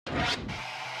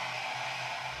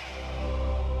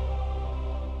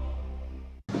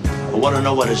want to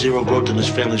know why there's zero growth in this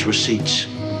family's receipts.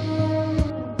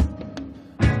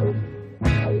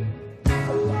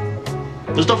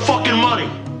 There's no fucking money.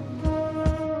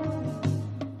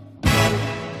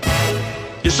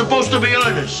 You're supposed to be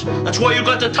earners. That's why you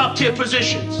got the top tier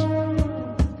positions.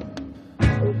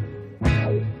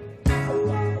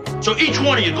 So each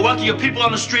one of you go out to your people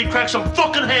on the street, crack some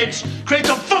fucking heads, create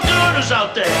some fucking earners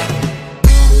out there.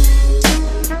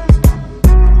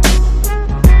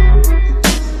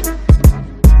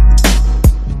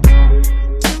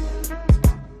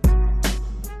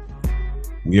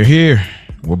 We're here.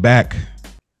 We're back.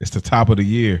 It's the top of the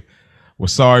year. We're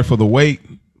sorry for the wait,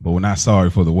 but we're not sorry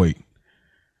for the wait.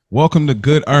 Welcome to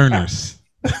Good Earners,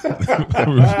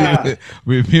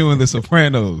 reviewing The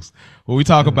Sopranos, where we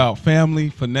talk about family,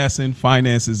 finessing,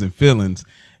 finances, and feelings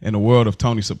in the world of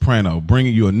Tony Soprano,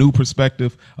 bringing you a new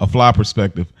perspective, a fly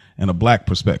perspective, and a black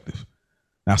perspective.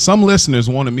 Now, some listeners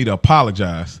wanted me to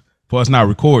apologize for us not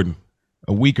recording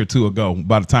a week or two ago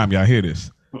by the time y'all hear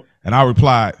this. And I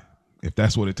replied, if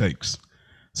that's what it takes.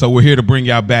 So we're here to bring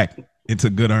y'all back into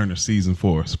Good Earners Season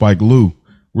 4. Spike, Lou,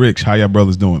 Rich, how y'all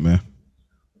brothers doing, man?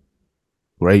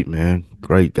 Great, man.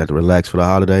 Great. Got to relax for the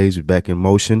holidays. We're back in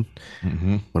motion.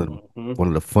 Mm-hmm. One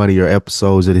of the funnier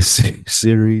episodes of this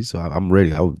series. So I'm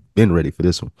ready. I've been ready for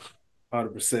this one.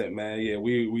 100%, man. Yeah,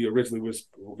 we originally we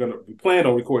planned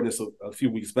on recording this a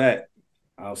few weeks back.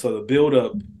 So the build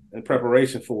up and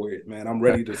preparation for it, man, I'm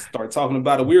ready to start talking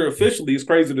about it. We're officially, it's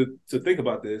crazy to think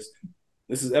about this.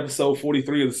 This is episode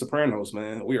 43 of The Sopranos,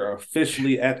 man. We are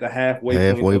officially at the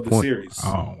halfway point of the series.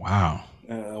 Oh, wow.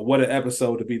 What an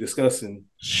episode to be discussing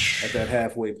at that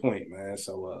halfway point, man.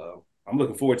 So I'm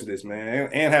looking forward to this, man.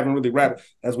 And having really wrapped,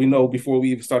 as we know, before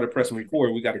we even started pressing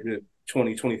record, we got a good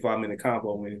 20, 25-minute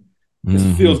combo, man.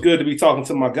 This feels good to be talking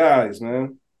to my guys,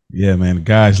 man. Yeah, man.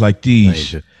 Guys like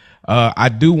these. I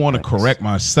do want to correct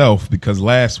myself because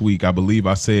last week, I believe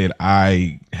I said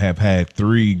I have had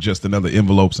 3 just another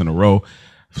envelopes in a row.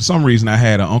 For some reason, I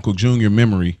had an Uncle Junior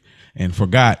memory and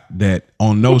forgot that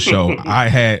on no show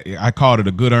I called it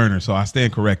a good earner. So I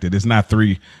stand corrected. It's not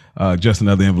 3 just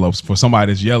another envelopes for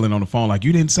somebody that's yelling on the phone like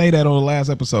you didn't say that on the last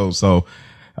episode. So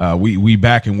we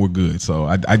back and we're good. So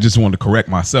I just wanted to correct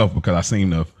myself because I seem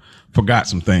to have forgot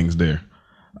some things there.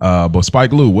 But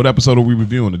Spike Lou, what episode are we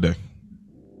reviewing today?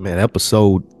 Man, this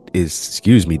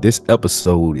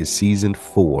episode is season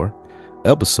 4,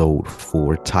 episode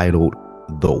 4, titled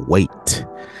The Wait.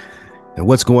 And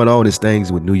what's going on is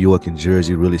things with New York and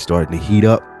Jersey really starting to heat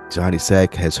up. Johnny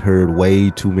Sack has heard way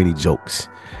too many jokes.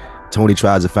 Tony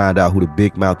tries to find out who the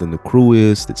big mouth in the crew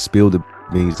is that spilled the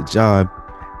beans to John.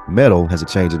 Meadow has a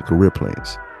change in career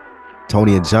plans.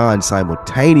 Tony and John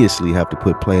simultaneously have to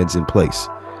put plans in place.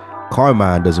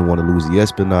 Carmine doesn't want to lose the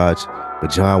espionage,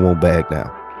 but John won't back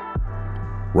down.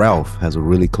 Ralph has a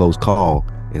really close call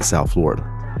in South Florida.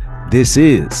 This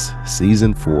is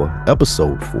season 4,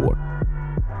 episode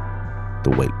 4,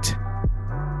 The Wait.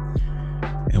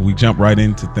 And we jump right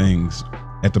into things.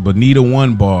 At the Bonita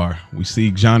One bar, we see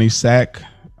Johnny Sack.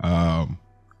 I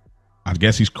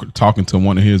guess he's talking to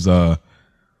one of his, underlings,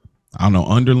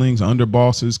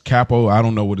 underbosses, capo. I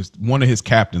don't know what it's, one of his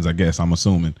captains, I guess, I'm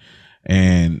assuming.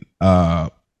 And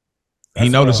he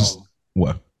notices,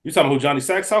 what? You talking about who Johnny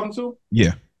Sack's talking to?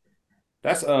 Yeah.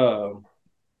 That's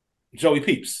Joey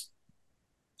Peeps.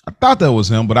 I thought that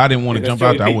was him, but I didn't want to jump Joey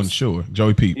out there. Peeps. I wasn't sure.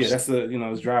 Joey Peeps. Yeah, that's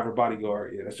his driver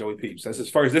bodyguard. Yeah, that's Joey Peeps. That's his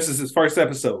first. This is his first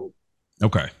episode.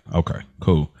 Okay,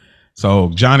 cool. So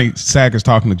Johnny Sack is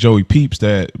talking to Joey Peeps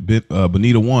at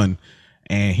Bonita One,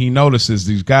 and he notices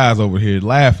these guys over here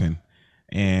laughing,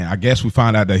 and I guess we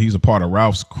find out that he's a part of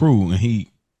Ralph's crew,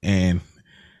 and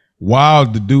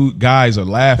while the guys are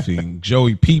laughing,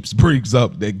 Joey Peeps brings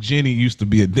up that Jenny used to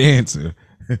be a dancer.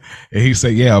 And he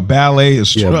said, yeah, a ballet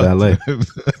instructor. Yeah,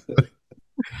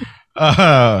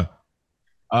 ballet.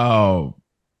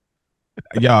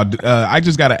 Y'all, I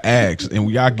just got to ask,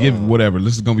 and y'all give whatever.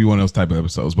 This is going to be one of those type of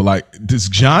episodes. But, like, does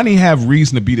Johnny have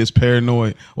reason to be this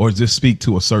paranoid, or does this speak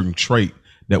to a certain trait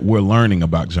that we're learning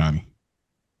about Johnny?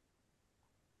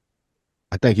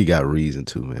 I think he got reason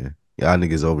to, man. Y'all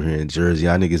niggas over here in Jersey,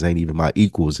 y'all niggas ain't even my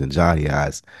equals in Johnny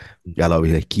eyes. Y'all over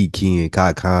here kiki and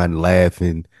kakan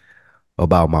laughing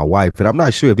about my wife. And I'm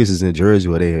not sure if this is in Jersey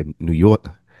or they in New York.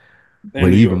 They're But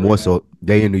in New even York more right so,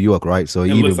 they in New York, right? So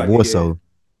even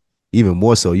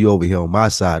more so, you over here on my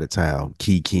side of town,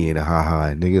 kiki and ha-ha.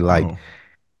 And nigga, like,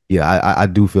 yeah, I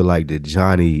do feel like that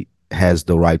Johnny has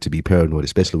the right to be paranoid,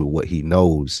 especially with what he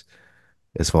knows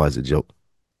as far as the joke.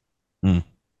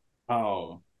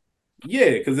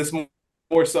 Yeah, because it's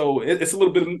more so, it's a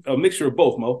little bit of a mixture of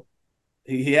both, Mo.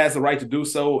 He has the right to do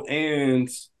so, and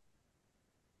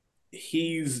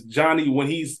he's Johnny when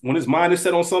his mind is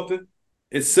set on something,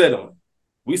 it's set on.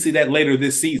 We see that later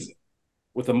this season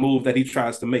with a move that he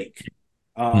tries to make.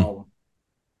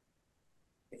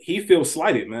 He feels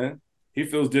slighted, man. He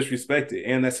feels disrespected,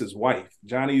 and that's his wife.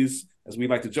 Johnny's, as we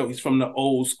like to joke, he's from the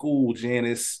old school,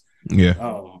 Janice.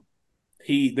 Yeah.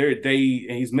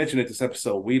 He's mentioned it this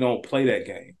episode. We don't play that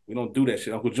game. We don't do that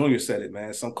shit. Uncle Junior said it,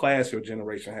 man. Some class your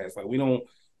generation has. Like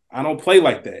I don't play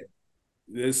like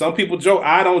that. Some people joke.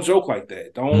 I don't joke like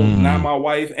that. Not my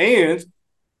wife. And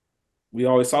we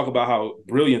always talk about how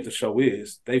brilliant the show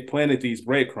is. They planted these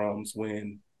breadcrumbs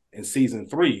when in season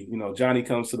 3, Johnny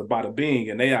comes to the Bada Bing,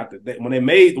 and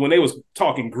when they was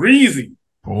talking greasy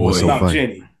about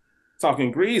Jenny,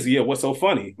 talking greasy. Yeah, what's so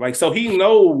funny? Like, so he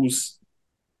knows.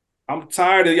 I'm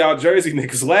tired of y'all Jersey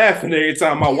niggas laughing every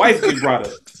time my wife gets brought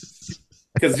up.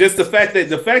 Because just the fact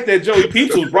that Joey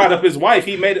Peeps was brought up his wife,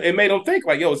 it made him think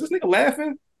like, yo, is this nigga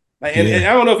laughing? Like, and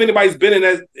I don't know if anybody's been in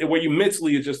that where you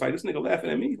mentally are just like, this nigga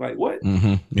laughing at me, like what?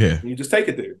 Mm-hmm. Yeah, and you just take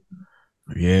it there.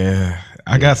 Yeah,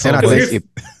 I got some. And I think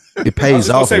it pays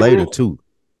off later too,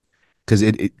 because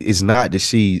it's not that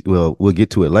she. Well, we'll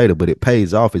get to it later, but it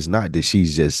pays off. It's not that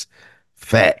she's just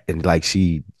fat and like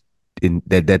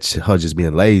that's her just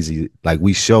being lazy. Like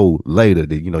we show later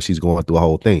that she's going through a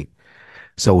whole thing.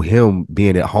 So him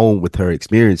being at home with her,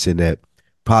 experiencing that,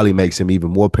 probably makes him even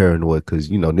more paranoid because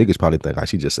niggas probably think like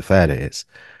she's just a fat ass,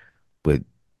 but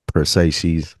per se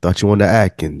she's thought you on the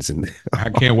Atkins. And I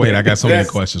can't wait. I got so many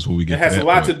questions when we get. It has a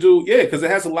lot to do, because it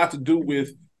has a lot to do with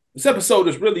this episode.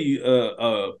 Is really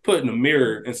putting a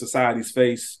mirror in society's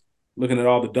face, looking at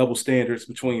all the double standards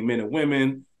between men and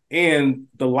women and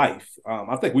the life.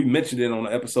 I think we mentioned it on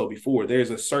the episode before. There's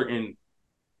a certain,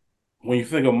 when you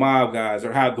think of mob guys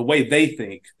or how the way they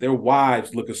think, their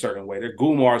wives look a certain way, their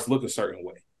gumars look a certain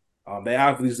way. They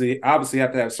obviously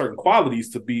have to have certain qualities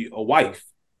to be a wife,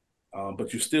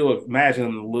 but you still imagine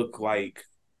them to look like,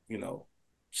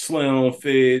 slim,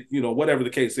 fit, whatever the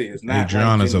case is. Not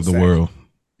Adrianas of the world.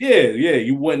 Yeah,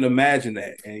 you wouldn't imagine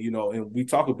that. And, and we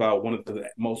talk about one of the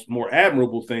more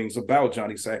admirable things about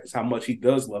Johnny Sack is how much he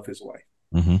does love his wife.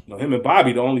 Mm-hmm. Him and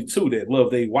Bobby, the only two that love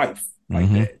their wife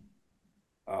like that.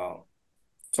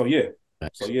 So yeah,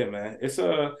 man. It's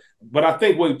but I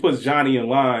think what puts Johnny in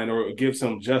line or gives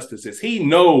him justice is he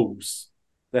knows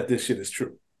that this shit is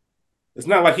true. It's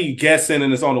not like he guessing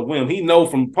and it's on a whim. He know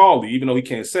from Paulie, even though he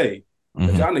can't say,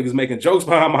 that y'all niggas making jokes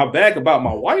behind my back about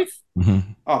my wife.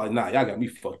 Mm-hmm. Oh nah, y'all got me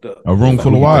fucked up. A room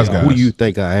full of wise guys. Who do you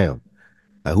think I am?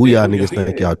 Like, who y'all niggas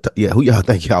think y'all? Who y'all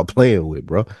think y'all playing with,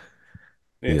 bro?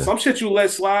 Yeah, some shit you let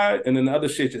slide, and then the other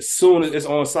shit as soon as it's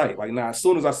on site. Like, nah, as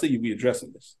soon as I see you, we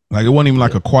addressing this. Like, it wasn't even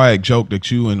like a quiet joke that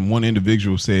you and one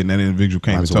individual said, and that individual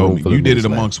came and told me. You did it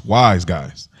amongst wise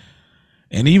guys.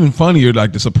 And even funnier,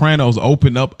 like The Sopranos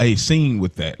opened up a scene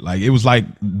with that. Like, it was like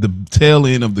the tail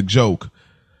end of the joke,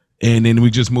 and then we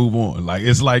just move on. Like,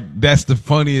 it's like that's the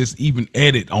funniest even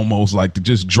edit almost, like to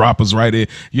just drop us right in.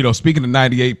 Speaking of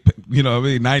 98,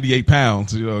 98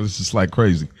 pounds, it's just like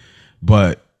crazy.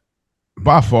 But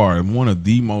by far, one of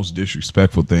the most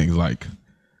disrespectful things, like,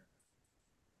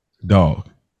 dog,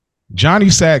 Johnny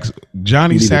Sacks,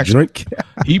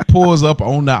 he pulls up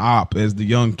on the op, as the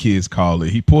young kids call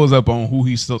it. He pulls up on who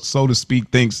he, so to speak,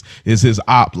 thinks is his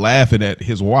op, laughing at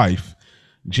his wife,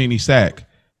 Jenny Sack,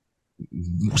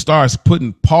 starts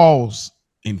putting paws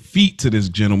and feet to this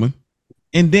gentleman,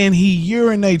 and then he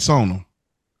urinates on him.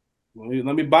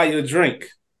 Let me buy you a drink.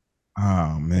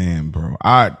 Oh, man, bro.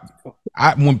 I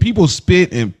when people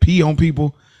spit and pee on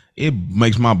people, it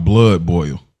makes my blood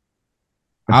boil.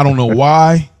 I don't know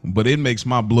why, but it makes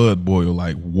my blood boil.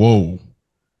 Like, whoa.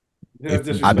 I've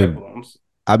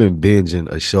been binging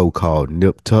a show called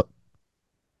Nip Tuck,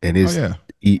 and it's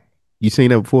you seen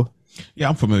that before? Yeah,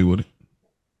 I'm familiar with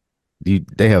it.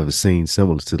 They have a scene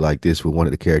similar to like this where one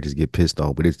of the characters get pissed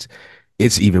on, but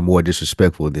it's even more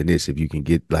disrespectful than this. If you can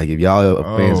get, like, if y'all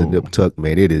are fans of Nip Tuck,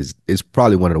 man, it's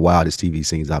probably one of the wildest TV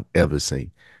scenes I've ever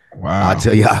seen. Wow. I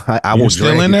tell you, I won't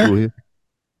still in there? Here.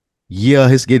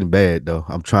 Yeah, it's getting bad though.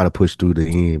 I'm trying to push through the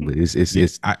end, but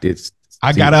it's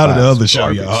I got out of the other show,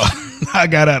 y'all. I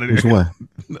got out of there. Which one?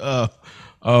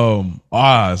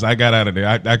 Oz. I got out of there.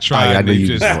 I tried. I know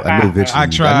eventually. I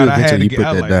tried. I had to you get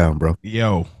put that down, bro.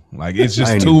 Yo, like, it's just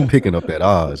I ain't too even picking up that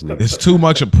Oz. Nigga. It's too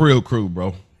much April Crew,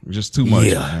 bro. Just too much.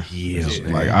 Yeah.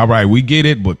 Like, all right, we get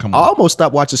it, but come on. I almost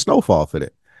stopped watching Snowfall for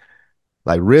that.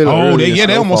 Like, really? Oh, they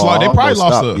almost lost. They probably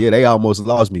lost us. Yeah, they almost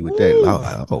lost me with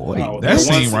that. Wait, that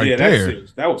scene right there.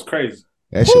 That was crazy.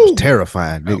 That shit was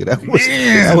terrifying, nigga.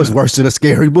 That was worse than a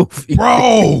scary movie,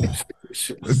 bro.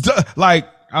 Like,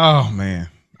 oh man,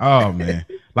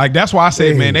 Like that's why I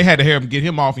said, man, Yeah. they had to have him get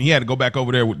him off, and he had to go back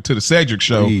over there to the Cedric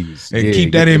show Please. and Yeah,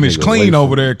 keep get that image nigga clean away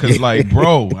over from there. me. Because, like,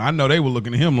 bro, I know they were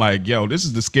looking at him like, yo, this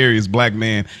is the scariest black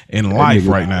man in life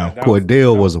nigga- right now.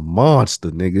 Cordell was a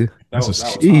monster, nigga. That That's was a-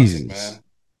 toxic, Jesus. man.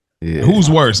 Yeah. Who's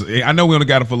worse? I know we only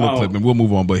got him for a little Oh. clip, and we'll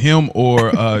move on. But him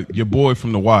or your boy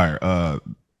from The Wire?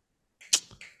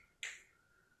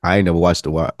 I ain't never watched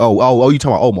The Wire. Oh, you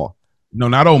talking about Omar? No,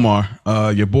 not Omar.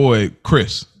 Your boy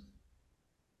Chris.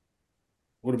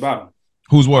 What about him?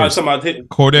 Who's I worse, was talking about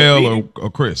Cordell or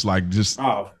Chris? Like just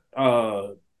I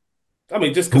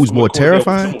mean, just 'cause Who's of more what Cordell was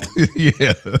terrifying? doing.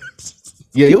 yeah.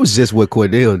 Yeah, it was just what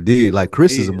Cordell did. Like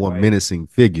Chris is a Yeah, more like- menacing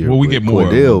figure. Well, we but get more of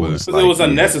Cordell him, but- was Because it was like,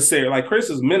 unnecessary. Like Chris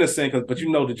is menacing, but you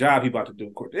know the job he about to do.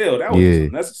 Cordell, that was Yeah.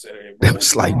 unnecessary. Bro. That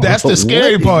was like That's the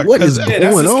scary part, What is 'cause- yeah,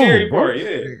 that's going the scary on, bro? part.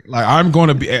 Yeah, Like I'm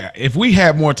gonna be. If we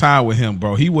had more time with him,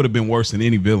 bro, he would have been worse than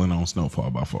any villain on Snowfall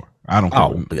by far. I don't care.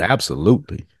 Oh,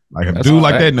 absolutely. Like a That's dude a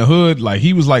like fact. that in the hood, like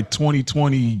he was like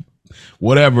 2020,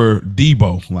 whatever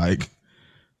Debo, like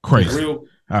crazy. real, All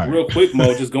right. real quick,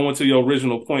 Mo. Just going to your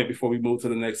original point before we move to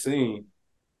the next scene.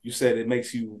 You said it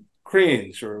makes you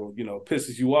cringe or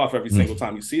pisses you off every single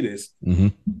time you see this. Mm-hmm.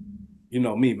 You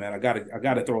know me, man. I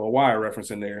gotta throw a Wire reference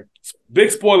in there.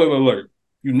 Big spoiler alert.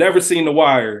 You never seen The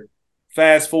Wire.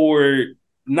 Fast forward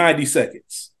 90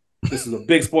 seconds. This is a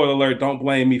big spoiler alert. Don't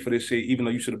blame me for this shit, even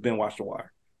though you should have been watched The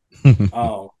Wire.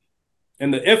 In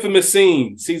the infamous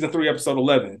scene, season 3, episode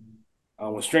 11,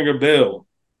 when Stringer Bell,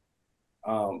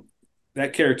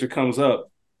 that character comes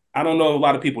up. I don't know if a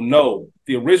lot of people know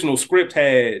the original script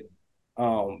had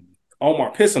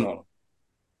Omar pissing on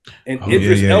him, and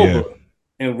Idris Elba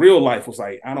in real life was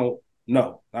like, I don't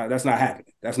know, that's not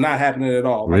happening. That's not happening at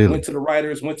all. Really? Like, went to the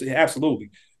writers, went to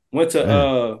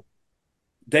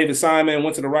David Simon,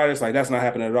 went to the writers, like that's not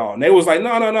happening at all. And they was like,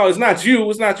 no, it's not you.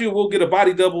 We'll get a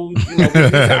body double.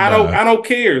 I don't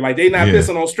care. Like they not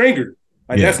pissing on Stringer.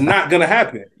 Like that's not gonna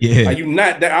happen. Yeah. Like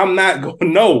I'm not gonna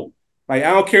know. Like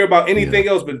I don't care about anything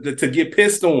else, but to get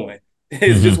pissed on,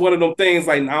 it's just one of them things.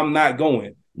 Like I'm not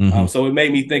going. So it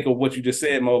made me think of what you just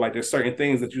said, Mo. Like there's certain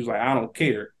things that you was like, I don't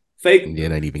care. Fake, Yeah,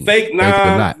 it ain't even fake, fake or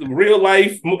nah, real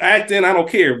life acting. I don't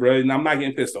care, bro. And I'm not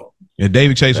getting pissed on. Yeah,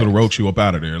 David Chase would have wrote you up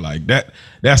out of there. Like that.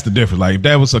 That's the difference. Like if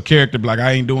that was a character, like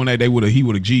I ain't doing that, he would have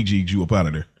GG'd you up out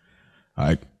of there.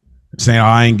 Like saying, oh,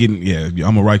 I ain't getting. Yeah, I'm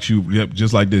gonna write you. Yep,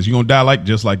 just like this. You gonna die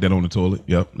just like that on the toilet.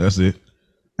 Yep, that's it.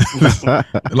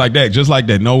 Like that, just like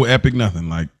that. No epic, nothing.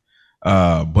 Like,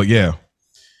 but yeah.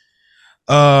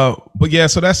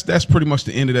 So that's pretty much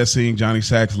the end of that scene. Johnny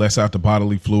Sacks lets out the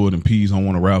bodily fluid and pees on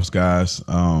one of Ralph's guys.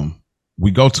 We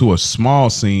go to a small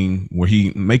scene where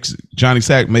Johnny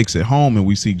Sack makes it home, and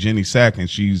we see Jenny Sack, and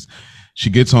she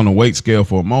gets on the weight scale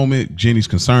for a moment. Jenny's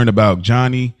concerned about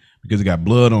Johnny because he got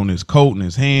blood on his coat and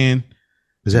his hand.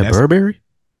 Is that Burberry?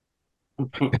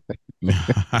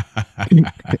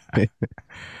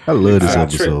 I love this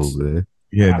episode, man.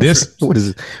 Yeah, what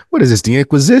is this? The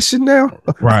Inquisition now?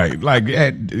 Right. Like,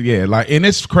 and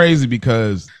it's crazy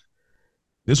because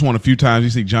this is one of the few times you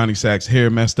see Johnny Sack's hair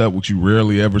messed up, which you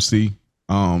rarely ever see.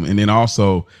 And then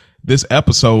also this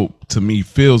episode to me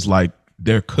feels like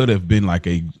there could have been like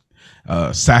a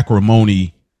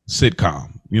Sacrimony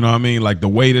sitcom. You know what I mean? Like the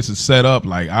way this is set up,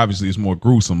 like obviously it's more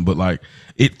gruesome, but like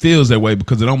it feels that way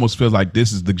because it almost feels like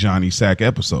this is the Johnny Sack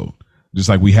episode. Just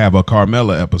like we have a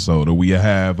Carmella episode or we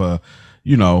have a,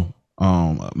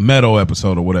 Meadow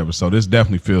episode or whatever. So this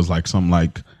definitely feels like some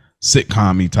like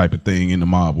sitcom-y type of thing in the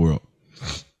mob world.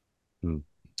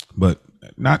 But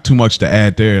not too much to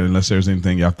add there unless there's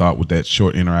anything y'all thought with that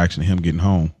short interaction of him getting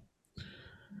home. It's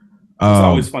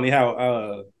always funny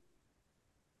how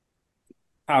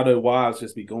the wives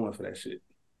just be going for that shit.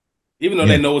 Even though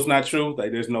they know it's not true,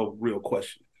 like there's no real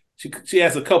question. She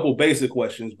has a couple basic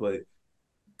questions, but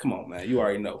come on, man, you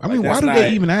already know. I mean, why do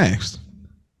they even ask?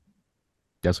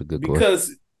 That's a good question.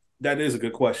 Because that is a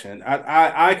good question.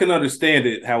 I can understand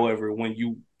it. However, when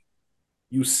you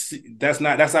see that's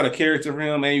not a character for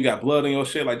him, and you got blood on your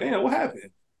shit, like damn, what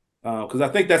happened? Because I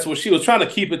think that's what she was trying to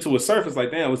keep it to a surface. Like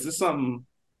damn, was this something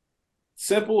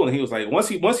simple? And he was like, once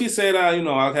he said,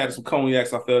 I had some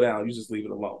cognacs, I fell down. You just leave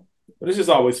it alone. But it's just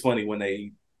always funny when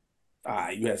you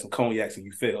had some cognacs and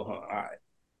you fell, huh? All right.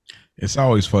 It's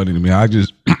always funny to me. I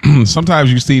just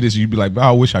sometimes you see this, you'd be like, oh,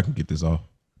 I wish I could get this off.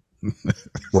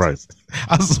 Right.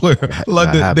 I swear,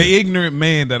 like the ignorant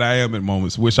man that I am at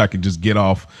moments, wish I could just get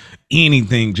off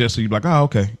anything just so you'd be like, oh,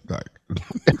 okay. Like,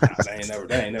 that ain't never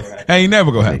happened. Ain't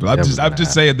never gonna happen. I'm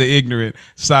just saying the ignorant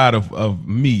side of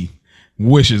me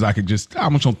wishes I could just,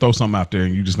 I'm just gonna throw something out there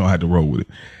and you just gonna have to roll with it.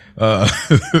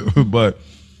 But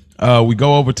we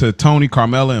go over to Tony,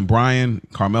 Carmella, and Brian,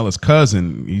 Carmella's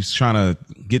cousin. He's trying to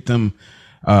get them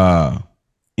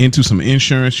into some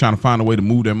insurance, trying to find a way to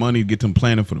move their money, get them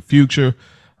planning for the future.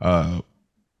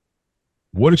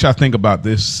 What did y'all think about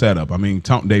this setup? I mean,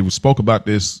 Dave spoke about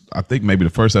this, I think maybe the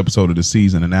first episode of the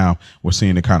season, and now we're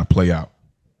seeing it kind of play out.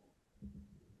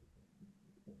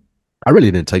 I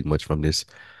really didn't take much from this,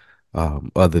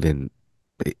 other than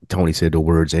Tony said the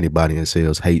words anybody in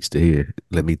sales hates to hear.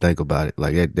 Let me think about it.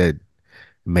 Like that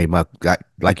made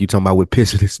like you talking about with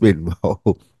pissing and spitting.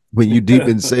 When you deep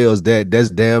in sales, that's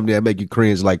damn near make you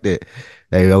cringe like that.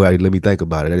 Hey, all right, let me think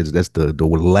about it. That's the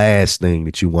last thing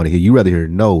that you want to hear. You rather hear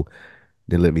no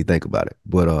than let me think about it.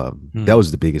 But that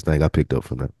was the biggest thing I picked up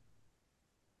from that.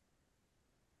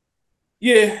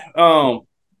 Yeah,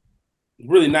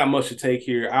 really not much to take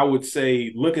here. I would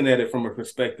say, looking at it from a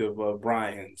perspective of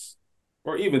Brian's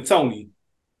or even Tony,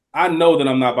 I know that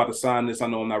I'm not about to sign this. I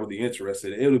know I'm not really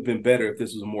interested. It would have been better if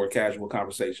this was a more casual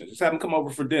conversation. Just have them come over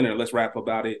for dinner. Let's rap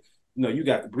about it. You know, you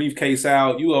got the briefcase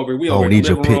out. We over in the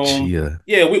living room.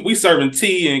 Yeah, we serving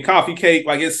tea and coffee cake.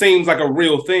 Like, it seems like a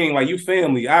real thing. Like, you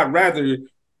family. I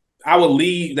would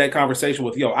leave that conversation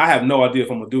with, I have no idea if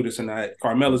I'm going to do this or not.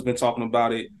 Carmela's been talking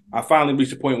about it. I finally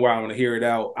reached a point where I want to hear it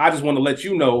out. I just want to let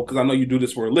you know, because I know you do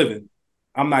this for a living.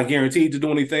 I'm not guaranteed to do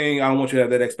anything. I don't want you to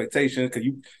have that expectation, because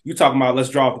you talking about let's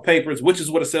draw up the papers, which is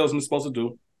what a salesman is supposed to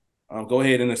do. Go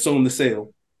ahead and assume the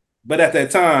sale. But at that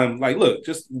time, like, look,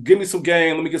 just give me some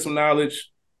game. Let me get some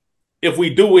knowledge. If we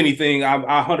do anything, I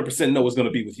 100% know it's going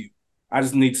to be with you. I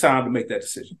just need time to make that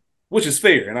decision, which is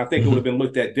fair. And I think it would have been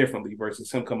looked at differently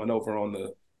versus him coming over on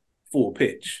the full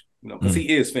pitch, because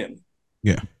he is family.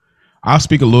 Yeah. I'll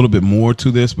speak a little bit more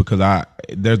to this, because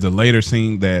there's a later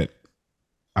scene that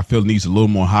I feel needs a little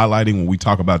more highlighting when we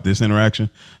talk about this interaction.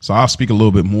 So I'll speak a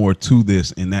little bit more to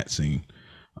this in that scene.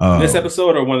 This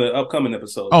episode or one of the upcoming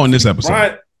episodes? Oh, in this episode.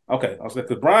 Brian, okay. I was like,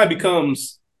 because Brian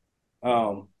becomes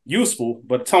useful,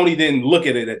 but Tony didn't look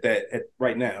at it at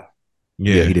right now.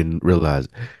 Yeah, he didn't realize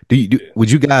it. Would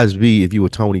you guys be, if you were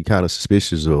Tony, kind of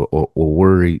suspicious or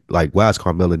worried? Like, why is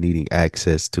Carmela needing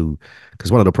access to?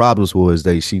 Because one of the problems was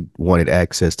she wanted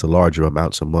access to larger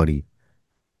amounts of money.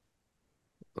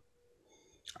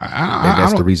 And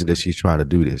that's the reason that she's trying to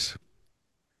do this.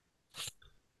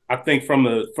 I think from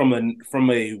a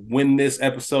when this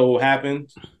episode happened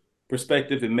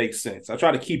perspective, it makes sense. I try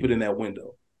to keep it in that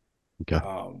window. Okay.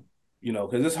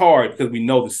 Because it's hard because we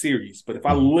know the series. But if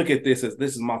I look at this as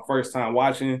this is my first time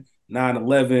watching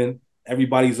 9/11,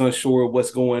 everybody's unsure of what's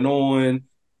going on,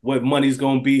 what money's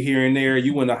going to be here and there.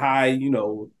 You in a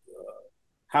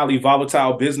highly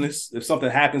volatile business. If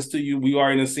something happens to you, we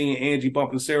already seen Angie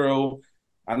bumping Sarah.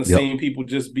 I've seen people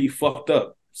just be fucked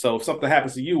up. So if something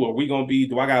happens to you,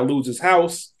 do I gotta lose this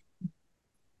house?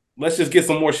 Let's just get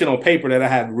some more shit on paper that I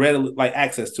have readily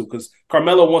access to, because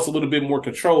Carmela wants a little bit more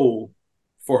control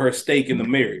for her stake in the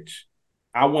marriage.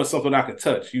 I want something I can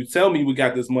touch. You tell me we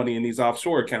got this money in these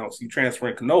offshore accounts, you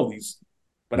transferring cannolis,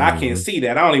 but I can't see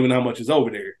that. I don't even know how much is over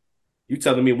there. You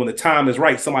telling me when the time is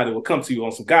right, somebody will come to you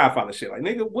on some Godfather shit. Like,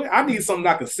 nigga, I need something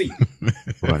I can see.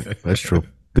 Right, that's true.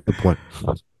 Good point.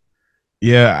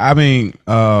 Yeah, I mean,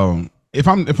 if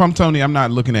I'm Tony, I'm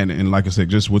not looking at it, and like I said,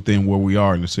 just within where we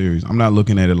are in the series, I'm not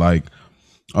looking at it like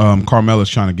Carmela's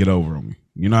trying to get over on me.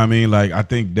 You know what I mean? Like, I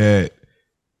think that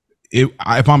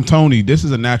if I'm Tony, this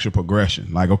is a natural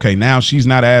progression. Like, okay, now she's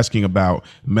not asking about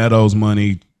Meadows'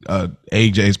 money,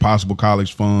 AJ's possible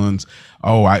college funds.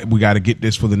 We got to get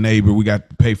this for the neighbor. We got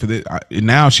to pay for this.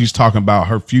 Now she's talking about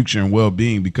her future and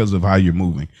well-being because of how you're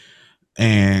moving.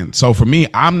 And so for me,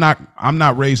 I'm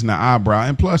not raising the eyebrow.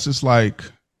 And plus, it's like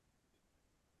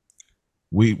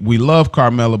we love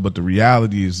Carmela, but the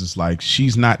reality is, it's like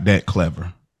she's not that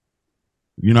clever.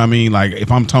 You know what I mean? Like, if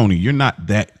I'm Tony, you're not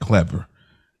that clever.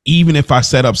 Even if I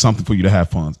set up something for you to have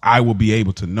funds, I will be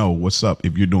able to know what's up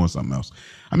if you're doing something else.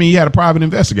 I mean, you had a private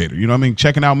investigator, you know what I mean,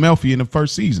 checking out Melfi in the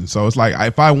first season. So it's like,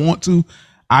 if I want to,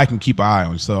 I can keep an eye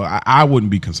on it. So I wouldn't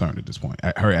be concerned at this point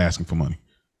at her asking for money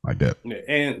like that. Yeah,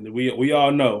 and we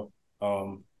all know,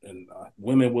 and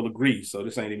women will agree. So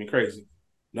this ain't even crazy.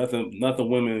 Nothing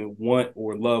women want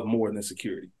or love more than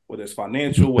security, whether it's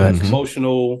financial, whether it's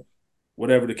emotional,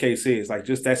 whatever the case is. Like,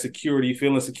 just that security,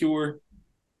 feeling secure.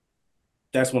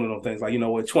 That's one of those things. Like,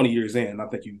 20 years in, I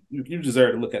think you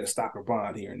deserve to look at a stock or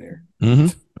bond here and there.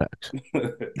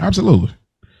 Absolutely.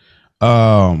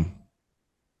 And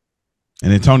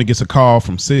then Tony gets a call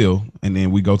from Seal, and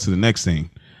then we go to the next scene.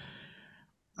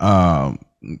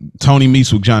 Tony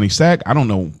meets with Johnny Sack. I don't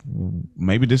know.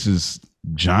 Maybe this is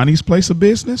Johnny's place of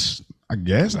business, I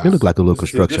guess. It looked like a little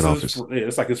construction office.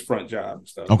 It's like his front job and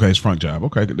stuff. Okay, his front job.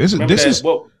 Okay. This is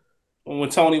when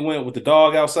Tony went with the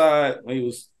dog outside when he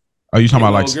was. Are you talking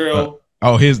about like girl?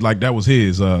 Oh, that was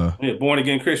his Yeah, Born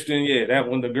Again Christian. Yeah, that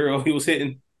one, the girl he was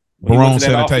hitting. Barone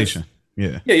Sanitation.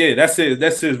 Yeah. Yeah, that's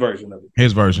his version of it.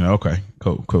 His version. Okay,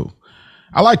 cool.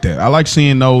 I like that. I like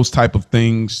seeing those type of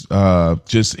things.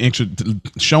 Just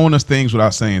showing us things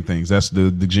without saying things. That's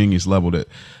the genius level that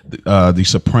the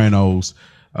Sopranos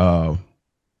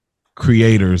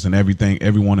creators and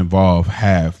everyone involved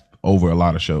have over a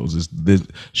lot of shows. Is this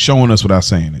showing us without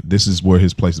saying it? This is where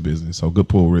his place of business. So good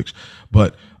pull, Rich.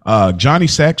 But Johnny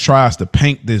Sack tries to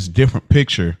paint this different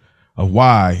picture of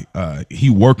why he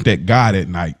worked at God at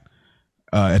night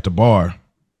at the bar.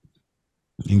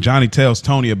 And Johnny tells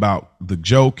Tony about the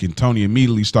joke, and Tony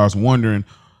immediately starts wondering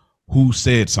who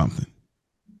said something.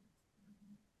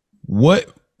 What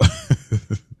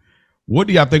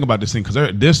do y'all think about this thing?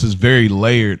 Because this is very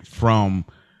layered from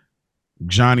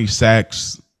Johnny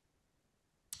Sack's.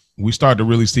 We start to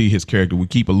really see his character. We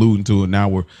keep alluding to it.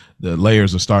 Now the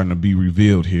layers are starting to be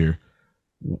revealed here.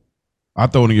 I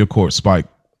throw it in your court, Spike.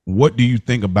 What do you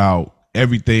think about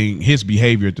everything, his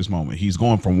behavior at this moment? He's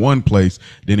going from one place,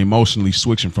 then emotionally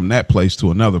switching from that place to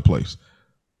another place.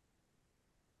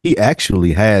 He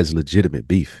actually has legitimate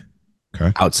beef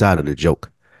outside of the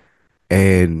joke.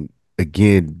 And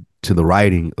again, to the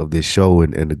writing of this show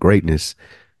and the greatness,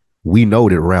 we know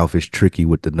that Ralph is tricky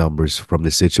with the numbers from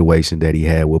the situation that he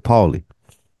had with Paulie.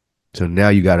 So now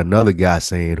you got another guy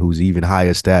saying, who's even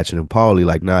higher stature than Paulie,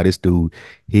 like, nah, this dude,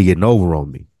 he getting over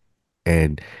on me.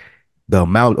 And the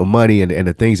amount of money and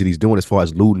the things that he's doing as far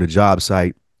as looting the job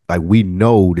site, like, we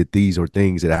know that these are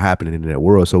things that are happening in that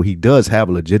world. So he does have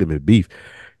a legitimate beef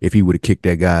if he would have kicked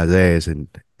that guy's ass, and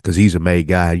because he's a made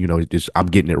guy, you know, just I'm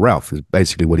getting it, Ralph, is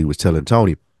basically what he was telling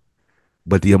Tony.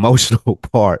 But the emotional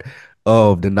part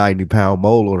of the 90-pound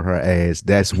mole on her ass,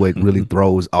 that's what really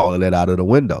throws all of that out of the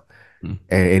window.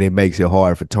 And it makes it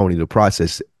hard for Tony to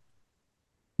process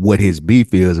what his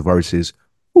beef is versus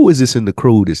who is this in the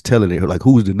crew that's telling it? Like,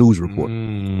 who's the news reporter?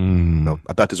 No,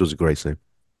 I thought this was a great scene.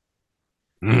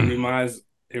 It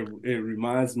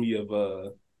reminds me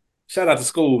of shout out to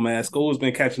School, man. School's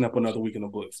been catching up another week in the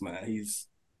books, man. He's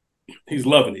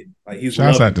loving it. Like, he's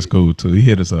shouts out to School too. He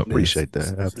hit us up. Appreciate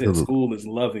that. Absolutely. School is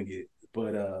loving it.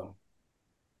 But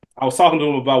I was talking to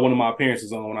him about one of my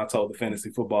appearances on when I told the fantasy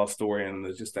football story, and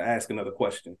just to ask another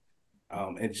question.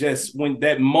 And just when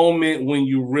that moment when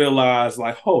you realize,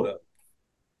 like, hold up,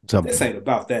 this ain't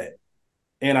about that.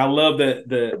 And I love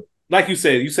that like you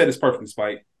said it's perfectly,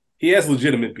 Spike. He has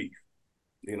legitimate beef.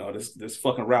 You know, this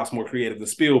fucking Ralph's more creative than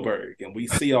Spielberg, and we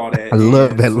see all that. I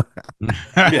love that line.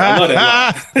 Yeah, I love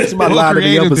that line. That's my line of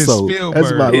the episode.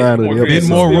 That's my line of the episode.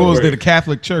 More rules than the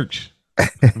Catholic Church.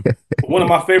 One of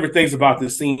my favorite things about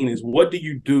this scene is, what do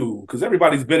you do? Because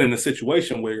everybody's been in a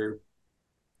situation where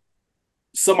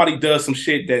somebody does some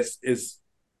shit is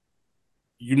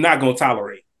you're not going to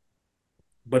tolerate,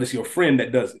 but it's your friend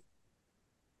that does it.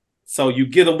 So you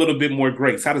get a little bit more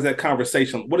grace. What does that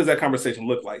conversation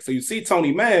look like? So you see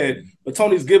Tony mad, but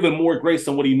Tony's giving more grace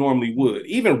than what he normally would.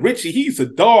 Even Richie, he's a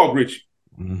dog, Richie.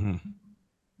 Mm-hmm.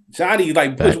 Johnny,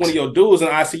 like, push one of your dudes in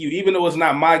ICU, even though it's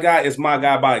not my guy, it's my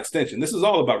guy by extension. This is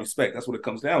all about respect. That's what it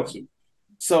comes down to.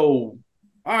 So,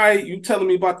 all right, you telling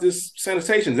me about this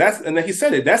sanitation. And then he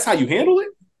said it. That's how you handle it?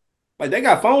 Like, they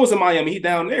got phones in Miami. He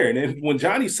down there. And then when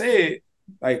Johnny said,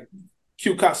 like,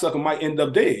 Q cocksucker might end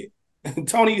up dead, and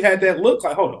Tony had that look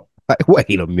like, hold on. Like,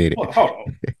 wait a minute. Hold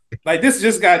on. Like,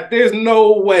 there's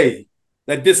no way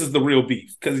that this is the real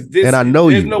beef. And I know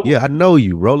you. I know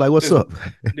you, bro. Like, what's up?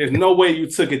 There's no way you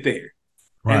took it there.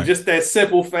 Right. And just that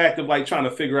simple fact of, like, trying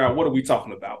to figure out, what are we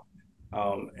talking about?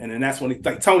 And then that's when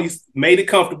Tony's made it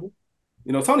comfortable.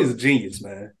 You know, Tony's a genius,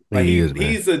 man. Like,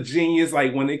 he's a genius.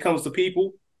 Like, when it comes to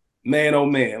people, man, oh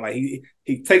man. Like,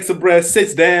 he takes a breath,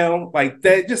 sits down, like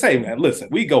that. Just, hey, man, listen,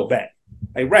 we go back.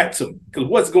 Hey, rap to me, because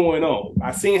what's going on?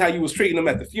 I seen how you was treating him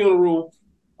at the funeral,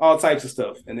 all types of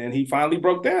stuff. And then he finally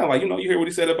broke down. Like, you know, you hear what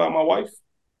he said about my wife?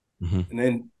 Mm-hmm. And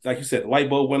then, like you said, the light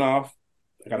bulb went off.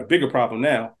 I got a bigger problem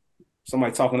now.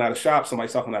 Somebody talking out of shop,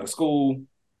 somebody talking out of school.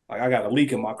 Like, I got a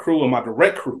leak in my crew and my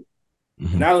direct crew.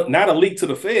 Mm-hmm. Not a leak to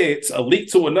the feds, a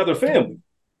leak to another family.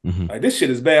 Mm-hmm. Like, this shit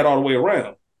is bad all the way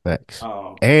around. Facts.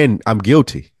 And I'm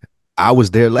guilty. I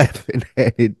was there laughing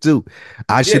at it too.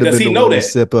 I should have been the one to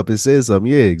step up and say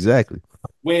something. Yeah, exactly.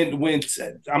 When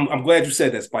I'm glad you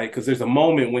said that, Spike, because there's a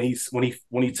moment when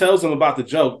he tells him about the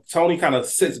joke, Tony kind of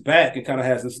sits back and kind of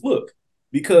has this look,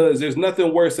 because there's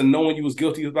nothing worse than knowing you was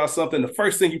guilty about something. The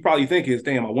first thing you probably think is,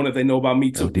 damn, I wonder if they know about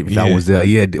me too. I was there,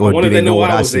 yeah. Or did they know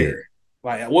what I said? There.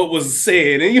 Like, what was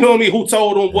said, and you know what I mean? Who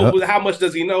told him? What was? How much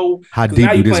does he know? How deep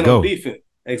did this go? Defense.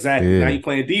 Exactly. Yeah. Now you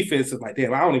playing defense. It's like,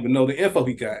 damn, I don't even know the info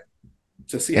he got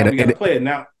to see how we got to play it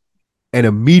now. and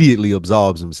immediately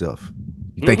absolves himself.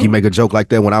 You think he make a joke like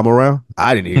that when I'm around?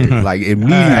 I didn't hear it. Like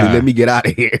immediately, let me get out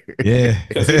of here. Yeah,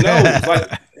 because he knows,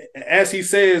 like as he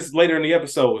says later in the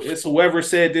episode, it's whoever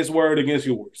said this word against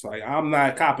yours. Like I'm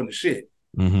not copping the shit.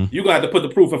 You got to put the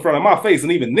proof in front of my face,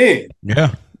 and even then,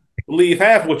 yeah. believe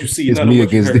half what you see, It's none me of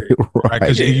what you against heard. them, right?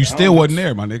 Because you still wasn't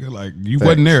there, my nigga. Like you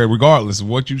wasn't there, regardless of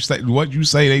what you say. What you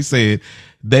say, they said.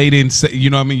 They didn't say. You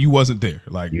know what I mean? You wasn't there.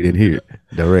 Like You didn't hear it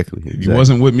directly. Exactly. You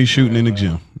wasn't with me shooting in the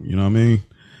gym. You know what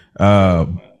I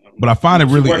mean? But I find it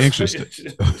really interesting.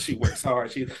 She works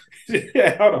hard.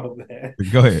 Yeah, hold on, man.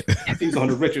 Go ahead. He's on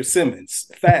the Richard Simmons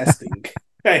fasting.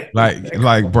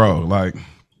 like, bro, like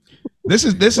this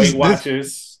is Weight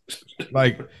Watchers.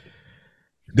 Like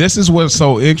this is what's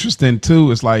so interesting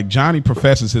too. It's like Johnny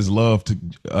professes his love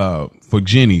to for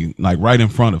Jenny, like right in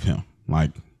front of him.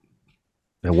 Like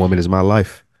that woman is my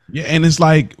life. Yeah, and it's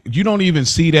like you don't even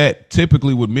see that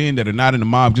typically with men that are not in the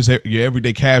mob, just your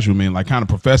everyday casual men, like kind of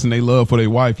professing their love for their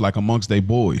wife, like amongst their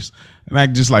boys. And I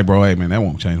just like, bro, hey man, that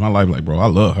won't change my life. Like, bro, I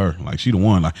love her. Like, she the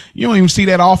one. Like, you don't even see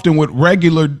that often with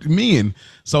regular men.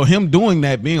 So him doing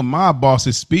that, being a mob boss,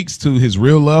 it speaks to his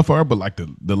real love for her, but like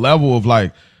the level of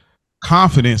like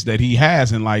confidence that he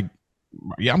has, and like,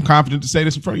 yeah, I'm confident to say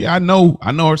this in front. Yeah, I know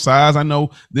her size, I know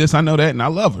this, I know that, and I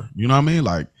love her. You know what I mean?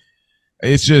 Like.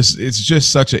 It's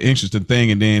just such an interesting thing,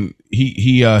 and then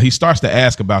he starts to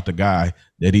ask about the guy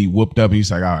that he whooped up. And he's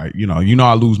like, all right, you know,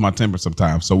 I lose my temper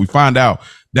sometimes. So we find out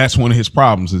that's one of his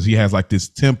problems is he has like this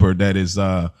temper that is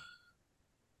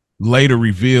later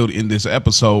revealed in this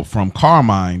episode from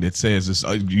Carmine that says it's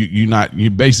you're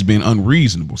basically being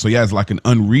unreasonable. So he has like an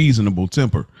unreasonable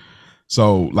temper.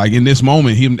 So like in this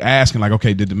moment, him asking like,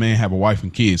 okay, did the man have a wife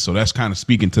and kids? So that's kind of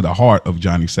speaking to the heart of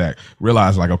Johnny Sack.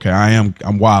 Realize like, okay, I'm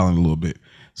wilding a little bit.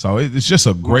 So it's just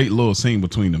a great little scene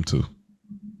between them two.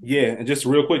 Yeah, and just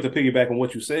real quick to piggyback on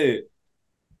what you said,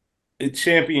 it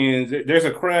champions. There's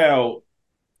a crowd,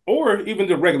 or even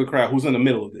the regular crowd, who's in the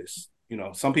middle of this. You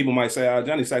know, some people might say,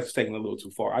 Johnny Sack is taking it a little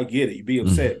too far. I get it. You be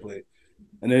upset, but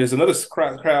and there's another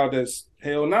crowd that's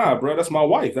hell nah, bro. That's my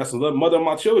wife. That's the mother of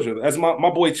my children. That's my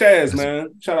boy Chaz,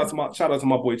 man. Shout out to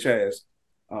my boy Chaz.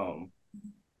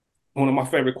 One of my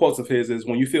favorite quotes of his is,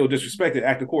 "When you feel disrespected,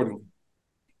 act accordingly."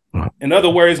 In other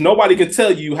words, nobody can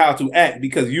tell you how to act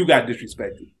because you got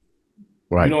disrespected.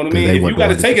 Right. You know what I mean? If you got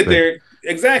to take it there,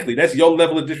 exactly. That's your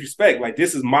level of disrespect. Like,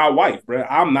 this is my wife, bro.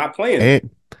 I'm not playing.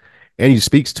 And he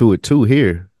speaks to it too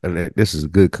here. And this is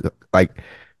good. Like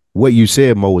what you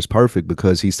said, Mo, is perfect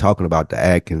because he's talking about the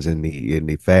Atkins and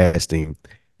the fasting.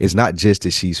 It's not just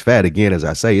that she's fat. Again, as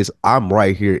I say, it's I'm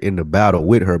right here in the battle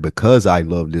with her because I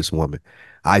love this woman.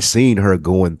 I seen her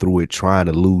going through it, trying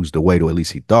to lose the weight, or at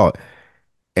least he thought.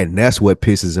 And that's what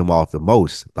pisses him off the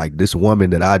most. Like this woman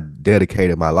that I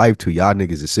dedicated my life to, y'all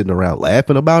niggas is sitting around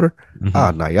laughing about her.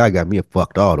 Oh, no, y'all got me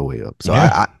fucked all the way up. So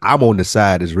I'm on the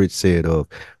side, as Rich said, of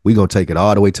we gonna take it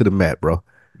all the way to the mat, bro.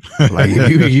 Like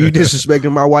if you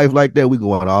disrespecting my wife like that, we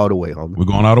going all the way, homie. We're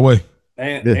going all the way.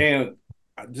 And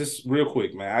just real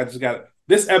quick, man, I just got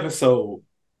this episode,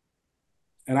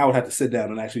 and I would have to sit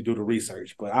down and actually do the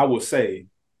research. But I would say,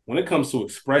 when it comes to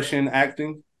expression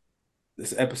acting,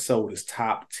 this episode is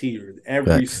top tier.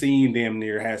 Every scene damn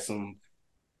near has some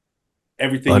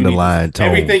everything underlying tones.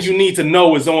 Everything you need to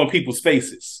know is on people's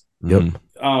faces. Yep.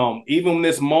 Even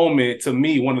this moment, to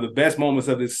me, one of the best moments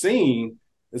of this scene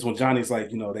is when Johnny's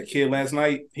like, you know, that kid last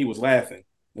night, he was laughing.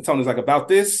 And Tony's like, about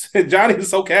this? And Johnny is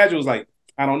so casual, was like,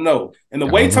 I don't know. And the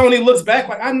way Tony looks back,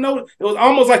 like, I know, it was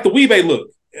almost like the Weebay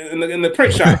look in the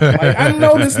print shop. Like, I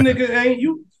know this nigga ain't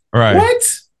you. Right. What?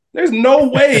 There's no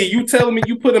way you telling me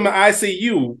you put him in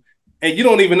ICU and you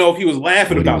don't even know if he was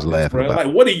laughing about this, bro.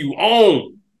 Like, what are you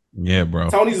on? Yeah, bro.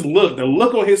 Tony's look, the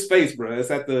look on his face, bro.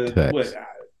 It's at the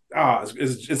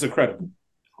it's incredible.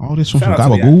 All this from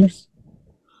Gabagool.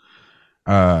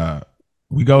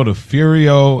 We go to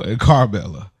Furio and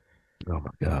Carmella. Oh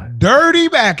my God. Dirty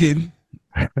backing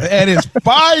at its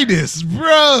finest,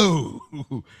 bro.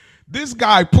 This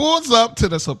guy pulls up to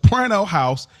the Soprano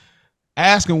house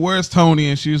asking where's Tony,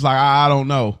 and she was like, I don't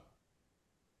know.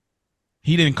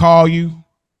 He didn't call you?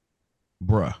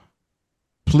 Bruh.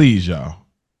 Please, y'all.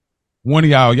 One of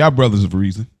y'all brothers of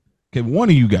reason. Okay, one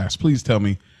of you guys, please tell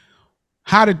me,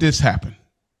 how did this happen?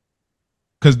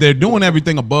 Because they're doing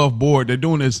everything above board. They're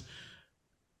doing this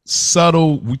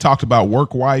subtle, we talked about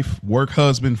work wife, work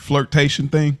husband flirtation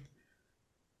thing.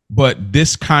 But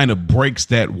this kind of breaks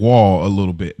that wall a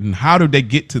little bit. And how did they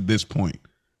get to this point?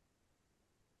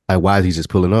 Like, why is he just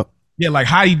pulling up? Yeah, like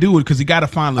how he do it? Because he got to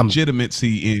find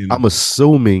legitimacy in. I'm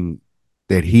assuming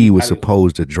that he was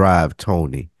supposed to drive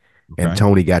Tony, and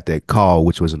Tony got that call,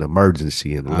 which was an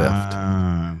emergency, and left.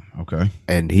 Okay.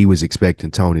 And he was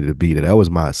expecting Tony to be there. That was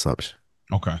my assumption.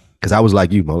 Okay. Because I was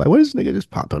like you, Mo. Like, what is this nigga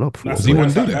just popping up for? That's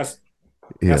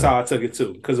how I took it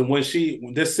too. Because when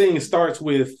this scene starts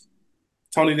with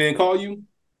Tony didn't call you,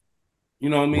 you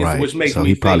know what I mean? Right. Which makes so me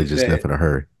he probably think just left in a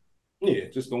hurry. Yeah,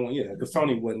 just going. Yeah, because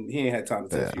Tony he ain't had time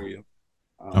to tell Furio.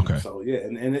 Okay. So yeah,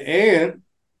 and it's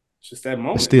just that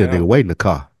moment. But still, nigga, wait in the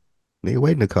car. Nigga,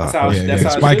 wait in the car. That's how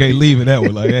Spike ain't leaving that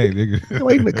one. Like, hey, nigga,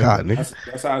 wait in the car, nigga.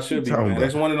 That's how it should be, man.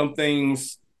 That's one of them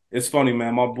things. It's funny,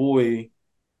 man. My boy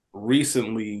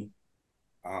recently,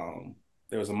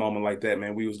 there was a moment like that,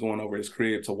 man. We was going over his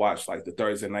crib to watch like the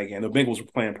Thursday night game. The Bengals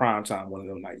were playing primetime one of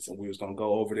them nights, and we was gonna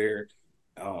go over there.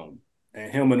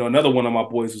 And him and another one of my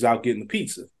boys was out getting the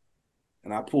pizza.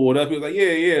 And I pulled up. He was like,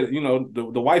 yeah, you know,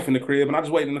 the wife in the crib. And I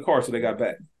just waited in the car till they got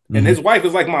back. Mm-hmm. And his wife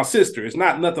is like my sister. It's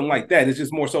not nothing like that. It's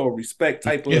just more so a respect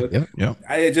type of. Yeah.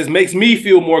 It just makes me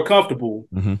feel more comfortable.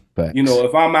 Mm-hmm. You know,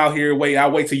 if I'm out here,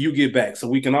 I'll wait till you get back so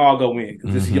we can all go in.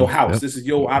 Because this is your house. This is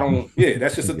your,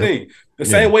 that's just a thing. The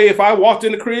same way if I walked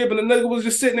in the crib and the nigga was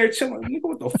just sitting there chilling. Nigga,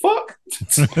 what the fuck?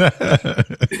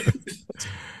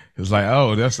 It's like,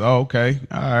 okay.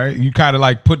 All right. You kind of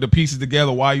like put the pieces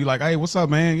together while you like, hey, what's up,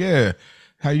 man? Yeah.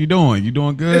 How you doing? You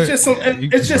doing good? It's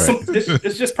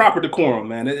just proper decorum,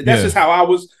 man. That's just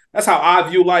how that's how I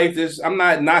view life. I'm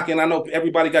not knocking. I know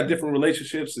everybody got different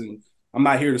relationships, and I'm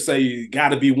not here to say you got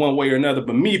to be one way or another.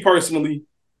 But me personally,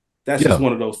 that's just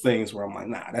one of those things where I'm like,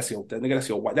 nah, that's your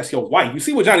wife. That's your wife. You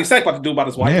see what Johnny Sack about to do about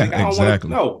his wife? Yeah, like, I don't exactly.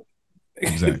 No,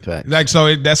 exactly. Like so,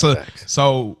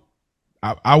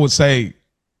 I would say.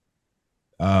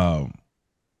 I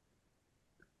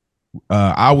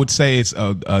would say it's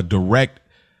a direct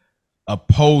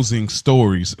opposing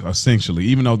stories, essentially,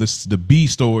 even though the B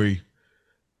story,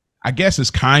 I guess, is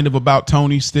kind of about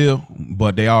Tony still,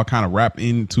 but they all kind of wrap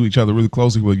into each other really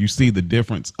closely, where you see the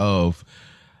difference of,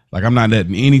 like, I'm not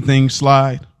letting anything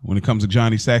slide when it comes to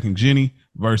Johnny Sack and Jenny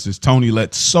versus Tony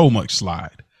lets so much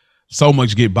slide, so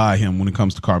much get by him when it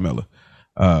comes to Carmella.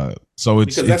 So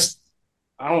it's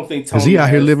I don't think Tony, because he out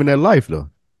here living that life though.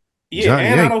 Yeah, Johnny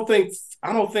and ain't.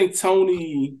 I don't think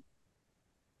Tony,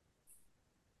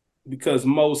 because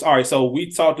all right, so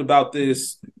we talked about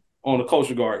this on the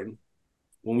Culture Garden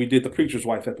when we did the Preacher's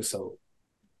Wife episode.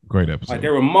 Great episode. Like,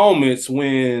 there were moments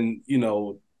when, you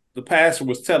know, the pastor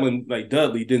was telling, like,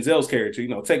 Dudley, Denzel's character, you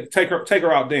know, take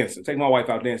her out dancing, take my wife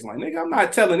out dancing. Like, nigga, I'm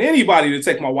not telling anybody to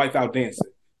take my wife out dancing.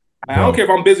 I don't care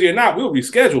if I'm busy or not, we'll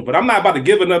reschedule, but I'm not about to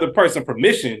give another person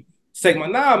permission to take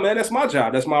man, that's my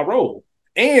job, that's my role.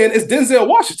 And it's Denzel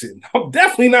Washington. I'm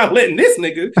definitely not letting this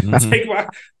nigga take my.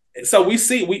 So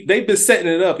they've been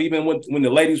setting it up, even when the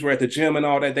ladies were at the gym and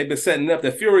all that. They've been setting it up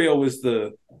that Furio is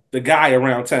the guy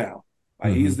around town.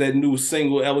 Like, he's that new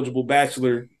single eligible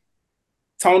bachelor.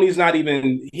 Tony's not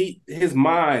even his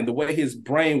mind, the way his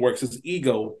brain works, his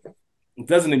ego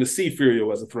doesn't even see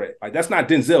Furio as a threat. Like, that's not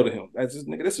Denzel to him. That's just,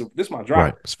 nigga, this is my driver.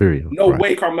 Right, it's Furio. No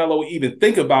way Carmelo would even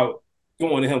think about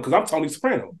going to him because I'm Tony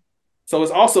Soprano. So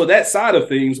it's also that side of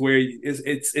things where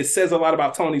it says a lot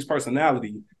about Tony's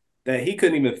personality that he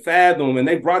couldn't even fathom, and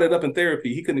they brought it up in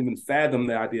therapy. He couldn't even fathom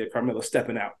the idea of Carmelo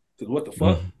stepping out. Because what the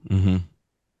fuck? Mm-hmm.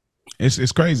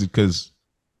 It's crazy because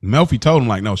Melfi told him,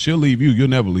 like, no, she'll leave you. You'll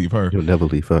never leave her. You'll never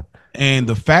leave her. And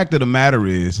the fact of the matter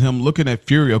is him looking at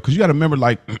Furio, because you got to remember,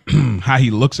 like, how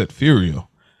he looks at Furio.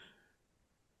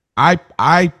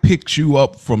 I picked you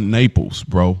up from Naples,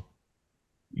 bro.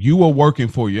 You were working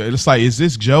for you. It's like, is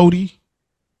this Jody?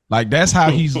 Like, that's how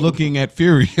he's looking at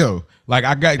Furio. Like,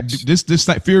 I got this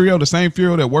Furio, the same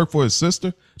Furio that worked for his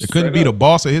sister, that couldn't be the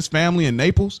boss of his family in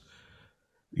Naples.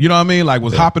 You know what I mean? Like,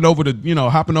 was hopping over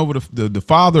the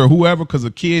father or whoever because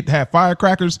the kid had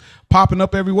firecrackers popping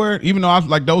up everywhere. Even though I was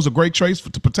like, those are great traits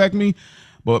to protect me.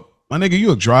 But my nigga,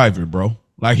 you a driver, bro.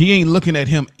 Like, he ain't looking at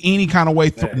him any kind of way.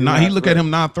 He look at him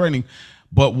non-threatening.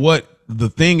 But what the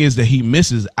thing is that he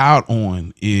misses out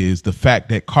on is the fact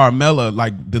that Carmella,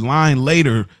 like, the line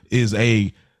later is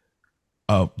a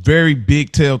very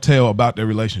big telltale about their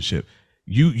relationship.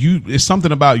 It's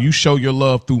something about you show your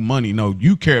love through money. No,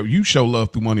 you show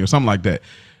love through money or something like that.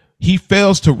 He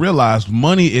fails to realize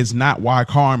money is not why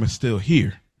Carm is still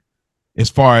here. As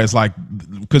far as, like,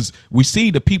 because we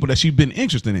see the people that she's been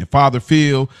interested in. Father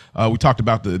Phil, we talked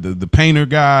about the painter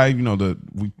guy, you know,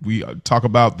 we talk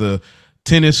about the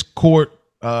tennis court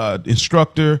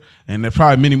instructor, and there's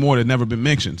probably many more that never been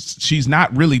mentioned. She's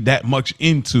not really that much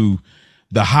into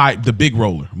the big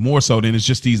roller, more so than it's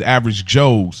just these average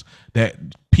Joes that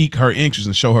pique her interest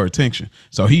and show her attention.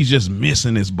 So he's just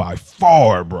missing this by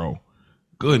far, bro.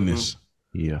 Goodness.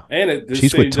 Yeah. And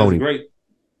she's with Tony. Great.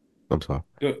 I'm sorry.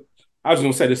 Good. I was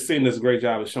gonna say this scene does a great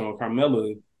job of showing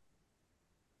Carmella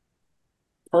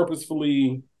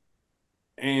purposefully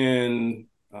and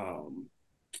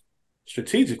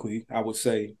strategically, I would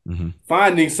say,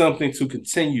 finding something to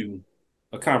continue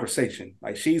a conversation.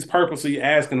 Like she's purposely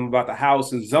asking them about the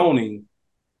house and zoning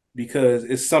because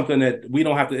it's something that we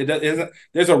don't have to.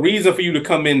 There's a reason for you to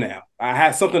come in now. I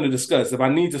have something to discuss. If I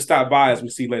need to stop by, as we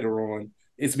see later on,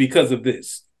 it's because of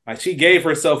this. Like she gave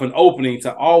herself an opening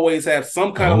to always have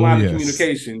some kind of line of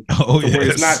communication where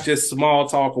it's not just small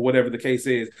talk or whatever the case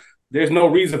is. There's no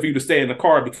reason for you to stay in the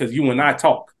car because you and I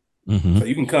talk. So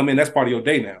you can come in. That's part of your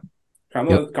day now.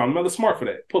 Carmella's smart for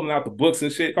that. Pulling out the books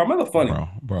and shit. Carmella funny.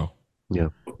 Bro. Yeah.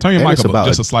 Turn your mic up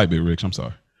just a slight bit, Rich. I'm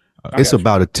sorry. It's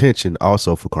about attention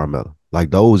also for Carmella. Like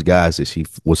those guys that she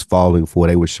was falling for,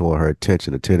 they were showing her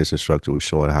attention. The tennis instructor was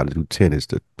showing her how to do tennis.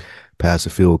 The pass the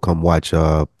field, come watch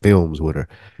films with her.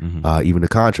 Even the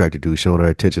contractor dude showing her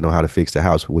attention on how to fix the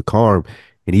house with Carm.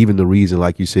 And even the reason,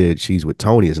 like you said, she's with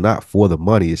Tony is not for the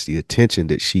money. It's the attention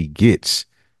that she gets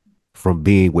from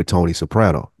being with Tony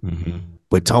Soprano.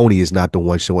 But Tony is not the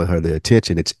one showing her the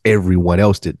attention. It's everyone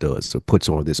else that does. So puts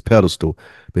her on this pedestal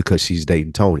because she's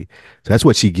dating Tony. So that's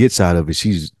what she gets out of it.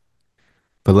 She's,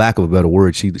 for lack of a better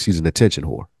word, she's an attention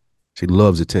whore. She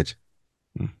loves attention.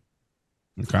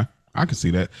 Okay. I can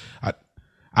see that.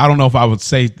 I don't know if I would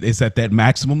say it's at that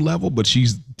maximum level, but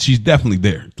she's definitely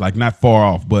there. Like not far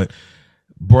off. But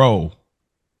bro,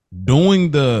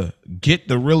 doing get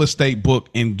the real estate book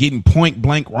and getting point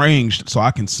blank range so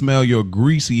I can smell your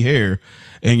greasy hair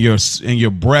and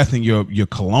your breath and your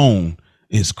cologne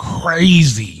is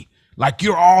crazy. Like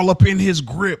you're all up in his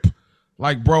grip.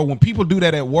 Like, bro, when people do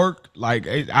that at work, like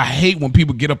I hate when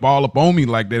people get all up on me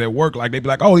like that at work. Like they be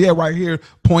like, oh yeah, right here,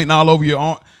 pointing all over your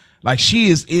arm. Like she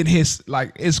is in his,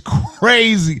 like it's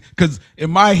crazy. Cause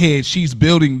in my head, she's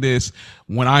building this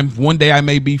one day I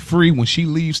may be free. When she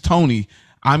leaves Tony,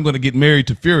 I'm going to get married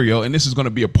to Furio, and this is going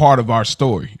to be a part of our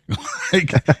story.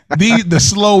 Like the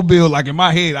slow build, like in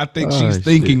my head, I think she's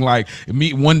thinking like,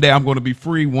 one day I'm going to be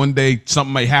free. One day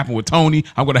something may happen with Tony.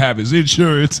 I'm going to have his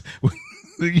insurance.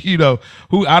 You know,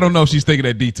 I don't know if she's thinking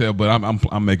that detail, but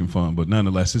I'm making fun. But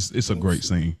nonetheless, it's a great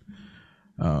scene.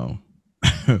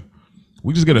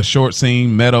 We just get a short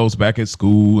scene. Meadows back at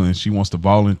school, and she wants to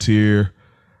volunteer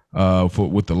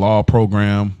with the law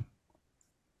program.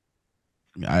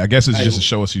 I guess it's just to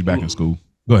show us she's back in school.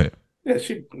 Go ahead. Yeah,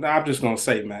 I'm just gonna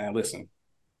say, man, listen.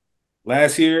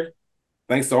 Last year,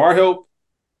 thanks to our help,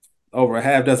 over a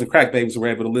half dozen crack babies were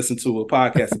able to listen to a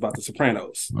podcast about The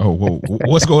Sopranos. Oh, whoa.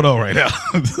 What's going on right now?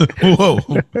 Whoa.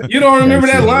 You don't remember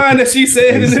that line that she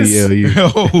said in this? You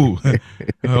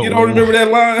don't remember that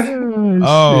line?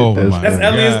 Oh, that's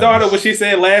Elliot's daughter when she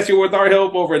said last year with our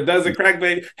help, over half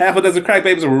a dozen crack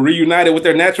babies were reunited with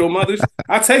their natural mothers.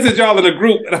 I texted y'all in the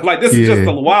group, and I'm like, this is just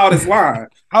the wildest line.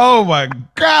 Oh, my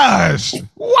gosh.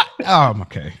 What?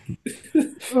 Okay.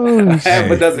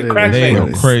 Half a dozen crack babies.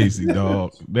 They are crazy,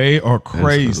 dog. They are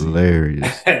crazy. That's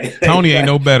hilarious. Tony ain't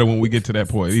no better when we get to that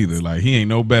point either. Like he ain't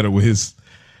no better with his.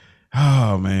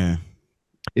 Oh man,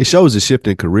 it shows a shift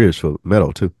in careers for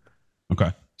Meadow too.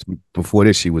 Okay. Before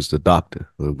this, she was the doctor,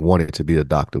 wanted to be a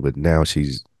doctor, but now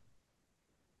she's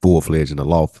full-fledged in the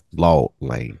law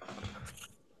lane.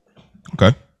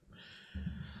 Okay.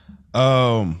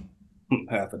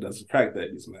 Half a dozen crack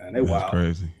babies, man. They wild.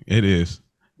 Crazy. It is.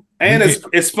 And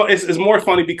it's more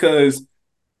funny because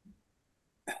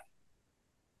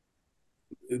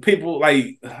people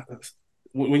like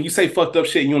when you say fucked up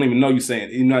shit, you don't even know you're saying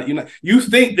it. You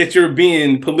think that you're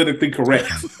being politically correct.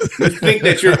 You think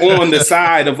that you're on the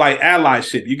side of like ally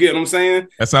shit. You get what I'm saying?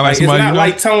 That sounds like somebody. It's not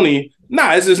like Tony.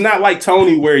 Nah, it's just not like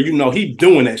Tony where he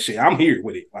doing that shit. I'm here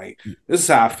with it. Like this is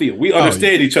how I feel. We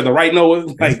understand each other, right, Noah?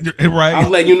 Like right.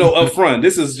 I'm letting you know up front.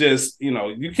 This is just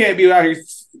you can't be out here.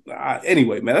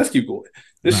 Anyway, man, let's keep going.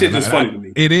 This shit is funny to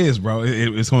me. It is, bro.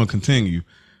 It's going to continue.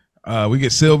 We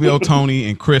get Silvio, Tony,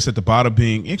 and Chris at the bottom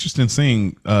being interesting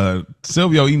seeing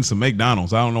Silvio eating some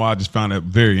McDonald's. I don't know. I just found that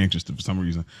very interesting for some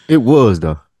reason. It was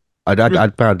though. I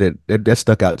found that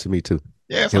stuck out to me too.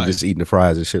 Yeah, him just eating the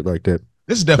fries and shit like that.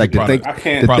 This is definitely like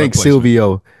to thank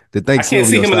Silvio. To thank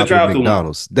Silvio stopping at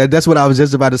McDonald's. That's what I was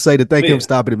just about to say. To thank him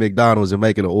stopping at McDonald's and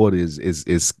making an order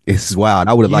is wild.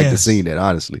 I would have liked to seen that,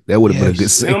 honestly. That would have been a good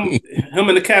scene. Him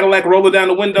in the Cadillac rolling down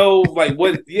the window, like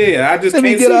what? Yeah, I just let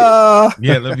can't me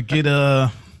get let me get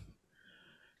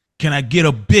Can I get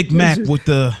a Big Mac with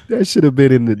the? That should have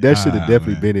been in the. That should have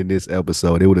definitely been in this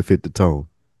episode. It would have fit the tone.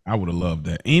 I would have loved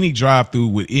that. Any drive-through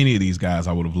with any of these guys,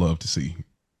 I would have loved to see.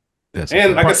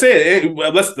 And like I said,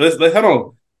 let's hold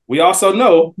on. We also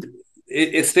know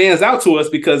it stands out to us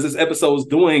because this episode is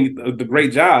doing the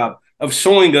great job of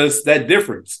showing us that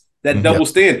difference, that double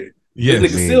standard. Yes,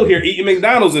 this nigga still here eating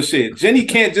McDonald's and shit. Jenny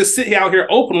can't just sit out here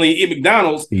openly eat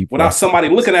McDonald's without somebody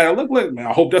looking at her. Look, man,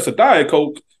 I hope that's a Diet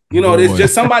Coke. You know, it's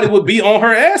just somebody would be on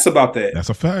her ass about that. That's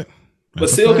a fact. But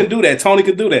Sil can do that. Tony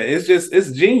can do that.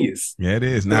 It's genius. Yeah, it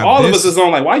is. Now all of us is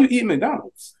on like, why you eating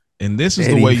McDonald's? And this is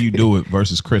the way you do it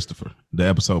versus Christopher, the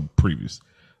episode previous.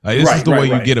 Like, this is the way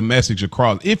you get a message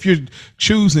across. If you're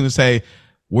choosing to say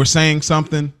we're saying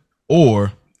something,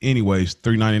 or anyways,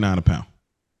 $3.99 a pound.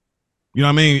 You know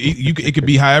what I mean? It could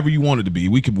be however you want it to be.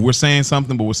 We're saying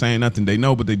something, but we're saying nothing. They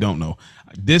know, but they don't know.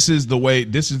 This is the way.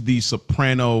 This is the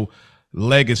Soprano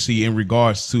legacy in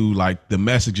regards to like the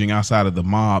messaging outside of the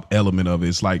mob element of it.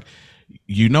 It's like,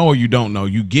 you know or you don't know.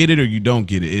 You get it or you don't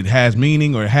get it. It has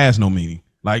meaning or it has no meaning.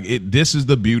 Like this is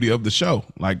the beauty of the show.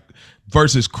 Like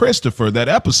versus Christopher, that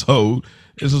episode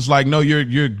is just like, no,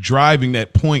 you're driving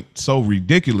that point so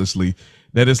ridiculously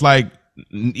that it's like,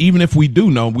 even if we do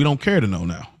know, we don't care to know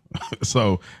now.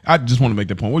 So I just want to make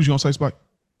that point. What was you gonna say, Spike?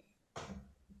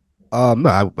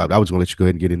 No, I was gonna let you go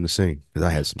ahead and get in the scene because I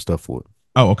had some stuff for it.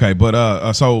 Oh, okay.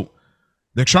 But so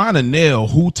they're trying to nail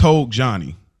who told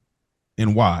Johnny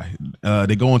and why.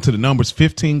 They go into the numbers.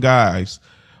 15 guys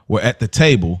were at the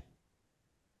table,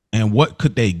 and what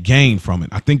could they gain from it?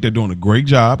 I think they're doing a great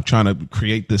job trying to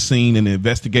create the scene and the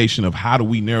investigation of how do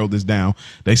we narrow this down.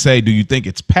 They say, do you think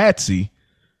it's Patsy?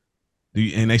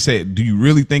 And they said, do you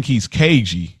really think he's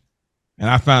KG? And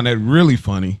I found that really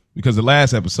funny because the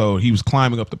last episode he was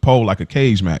climbing up the pole like a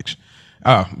cage match.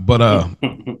 But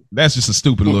that's just a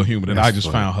stupid little humor that I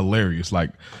just found hilarious.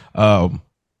 Like, and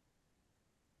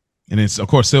it's of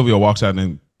course Silvio walks out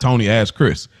and Tony asks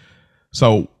Chris.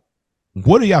 So,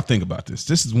 what do y'all think about this?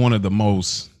 This is one of the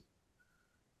most,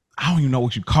 I don't even know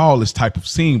what you call this type of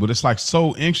scene, but it's like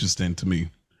so interesting to me.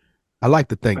 I like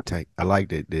the think tank. I like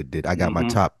that I got my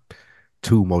top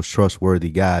 2 most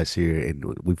trustworthy guys here, and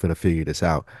we're gonna figure this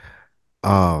out.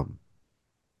 I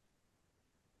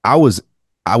was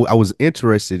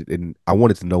interested in. I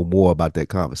wanted to know more about that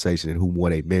conversation and who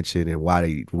more they mentioned and why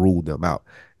they ruled them out.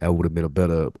 That would have been a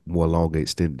better, more longer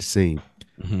extended scene.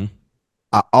 Mm-hmm.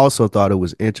 I also thought it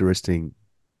was interesting,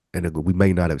 and we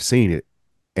may not have seen it,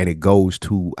 and it goes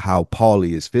to how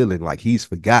Paulie is feeling like he's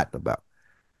forgotten about.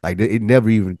 Like it never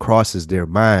even crosses their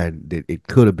mind that it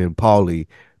could have been Paulie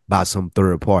by some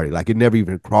third party. Like it never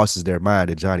even crosses their mind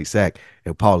that Johnny Sack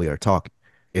and Paulie are talking.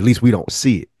 At least we don't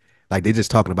see it. Like they're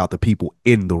just talking about the people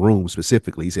in the room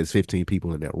specifically. He says 15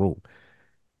 people in that room.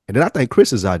 And then I think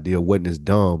Chris's idea wasn't as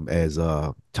dumb as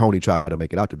Tony tried to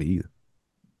make it out to be either.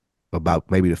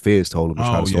 About maybe the feds told him to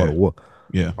try to start a war.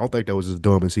 Yeah. I don't think that was as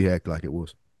dumb as he acted like it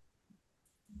was.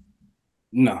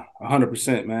 No,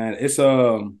 100%, man. It's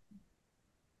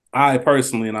I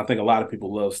personally, and I think a lot of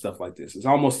people love stuff like this. It's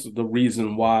almost the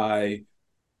reason why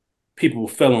people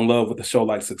fell in love with a show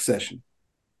like Succession.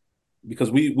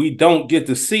 Because we don't get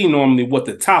to see normally what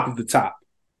the top of the top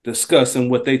discuss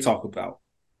and what they talk about.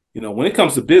 You know, when it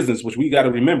comes to business, which we got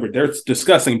to remember, they're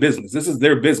discussing business. This is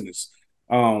their business.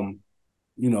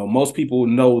 You know, most people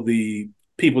know the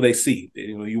people they see.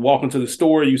 You know, you walk into the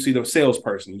store, you see the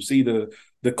salesperson, you see the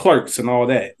clerks and all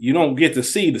that. You don't get to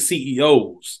see the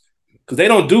CEOs because they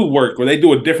don't do work or they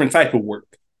do a different type of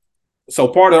work. So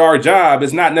part of our job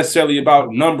is not necessarily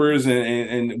about numbers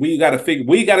and we got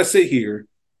to sit here.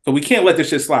 So we can't let this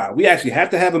shit slide. We actually have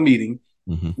to have a meeting.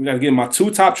 Mm-hmm. We got to get my 2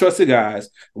 top trusted guys.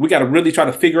 We got to really try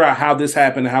to figure out how this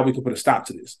happened and how we can put a stop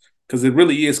to this because it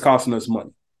really is costing us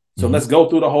money. So let's go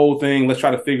through the whole thing. Let's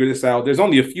try to figure this out. There's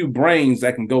only a few brains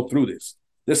that can go through this.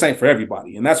 This ain't for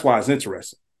everybody. And that's why it's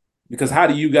interesting. Because how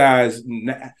do you guys,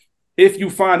 if you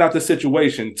find out the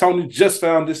situation, Tony just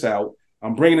found this out,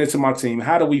 I'm bringing it to my team.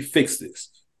 How do we fix this?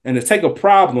 And to take a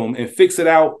problem and fix it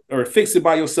out or fix it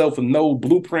by yourself with no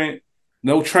blueprint,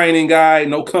 no training guide,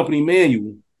 no company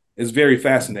manual is very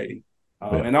fascinating.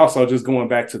 And also just going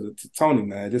back to Tony,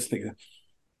 man, this nigga,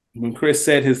 when Chris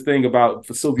said his thing about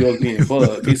Silvio being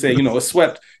bugged, he said, you know, it's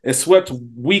swept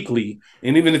weekly.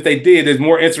 And even if they did, there's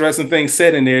more interesting things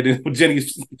said in there than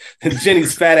Jenny's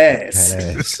fat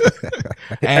ass.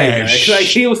 Hey, like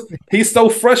he's so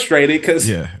frustrated because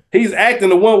he's acting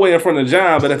the one way in front of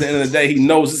John, but at the end of the day, he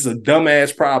knows this is a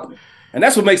dumbass problem. And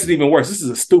that's what makes it even worse. This is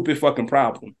a stupid fucking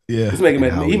problem. Yeah. He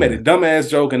made a dumbass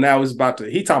joke and now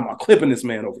he talking about clipping this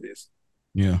man over this.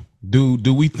 Yeah. Do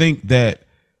we think that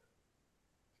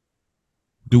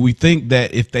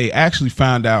if they actually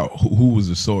found out who was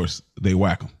the source, they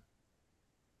whack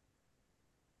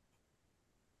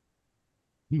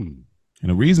him? And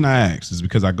the reason I ask is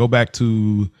because I go back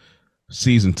to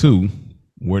season 2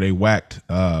 where they whacked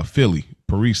Philly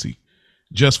Parisi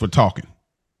just for talking,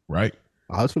 right?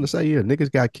 I was gonna say, yeah,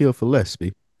 niggas got killed for less,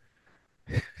 B.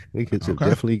 Niggas Okay.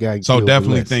 definitely got So killed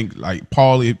definitely for less. think like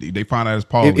Paulie. If they find out it's It,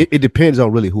 Paulie. it, it depends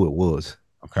on really who it was.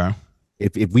 Okay.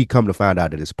 If we come to find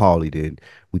out that it's Paulie, then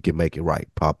we can make it right.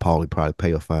 Paulie probably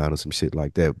pay a fine or some shit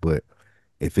like that. But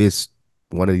if it's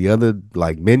one of the other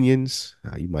like minions,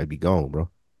 you might be gone, bro.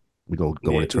 We gonna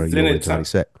go Yeah, and turn because you then over to Johnny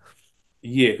Sack.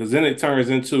 yeah, because then it turns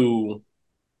into.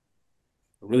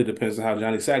 It really depends on how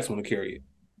Johnny Sacks want to carry it.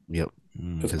 Yep.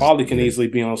 Because Because Paulie can easily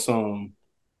be on some.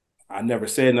 I never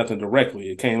said nothing directly.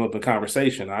 It came up in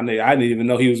conversation. I didn't even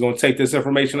know he was going to take this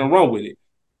information and run with it.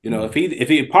 You know, if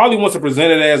he Paulie wants to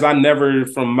present it as I never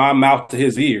from my mouth to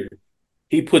his ear,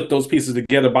 he put those pieces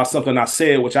together by something I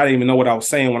said, which I didn't even know what I was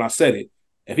saying when I said it.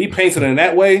 If he paints it in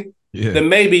that way, Yeah. then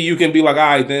maybe you can be like, all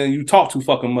right, then you talk too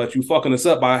fucking much. You fucking us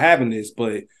up by having this,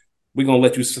 but we're going to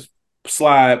let you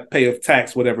slide, pay a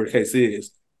tax, whatever the case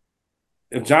is.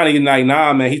 If Johnny like,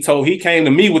 nah, man, he came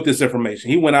to me with this information.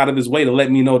 He went out of his way to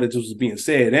let me know that this was being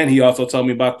said. And he also told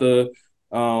me about the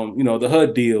the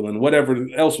HUD deal and whatever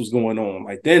else was going on.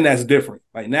 Like, then that's different.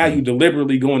 Like, now you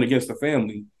deliberately going against the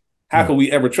family. How can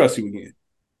we ever trust you again?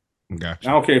 Gotcha.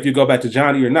 I don't care if you go back to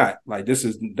Johnny or not. Like,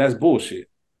 that's bullshit.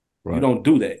 Right. You don't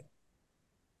do that.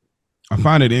 I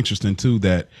find it interesting too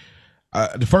that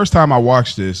the first time I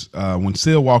watched this, when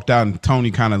Seal walked out and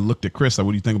Tony kind of looked at Chris, like,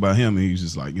 what do you think about him? And he was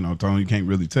just like, Tony, you can't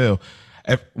really tell.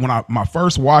 My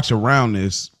first watch around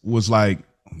this was like,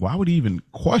 why would he even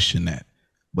question that?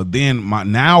 But then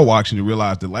now watching to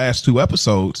realize the last two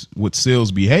episodes with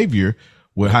Seal's behavior,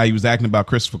 with how he was acting about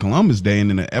Christopher Columbus Day, and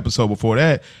then the episode before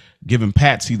that, giving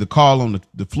Patsy the call on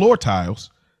the floor tiles,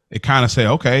 it kind of say,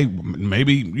 okay,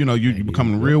 maybe, you're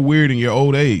becoming real weird in your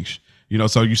old age.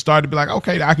 So you start to be like,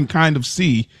 okay, I can kind of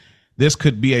see this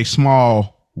could be a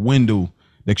small window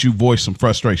that you voice some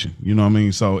frustration. You know what I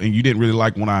mean? So, and you didn't really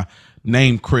like when I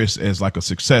named Chris as like a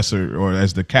successor or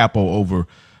as the capo over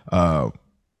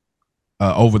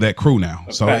that crew now.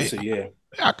 So yeah.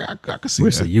 I could see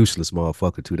Chris a useless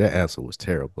motherfucker too. That answer was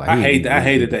terrible. Like, I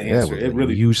hated that answer. It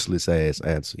really useless ass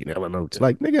answer. You never know. It's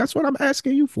like, nigga, that's what I'm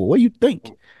asking you for. What do you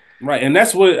think? Right, and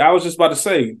that's what I was just about to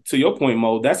say. To your point,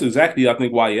 Mo, that's exactly I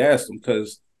think why you asked him,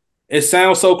 because it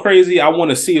sounds so crazy. I want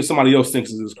to see if somebody else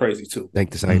thinks it's crazy too. Think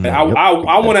the same thing. I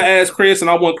want to ask Chris, and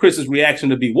I want Chris's reaction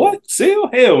to be, "What? Seal?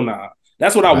 Hell nah."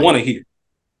 That's what I want to hear.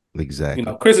 Exactly.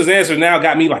 Chris's answer now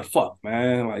got me like, "Fuck,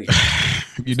 man!" Like,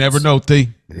 you never know, T.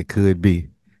 It could be.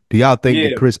 Do y'all think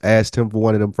that Chris asked him for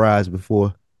one of them fries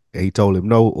before, and he told him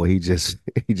no, or he just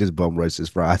bum rushed his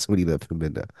fries when he left him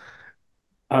in there?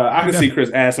 I could see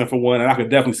Chris asking for one, and I could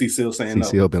definitely see Seal saying no.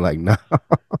 Seal been like, no.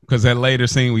 Because that later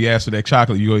scene we asked for that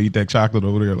chocolate, you go eat that chocolate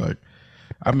over there. Like,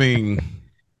 I mean,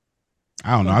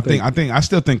 I don't know. I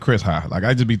still think Chris high. Like,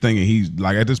 I just be thinking he's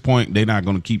like, at this point, they're not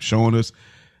going to keep showing us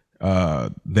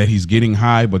that he's getting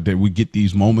high, but that we get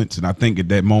these moments. And I think at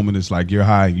that moment, it's like, you're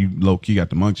high, you low key got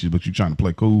the munchies, but you trying to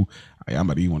play cool. Hey, I'm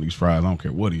about to eat one of these fries. I don't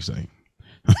care what he's saying.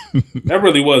 That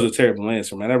really was a terrible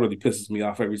answer, man. That really pisses me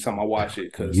off every time I watch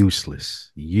it. Because useless.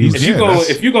 If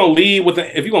you're gonna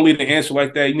lead an answer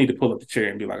like that, you need to pull up the chair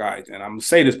and be like, all right, then I'm gonna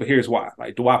say this, but here's why.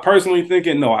 Like, do I personally think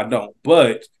it? No, I don't.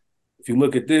 But if you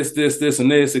look at this, and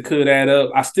this, it could add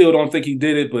up. I still don't think he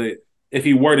did it, but if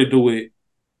he were to do it,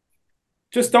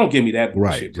 just don't give me that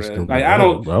bullshit, bro. Like, I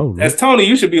don't. Bro. As Tony,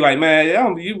 you should be like,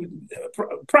 man,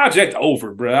 project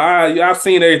over, bro. I've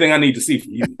seen everything I need to see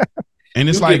from you. And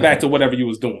it's get back to whatever you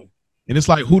was doing. And it's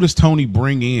like, who does Tony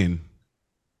bring in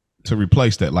to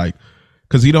replace that? Like,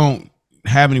 because he don't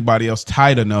have anybody else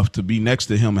tight enough to be next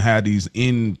to him and have these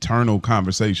internal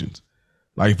conversations.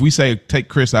 Like, if we say take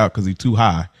Chris out because he's too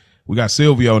high, we got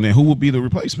Silvio, and then who would be the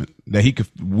replacement that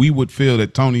we would feel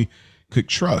that Tony could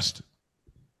trust?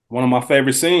 One of my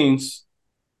favorite scenes,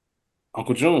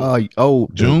 Uncle June.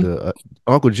 June.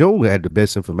 Uncle June had the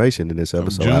best information in this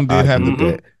episode. June did have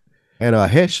that, and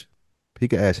Hesh. He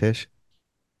could ask Hesh.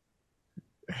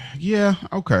 Yeah.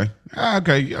 Okay.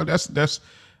 Yeah, that's.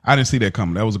 I didn't see that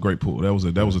coming. That was a great pull. That was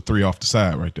a 3 off the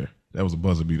side right there. That was a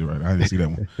buzzer beater, right? I didn't see that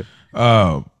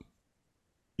one.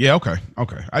 Yeah. Okay.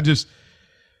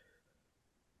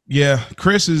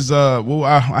 Chris is. Well,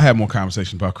 I have more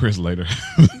conversation about Chris later.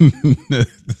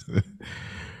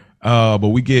 But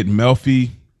we get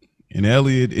Melfi and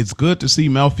Elliot. It's good to see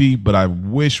Melfi, but I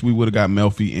wish we would have got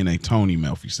Melfi in a Tony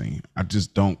Melfi scene.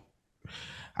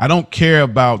 I don't care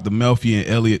about the Melfi and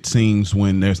Elliot scenes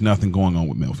when there's nothing going on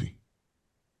with Melfi.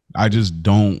 I just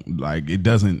don't like it.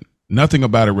 Nothing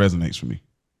about it resonates for me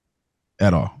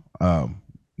at all.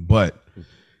 But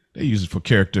they use it for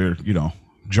character,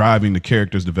 driving the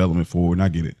character's development forward. And I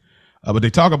get it. But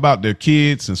they talk about their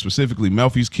kids, and specifically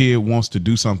Melfi's kid wants to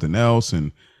do something else.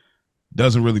 And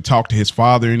doesn't really talk to his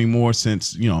father anymore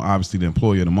since, you know, obviously the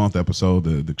Employee of the Month episode,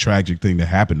 the tragic thing that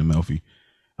happened to Melfi.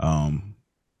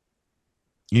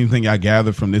 Anything I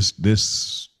gathered from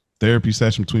this therapy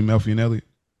session between Melfi and Elliot?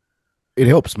 It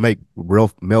helps make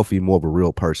Melfi more of a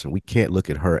real person. We can't look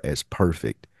at her as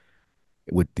perfect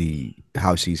with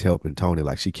how she's helping Tony.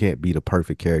 Like, she can't be the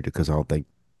perfect character, because I don't think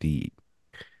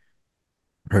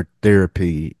her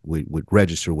therapy would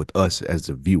register with us as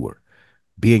the viewer.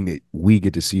 Being that we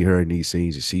get to see her in these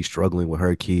scenes and she's struggling with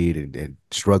her kid and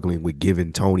struggling with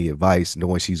giving Tony advice,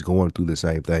 knowing she's going through the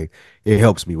same thing, it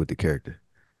helps me with the character.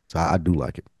 So I do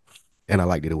like it. And I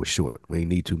like that it was short. We didn't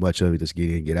need too much of it. Just get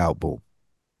in, get out, boom.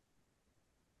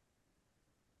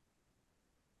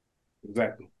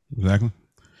 Exactly.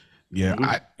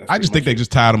 Yeah, I just think they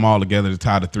just tied them all together to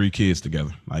tie the three kids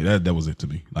together. Like that was it to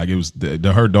me. Like, it was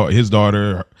his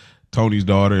daughter, Tony's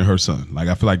daughter, and her son. Like,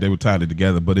 I feel like they were tied it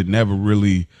together, but it never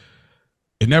really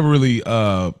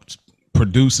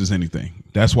produces anything.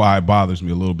 That's why it bothers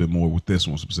me a little bit more with this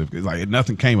one specifically. It's like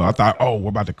nothing came up. I thought, oh, we're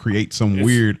about to create some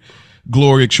weird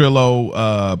Gloria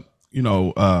Trillo,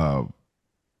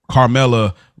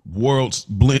 Carmela worlds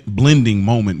blending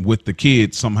moment with the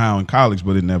kids somehow in college,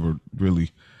 but it never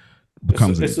really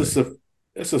becomes it's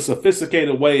a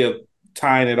sophisticated way of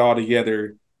tying it all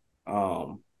together,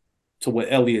 to what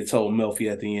Elliot told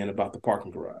Melfi at the end about the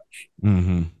parking garage.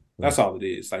 Mm-hmm. That's all it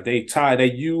is. Like,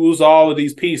 they use all of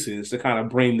these pieces to kind of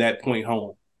bring that point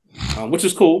home, which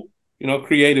is cool, you know,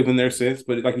 creative in their sense.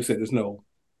 But like you said, it's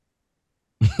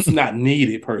not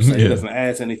needed per se. Yeah. It doesn't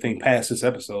add anything past this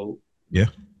episode. Yeah.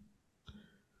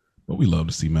 But we love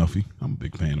to see Melfi. I'm a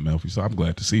big fan of Melfi, so I'm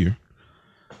glad to see her.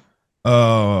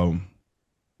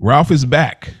 Ralph is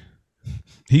back.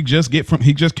 He just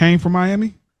came from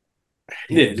Miami.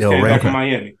 Yeah, just came back from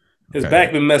Miami. His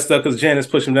back been messed up because Janice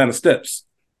pushed him down the steps.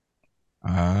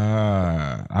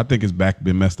 I think his back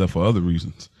been messed up for other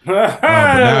reasons. But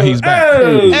now he's back.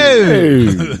 Hey.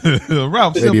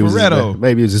 Ralph Cifaretto.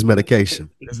 Maybe it's his medication.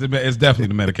 It's definitely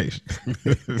the medication.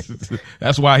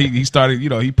 That's why he started. You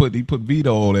know, he put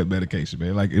Vito on that medication,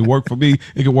 man. Like, it worked for me,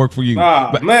 it can work for you.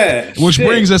 Man, which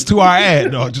brings us to our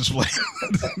ad. No, just like.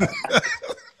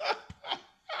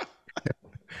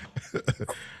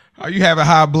 Are you having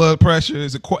high blood pressure?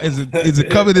 Is it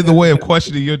coming in the way of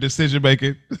questioning your decision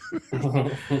making?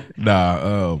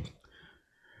 Nah.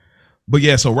 But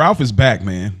yeah, so Ralph is back,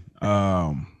 man.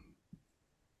 And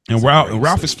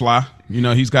Ralph is fly. You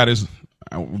know, he's got his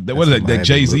what is that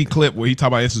Jay-Z clip where he talk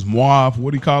about this is Moab.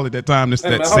 What do you call it that time?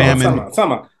 That salmon.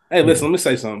 Time out. Hey, listen, let me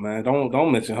say something, man.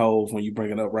 Don't mention Hov when you bring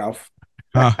it up, Ralph.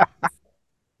 Huh?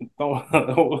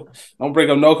 Don't bring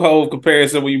up no Hov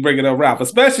comparison when you bring it up, Ralph.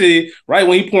 Especially right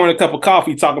when you pouring a cup of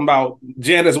coffee talking about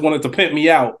Janice wanted to pimp me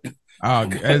out.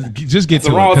 Just get to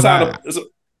the wrong time.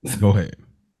 Go ahead.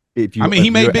 He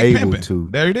made big pimping.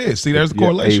 There it is. See, there's the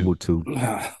correlation. Able to.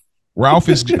 Ralph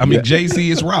is. Jay-Z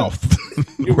is Ralph.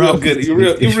 You're real good. You're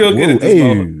real good at this.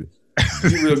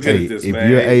 You're real good at this, man. If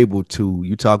you're able to,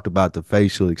 you talked about the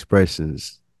facial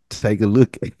expressions. Take a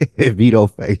look at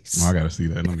Vito's face. Oh, I gotta see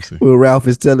that. Let me see. When Ralph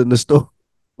is telling the story.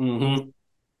 Mm-hmm.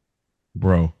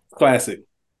 Bro. Classic.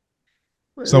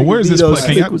 So where's this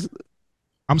place?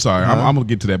 I'm sorry, I'm gonna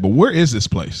get to that, but where is this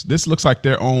place? This looks like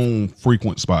their own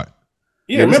frequent spot.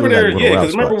 Yeah, remember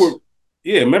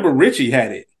remember Richie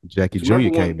had it. Jackie Jr.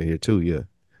 came in here too, yeah.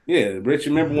 Yeah, Richie,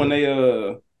 remember when they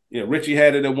Richie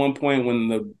had it at one point when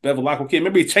the Bevilacqua kid,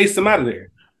 remember he chased him out of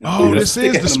there. Oh, this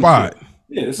is the spot.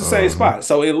 Yeah, it's the same spot.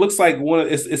 So it looks like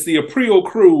it's the Aprio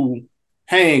crew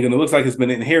hang, and it looks like it's been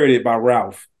inherited by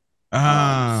Ralph.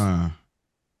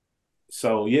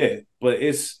 So yeah, but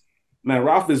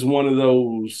Ralph is one of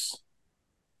those.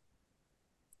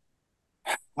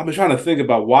 I've been trying to think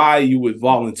about why you would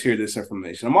volunteer this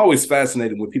information. I'm always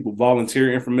fascinated when people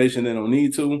volunteer information they don't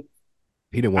need to.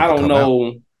 He didn't want to come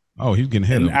out. Oh, he's getting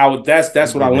hit.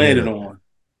 That's what I landed on.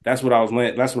 That's what I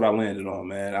landed on,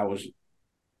 man.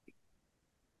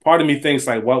 Part of me thinks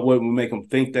like, what would make them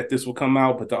think that this will come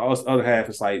out? But the other half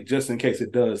is like, just in case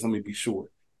it does, let me be sure.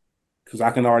 Because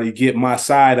I can already get my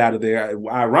side out of there.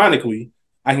 Ironically,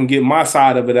 I can get my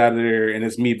side of it out of there, and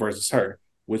it's me versus her,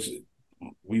 which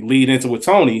we lead into with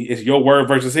Tony. It's your word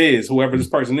versus his, whoever this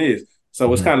person is.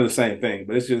 So it's kind of the same thing.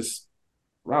 But it's just,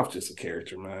 Ralph's just a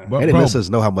character, man. And it lets us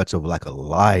know how much of like a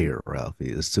liar Ralph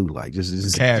is too. Like just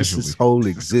his whole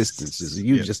existence is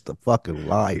just a fucking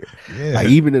liar. Yeah. Like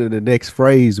even in the next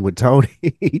phrase when Tony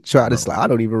he tried to like, I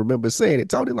don't even remember saying it.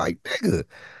 Tony like, nigga,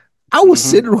 I was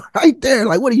sitting right there.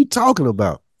 Like, what are you talking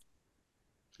about?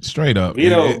 Straight up.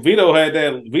 Vito had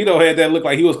that look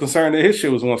like he was concerned that his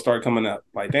shit was gonna start coming out.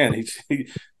 Like, damn, this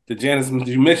Did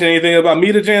you mention anything about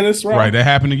me to Janice? Right, that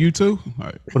happened to you too.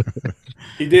 Right.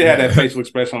 He did have that facial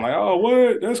expression. I'm like, oh,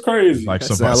 what? That's crazy. Like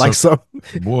some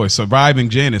boy, surviving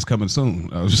Janice coming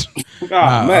soon. I was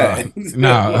man. Yeah. You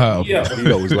know,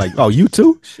 it was like, oh, you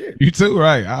too? Shit. You too,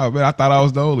 right? Man, I thought I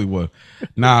was the only one.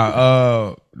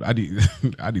 I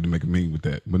need to make a meme with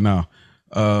that, but no.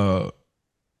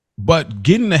 But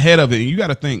getting ahead of it, and you got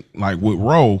to think like with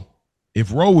Roe,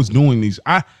 if Roe was doing these,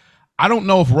 I don't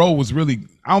know if Roe was really.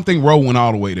 I don't think Roe went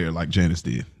all the way there like Janice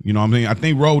did. You know what I mean? I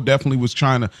think Roe definitely was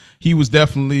he was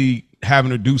definitely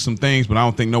having to do some things, but I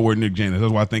don't think nowhere near Janice.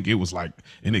 That's why I think it was like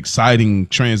an exciting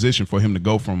transition for him to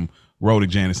go from Roe to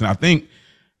Janice. And I think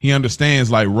he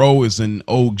understands like Roe is an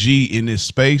OG in this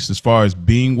space as far as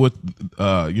being with,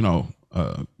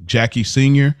 Jackie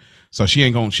Sr. So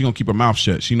she gonna keep her mouth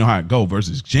shut. She know how it go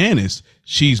versus Janice.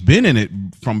 She's been in it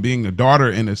from being a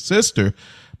daughter and a sister,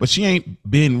 but she ain't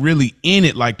been really in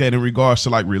it like that in regards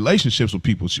to like relationships with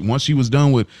people. Once she was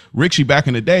done with Richie back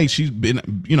in the day, she's been,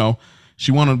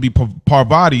 she wanted to be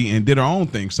Parvati and did her own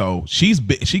thing. So she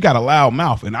got a loud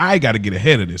mouth, and I got to get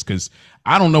ahead of this because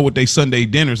I don't know what they Sunday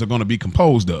dinners are going to be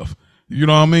composed of. You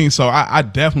know what I mean? So I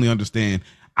definitely understand.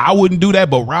 I wouldn't do that,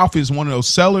 but Ralph is one of those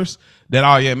sellers that,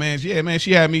 oh yeah, man, she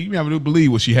had me. You never do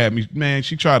believe what she had me, man.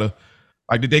 She tried to,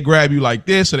 like, did they grab you like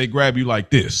this or they grab you like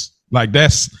this? Like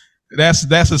that's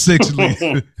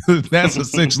essentially that's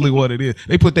essentially what it is.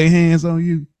 They put their hands on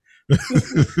you.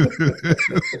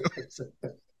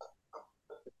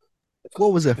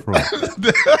 What was that from?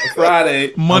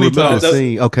 Friday. Money Talks.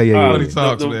 Okay, yeah. Money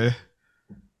Talks, man.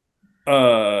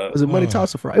 Was it Money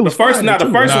Talks or Friday? It was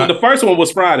the first one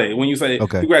was Friday when you say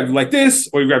he grabbed you like this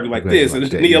or he grabbed you like this, and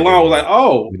Nia Long was like,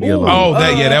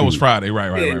 that was Friday,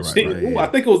 right. I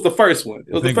think it was the first one.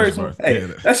 It was the first one. Hey,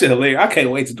 that shit hilarious. I can't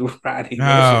wait to do Friday.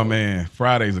 Oh man,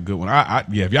 Friday's a good one.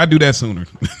 If y'all do that sooner.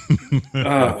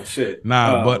 Oh shit.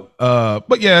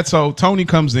 But yeah. So Tony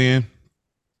comes in.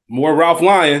 More Ralph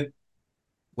Lyon.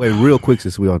 Wait, real quick,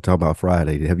 since we on talk about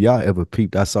Friday, have y'all ever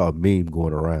peeped? I saw a meme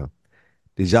going around.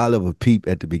 Did y'all ever peep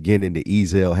at the beginning that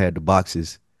Ezel had the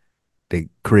boxes that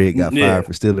Craig got fired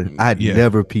for stealing? I'd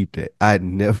never peeped that.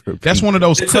 That's one of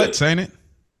those cuts, ain't it?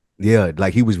 Yeah,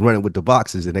 like he was running with the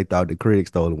boxes and they thought that Craig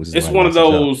stole them. It's one of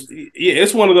those. Yeah,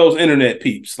 it's one of those internet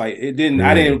peeps. Like it didn't. Yeah.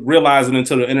 I didn't realize it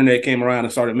until the internet came around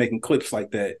and started making clips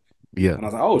like that. Yeah, and I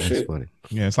was like, oh that's shit. Funny.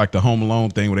 Yeah, it's like the Home Alone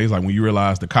thing where they's like, when you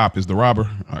realize the cop is the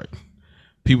robber. All right.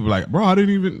 People be like, bro,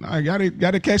 I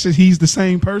gotta catch it. He's the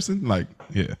same person. Like,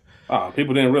 yeah.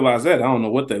 People didn't realize that. I don't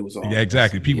know what they was on. Yeah,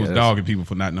 exactly. People's dogging people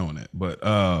for not knowing that. But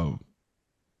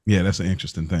yeah, that's an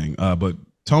interesting thing. But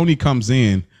Tony comes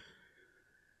in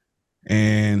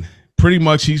and pretty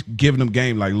much he's giving them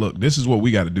game like, look, this is what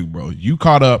we got to do, bro. You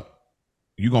caught up.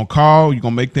 You're going to call. You're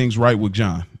going to make things right with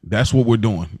John. That's what we're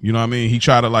doing. You know what I mean? He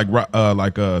tried to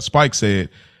like Spike said,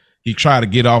 he tried to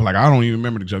get off. Like, I don't even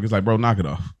remember the joke. It's like, bro, knock it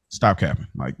off. Stop capping.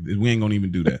 Like, we ain't going to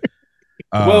even do that.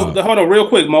 Well, hold on real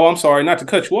quick, Mo. I'm sorry not to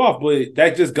cut you off, but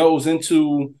that just goes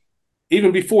into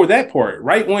even before that part.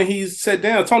 Right when he sat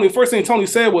down, Tony, the first thing Tony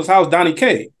said was, how's Donnie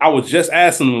K? I was just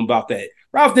asking him about that.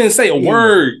 Ralph didn't say a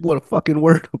word. What a fucking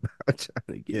word about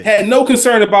Johnny K. Had no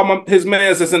concern about his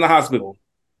man that's in the hospital.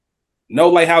 No,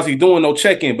 like, how's he doing? No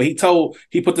check-in. But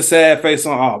he put the sad face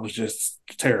on. Oh, it was just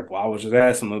terrible. I was just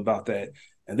asking him about that.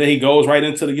 And then he goes right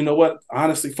into the, you know what?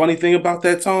 Honestly, funny thing about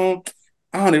that, Tone,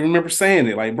 I don't even remember saying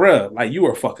it. Like, bruh, like, you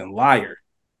are a fucking liar.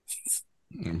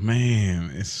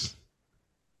 Man, it's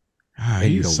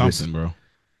he's something, listen. Bro.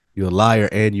 You're a liar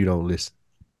and you don't listen.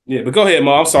 Yeah, but go ahead,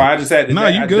 Mo. I'm sorry. I just had to. No,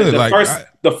 you good.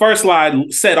 The first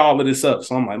slide set all of this up.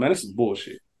 So I'm like, man, this is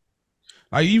bullshit.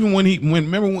 Like, even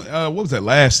remember what was that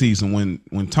last season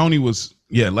when Tony was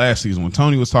last season when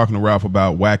Tony was talking to Ralph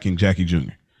about whacking Jackie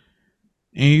Jr.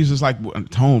 And he's just like,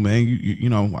 Tone, man, you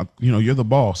know, you're the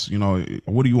boss. You know,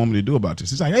 what do you want me to do about this?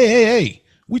 He's like, hey,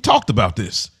 we talked about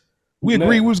this. We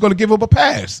agreed we was going to give up a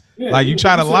pass. Yeah, like, you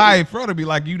try to lie in front of me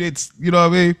like you did, you know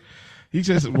what I mean? He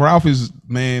just, Ralph is,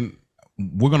 man,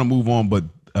 we're going to move on. But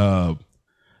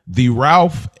the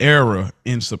Ralph era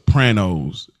in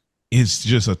Sopranos is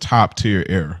just a top tier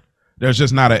era. There's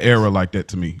just not an era like that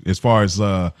to me as far as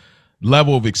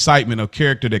level of excitement, a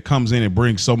character that comes in and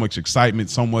brings so much excitement,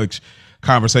 so much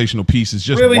conversational piece is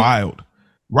just really? Wild.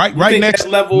 Right next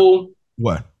level.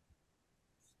 What?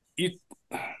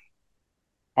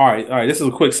 All right. This is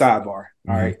a quick sidebar.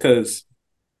 All right, because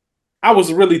I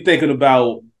was really thinking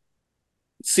about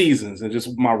seasons and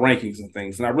just my rankings and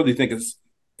things, and I really think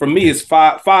for me it's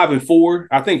 5 and 4.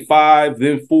 I think 5,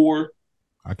 then 4,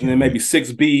 and then maybe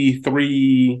 6B,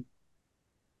 3,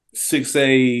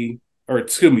 6A, or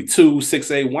excuse me, 2,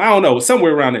 6A. Well, I don't know,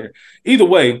 somewhere around there. Either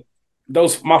way,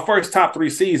 those my first top 3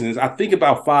 seasons, I think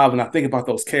about 5 and I think about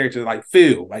those characters like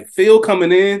Phil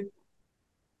coming in.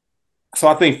 So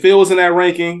I think Phil's in that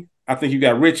ranking. I think you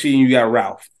got Richie and you got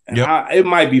Ralph. And it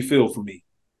might be Phil for me.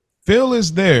 Phil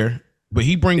is there, but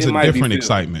he brings a different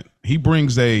excitement. He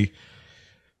brings a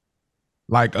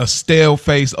stale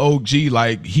face OG,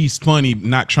 like he's funny,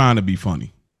 not trying to be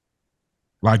funny.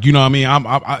 Like, you know what I mean?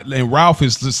 And Ralph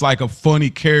is just like a funny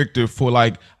character for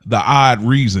like the odd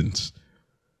reasons.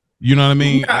 You know what I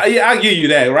mean? Yeah, I give you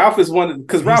that. Ralph is one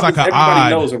because Ralph like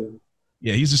everybody knows him.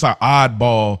 Yeah, he's just an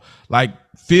oddball. Like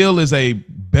Phil is a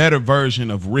better version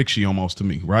of Richie almost to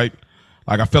me, right?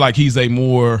 Like I feel like he's a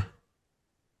more,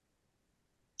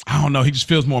 I don't know, he just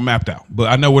feels more mapped out.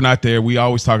 But I know we're not there. We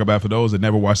always talk about, for those that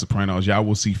never watch Sopranos, y'all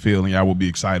will see Phil and y'all will be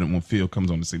excited when Phil comes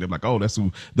on the scene. They're like, oh, that's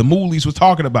who the Moolies was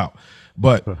talking about.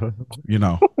 But, you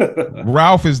know,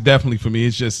 Ralph is definitely, for me,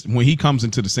 it's just when he comes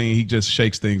into the scene, he just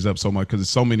shakes things up so much because there's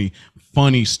so many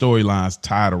funny storylines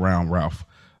tied around Ralph.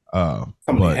 So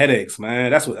many headaches,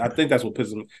 man. That's what I think. That's what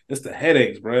pisses me. It's the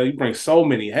headaches, bro. You bring so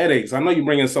many headaches. I know you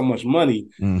bring in so much money.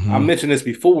 I mentioned this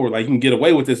before. Like you can get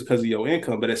away with this because of your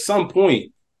income, but at some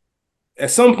point,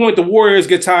 the Warriors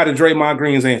get tired of Draymond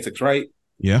Green's antics, right?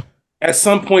 Yeah. At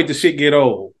some point, the shit get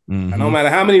old. And no matter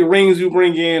how many rings you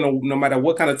bring in, or no matter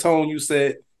what kind of tone you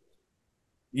set,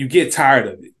 you get tired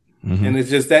of it. And it's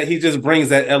just that he just brings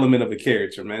that element of a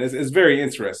character, man. It's very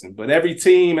interesting. But every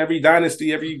team, every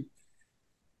dynasty, every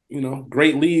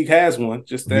great league has one.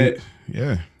 Just that.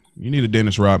 Yeah. You need a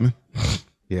Dennis Rodman.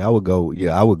 Yeah, I would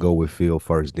go with Phil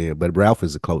first then. But Ralph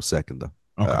is a close second, though.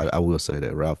 Okay. I will say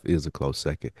that. Ralph is a close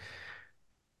second.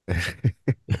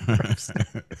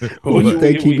 Who you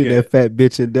think keeping that fat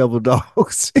bitch in Devil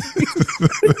Dogs?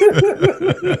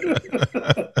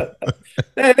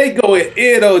 Man, they go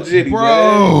in on Jitty,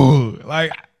 bro. Man.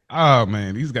 Like, oh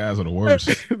man, these guys are the worst.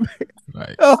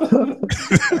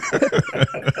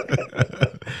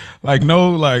 Like,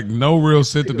 no real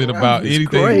sentiment about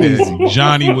anything that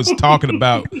Johnny was talking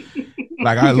about.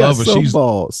 Like, I love her. She's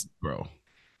balls, bro.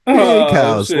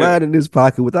 Cows sliding in his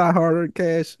pocket with our hard-earned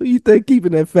cash. Who you think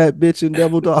keeping that fat bitch in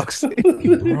Devil Dogs?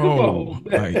 Bro,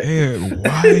 like,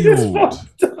 wild.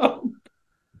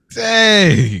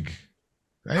 Dang.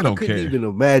 They don't care. Even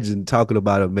imagine talking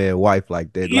about a man wife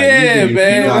like that. Yeah, like,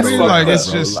 man. Like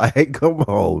it's just like, come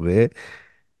on, man.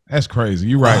 That's crazy.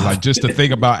 You're right. Like just to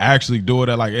think about actually doing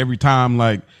that, like every time,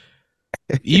 like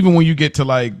even when you get to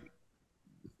like,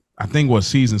 I think what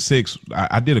season 6,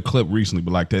 I did a clip recently,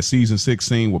 but like that season 6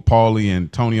 scene with Paulie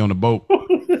and Tony on the boat.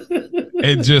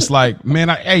 It's just like, man,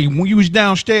 when you was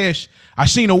downstairs, I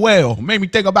seen a whale. Made me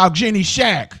think about Jenny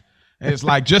Shack. And it's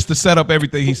like just to set up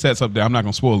everything he sets up there. I'm not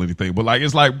gonna spoil anything, but like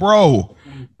it's like, bro,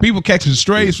 people catching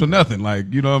strays for nothing.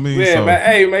 Like, you know what I mean? Yeah, man.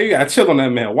 Hey, man, you gotta chill on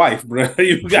that man wife, bro.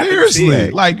 You got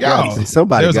seriously, like, yo,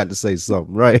 somebody got to say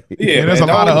something, right? Yeah, there's a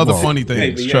lot of other funny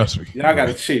things. Trust me. Y'all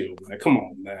gotta chill. Like, come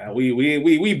on, man.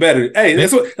 We better. Hey,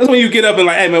 that's when you get up and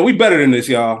like, hey, man, we better than this,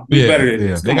 y'all. We better than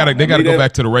this. They gotta go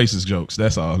back to the racist jokes.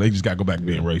 That's all. They just gotta go back to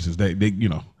being racist. They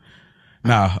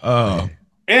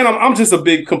And I'm just a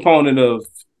big component of.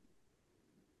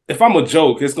 If I'm a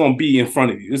joke, it's gonna be in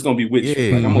front of you. It's gonna be with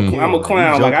you. Like, I'm a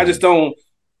clown. Like I just don't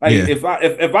like if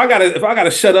I gotta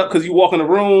shut up because you walk in the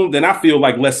room, then I feel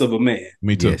like less of a man.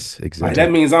 Me too. Yes, exactly. Like, that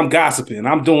means I'm gossiping.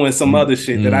 I'm doing some other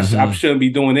shit that I shouldn't be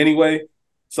doing anyway.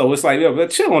 So it's like, yo,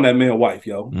 chill on that man wife,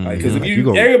 yo. Like, because if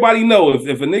everybody know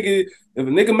if a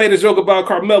nigga made a joke about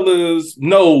Carmela's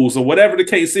nose or whatever the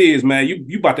case is, man,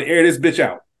 you about to air this bitch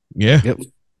out. Yeah. Yep.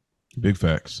 Big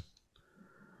facts.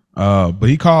 But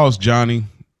he calls Johnny.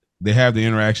 They have the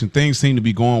interaction. Things seem to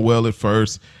be going well at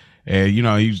first. And,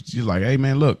 he's like, hey,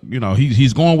 man, look,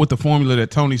 he's going with the formula that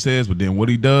Tony says. But then what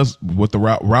he does with the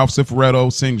Ralph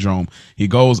Cifaretto syndrome, he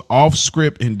goes off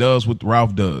script and does what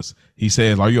Ralph does. He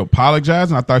says, are you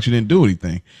apologizing? I thought you didn't do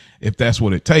anything. If that's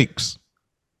what it takes.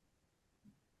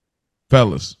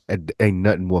 Fellas. Ain't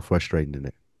nothing more frustrating than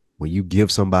that. When you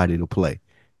give somebody to play,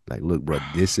 like, look, bro,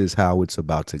 this is how it's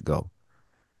about to go.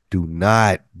 Do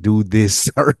not do this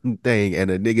certain thing, and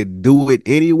a nigga do it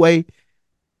anyway.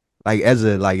 Like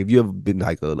if you ever been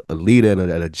like a leader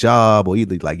at a job, or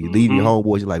either like you leave your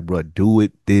homeboys, you're like, bro, do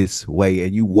it this way,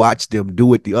 and you watch them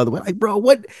do it the other way. Like, bro,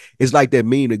 what? It's like that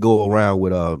meme to go around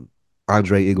with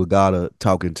Andre Iguodala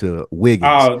talking to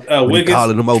Wiggins, Wiggins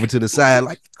calling him over to the side,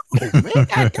 like, oh man,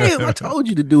 goddamn, I told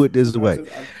you to do it this way.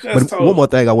 But one more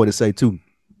thing I want to say too.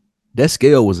 That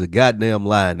scale was a goddamn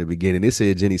lie in the beginning. It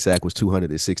said Jenny Sack was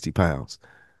 260 pounds.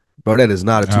 Bro, that is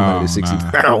not a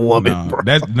 260-pound woman, bro.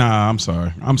 I'm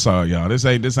sorry. I'm sorry, y'all.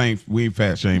 We ain't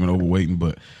fat shaming overweighting,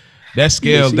 but That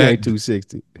scale, she that ain't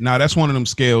 260. now that's one of them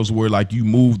scales where like you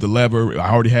move the lever. I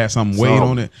already had some weight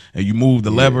on it, and you move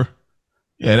the lever.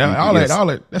 Yeah, all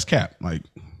that. That's cap. Like,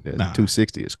 Yeah, nah,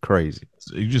 260 is crazy.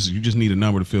 you just need a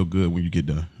number to feel good when you get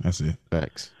done. That's it.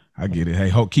 Facts. I get it. Hey,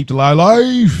 Hulk, keep the lie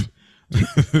alive.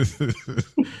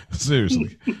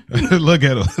 Seriously, look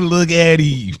at him. Look at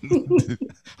him.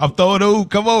 I'm throwing the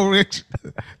Come on, Rich.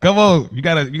 Come on. You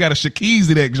gotta Shaquille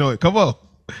to that joint. Come on.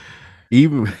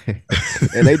 Even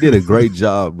and they did a great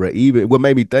job, bro. Even what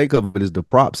made me think of it is the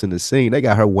props in the scene. They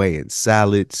got her weighing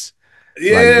salads,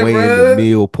 like weighing the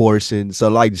meal portion. So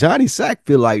like Johnny Sack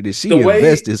feel like that she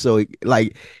invested. So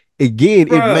like again,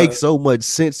 it makes so much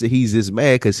sense that he's this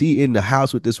mad because he in the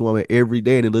house with this woman every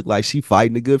day and it looked like she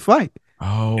fighting a good fight.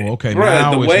 Oh, okay.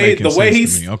 Now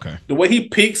the way he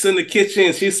peeks in the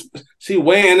kitchen, she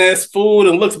weighing that food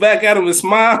and looks back at him and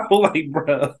smile like,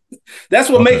 bro,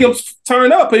 that's what make him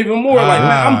turn up even more. Like,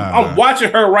 man, I'm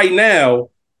watching her right now.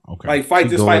 Okay, like fight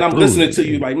this fight. I'm listening to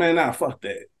you. Like, man, nah, fuck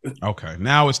that. Okay,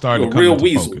 now it started to come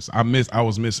into focus. I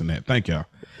was missing that. Thank y'all.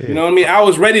 You know what I mean? I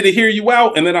was ready to hear you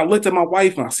out, and then I looked at my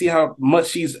wife and I see how much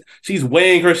she's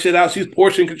weighing her shit out. She's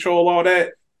portion control, all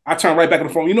that. I turn right back on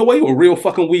the phone. You know what? You a real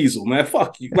fucking weasel, man.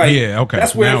 Fuck you. Like, yeah, okay.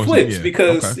 That's where it flips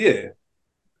because, okay,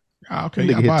 I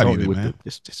bodied it, man.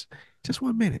 Just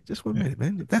 1 minute. Just 1 minute,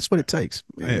 man. That's what it takes.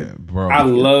 Man. Yeah, bro. I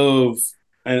love,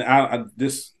 and I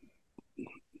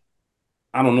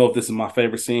don't know if this is my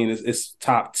favorite scene. It's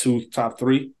top 2, top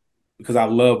 3, because I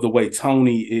love the way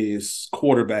Tony is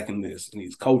quarterbacking this and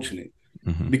he's coaching it.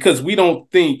 Mm-hmm. Because we don't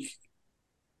think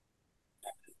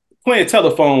playing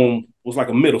telephone was like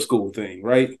a middle school thing,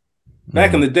 right?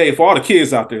 Back in the day, for all the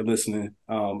kids out there listening,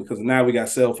 because now we got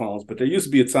cell phones, but there used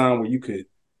to be a time where you could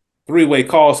 3-way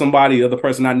call somebody, the other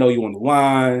person not know you on the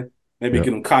line, maybe get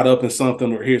them caught up in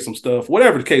something or hear some stuff,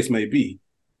 whatever the case may be.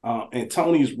 And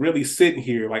Tony's really sitting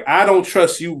here like, I don't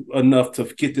trust you enough to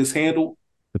get this handled.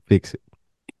 To fix it.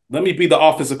 Let me be the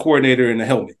offensive coordinator in the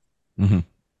helmet. Mm-hmm.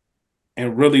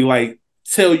 And really like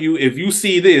tell you, if you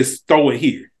see this, throw it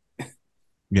here.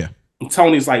 Yeah.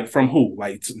 Tony's like, from who?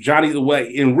 Like Johnny, the way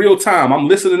in real time, I'm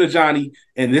listening to Johnny,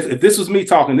 and if this was me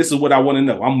talking, this is what I want to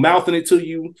know. I'm mouthing it to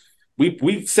you.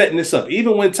 We setting this up.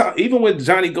 Even when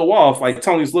Johnny go off, like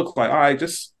Tony's look like, all right,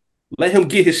 just let him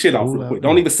get his shit off real quick.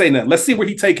 Don't even say nothing. Let's see where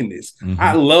he's taking this. Mm-hmm.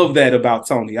 I love that about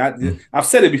Tony. I've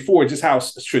said it before, just how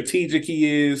strategic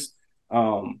he is,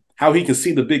 how he can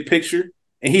see the big picture,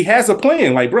 and he has a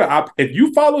plan. Like, bro, if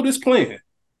you follow this plan,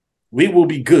 we will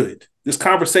be good. This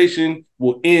conversation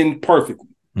will end perfectly.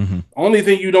 Mm-hmm. Only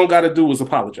thing you don't got to do is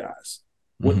apologize.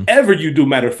 Mm-hmm. Whatever you do,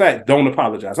 matter of fact, don't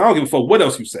apologize. I don't give a fuck what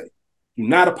else you say. Do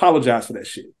not apologize for that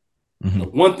shit. Mm-hmm. The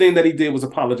one thing that he did was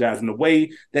apologize. And the way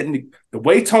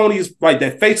Tony's like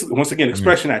that face, once again,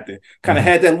 expression acting, kind of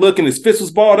had that look and his fist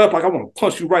was balled up. Like, I want to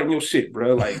punch you right in your shit,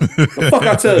 bro. Like, the fuck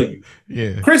I tell you.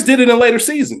 Yeah. Chris did it in later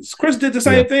seasons. Chris did the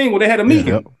same thing when they had a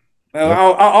meeting. Yep.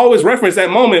 I always reference that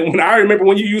moment when I remember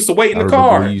when you used to wait in the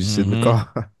car. You used to sit in the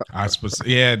car. That's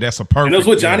a perfect. And it was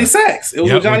with Johnny Sacks. It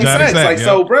was with Johnny Sacks. Like,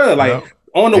 so, bro, like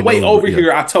on the way over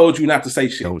here, I told you not to say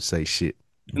shit. Don't say shit.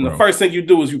 And the first thing you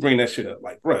do is you bring that shit up.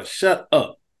 Like, bro, shut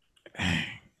up.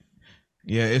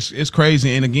 Yeah, it's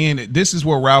crazy. And again, this is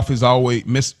where Ralph is always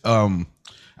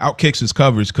outkicks his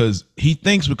coverage, because he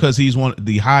thinks because he's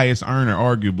the highest earner,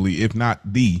 arguably, if not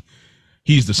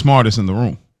he's the smartest in the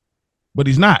room. But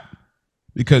he's not.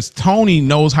 Because Tony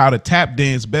knows how to tap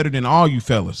dance better than all you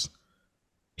fellas.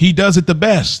 He does it the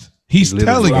best. He's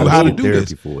telling you how to do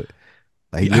this. For it.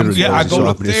 Like I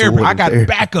go to therapy. I got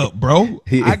backup, bro.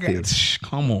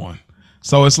 Come on.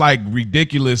 So it's like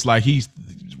ridiculous. Like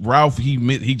Ralph, he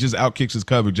just outkicks his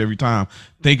coverage every time,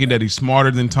 thinking that he's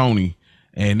smarter than Tony,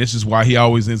 and this is why he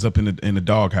always ends up in the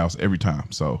doghouse every time.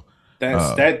 So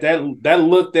that's that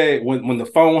look that when the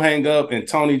phone hang up and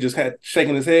Tony just had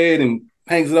shaking his head and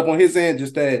hangs it up on his end,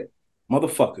 just that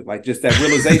motherfucker, like just that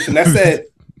realization.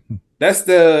 That's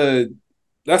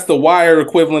the Wire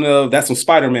equivalent of that's some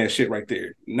Spider-Man shit right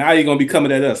there. Now you're gonna be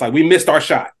coming at us like we missed our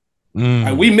shot.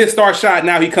 Like, we missed our shot.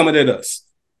 Now he coming at us.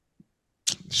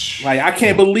 Like, I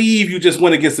can't believe you just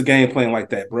went against the game plan like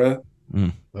that, bro.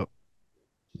 Oh.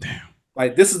 Damn.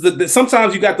 Like, this is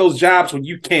sometimes you got those jobs where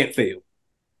you can't fail.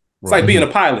 It's like being a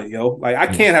pilot, yo. Like, I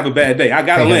can't have a bad day. I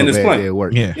gotta land this plane.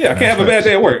 Yeah, I can't have a bad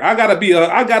day at work. I gotta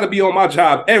be on my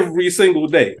job every single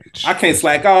day. I can't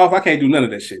slack off. I can't do none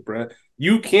of that shit, bro.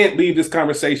 You can't leave this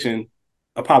conversation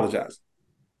apologizing.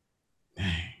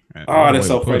 Oh, that's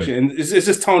so frustrating. And it's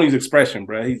just Tony's expression,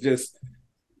 bro. He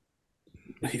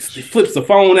flips the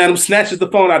phone at him, snatches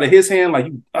the phone out of his hand, like,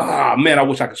 man, I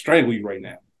wish I could strangle you right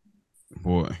now.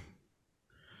 Boy.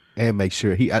 And make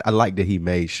sure I like that he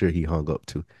made sure he hung up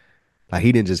too. Like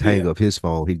he didn't just hang up his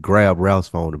phone. He grabbed Ralph's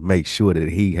phone to make sure that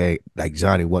he had like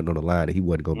Johnny wasn't on the line, that he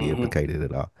wasn't gonna be implicated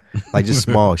at all. Like just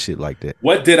small shit like that.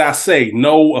 What did I say?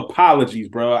 No apologies,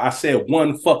 bro. I said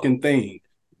one fucking thing.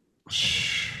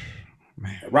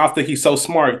 Man. Ralph think he's so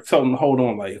smart. Tell him to hold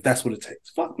on, like if that's what it takes.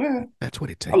 Fuck, man. That's what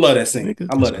it takes. I love that scene.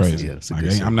 I love that scene.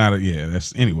 Yeah, I'm not.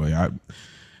 That's anyway.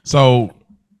 So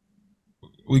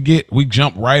we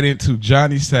jump right into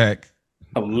Johnny Sack.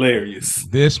 Hilarious.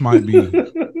 This might be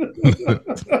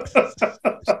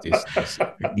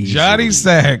Johnny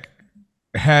Sack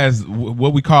has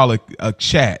what we call a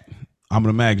chat. I'm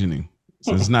imagining.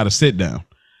 So it's not a sit down.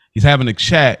 He's having a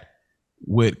chat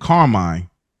with Carmine,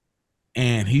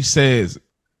 and he says,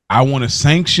 I want to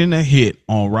sanction a hit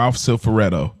on Ralph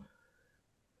Cifaretto.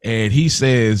 And he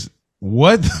says,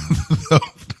 what the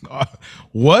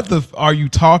are you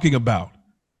talking about?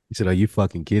 He said, are you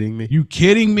fucking kidding me? You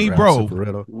kidding me, Ralph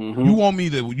bro?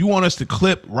 Mm-hmm. You want us to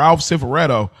clip Ralph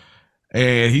Cifaretto?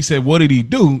 And he said, what did he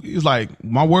do? He's like,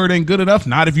 my word ain't good enough.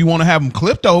 Not if you want to have him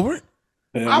clipped over it.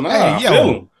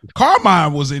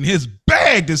 Carmine was in his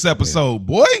bag this episode,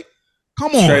 boy.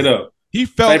 Come on. Straight up. He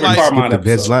felt favorite like Carmine the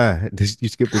best line. You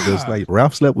skipped the best line.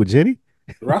 Ralph slept with Jenny?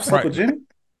 Ralph slept with Jenny?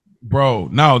 Bro,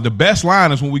 no, the best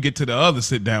line is when we get to the other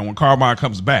sit down when Carmine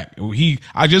comes back.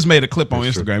 I just made a clip on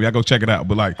Instagram. Y'all go check it out.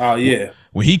 But like, oh yeah,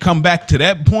 when he come back to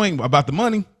that point about the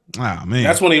money, man,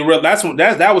 that's when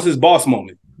that was his boss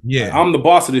moment. Yeah, like, I'm the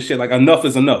boss of this shit. Like enough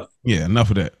is enough. Yeah,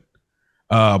 enough of that.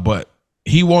 But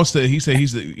he wants to. He said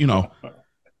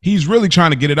he's really trying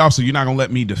to get it off. So you're not gonna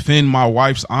let me defend my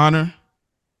wife's honor,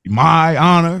 my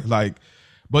honor. Like,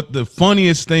 but the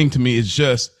funniest thing to me is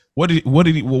just. What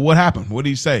happened? What did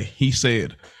he say? He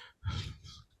said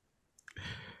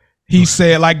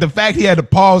like the fact he had to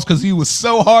pause because he was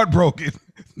so heartbroken.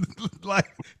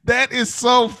 Like that is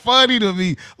so funny to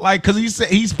me. Like because he said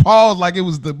he's paused like it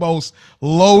was the most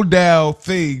low down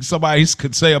thing somebody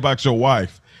could say about your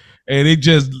wife. And it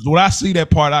just when I see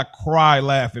that part, I cry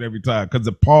laughing every time because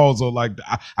the pause are like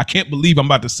I can't believe I'm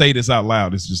about to say this out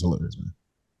loud. It's just hilarious, man.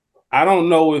 I don't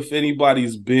know if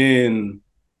anybody's been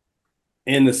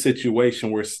in the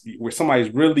situation where somebody's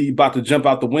really about to jump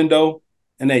out the window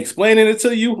and they explaining it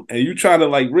to you and you trying to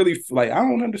like really like I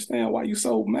don't understand why you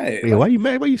so mad. Yeah, like, why you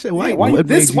mad? Why you say why? Yeah, why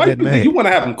you want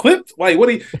to have him clipped? Like what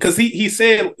because he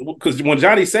said because when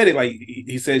Johnny said it like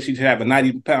he said she should have a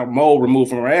 90-pound mole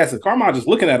removed from her ass and Carmine just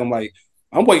looking at him like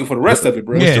I'm waiting for the rest of it,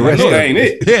 bro. Yeah, I know that ain't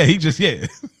it. Yeah, he just the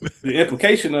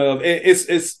implication of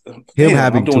it's him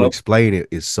having to explain it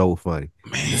is so funny.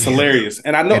 Man. It's hilarious,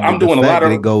 and I know I'm doing a lot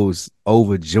of it goes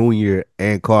over Junior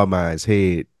and Carmine's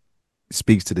head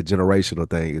speaks to the generational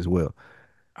thing as well.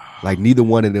 Like neither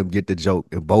one of them get the joke,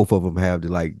 and both of them have to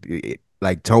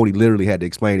like Tony literally had to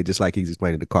explain it just like he's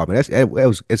explaining to Carmine.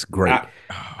 It's great.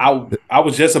 I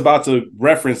was just about to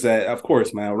reference that, of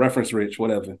course, man. Reference Rich,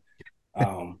 whatever.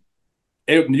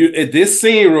 This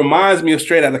scene reminds me of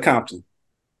Straight Outta Compton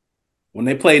when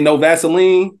they played No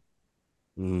Vaseline,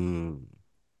 and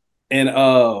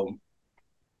Paul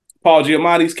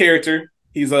Giamatti's character.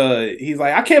 He's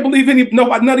like, I can't believe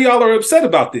none of y'all are upset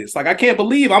about this. Like, I can't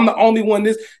believe I'm the only one.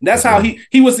 That's how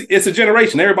he was. It's a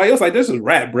generation. Everybody else like this is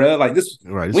rap, bro. Like this,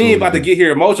 right, we ain't about to get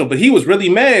here emotional. But he was really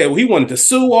mad. He wanted to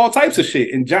sue all types of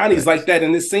shit. And Johnny's like that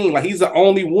in this scene. Like he's the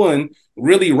only one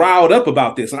really riled up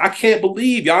about this. And I can't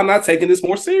believe y'all not taking this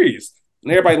more serious.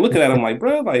 And everybody looking at him like,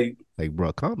 bro,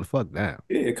 bro, calm the fuck down.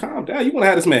 Yeah, calm down. You want to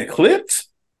have this man clipped?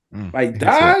 Like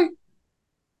die?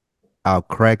 I'll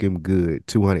crack him good.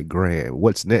 200 grand.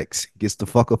 What's next? Gets the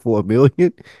fucker for $1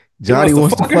 million. Johnny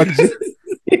wants to fuck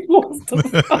He wants to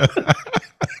fuck.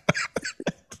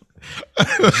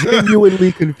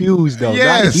 Genuinely confused though.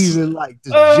 Yes. Not even like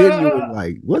just genuine.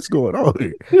 Like, what's going on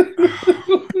here?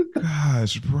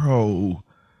 Gosh, bro.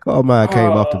 Carmine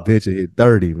came off the bench and hit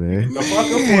 30, man. The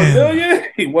fucker for $1 million?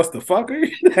 He wants the fucker.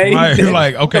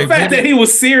 Like, okay. The fact that he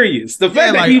was serious. The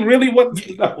fact that he really was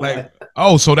like,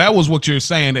 oh, so that was what you're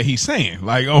saying that he's saying.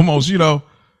 Like almost,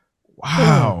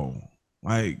 wow.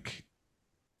 Like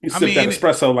you sipped that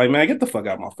espresso, like, man, get the fuck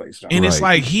out of my face, John. And it's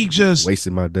like he just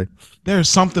wasting my day. There's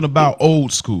something about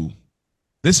old school.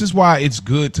 This is why it's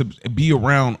good to be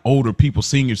around older people,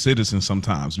 senior citizens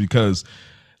sometimes, because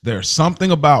there's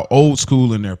something about old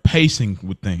school and their pacing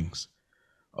with things.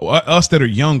 Us that are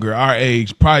younger, our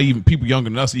age, probably even people younger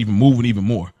than us, even moving even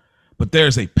more. But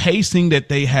there's a pacing that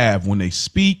they have when they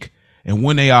speak and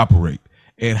when they operate,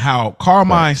 and how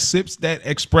Carmine sips that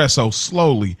espresso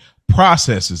slowly,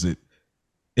 processes it,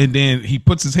 and then he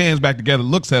puts his hands back together,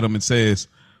 looks at him, and says,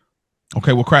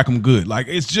 "Okay, we'll crack him good." Like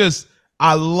it's just,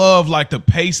 I love like the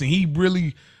pacing. He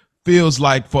really feels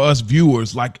like for us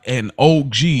viewers, like an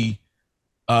OG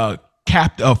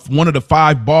one of the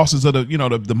 5 bosses of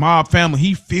the mob family.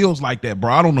 He feels like that,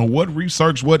 bro. I don't know what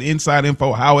research, what inside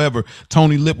info, however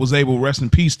Tony Lip was able, rest in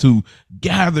peace, to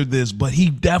gather this, but he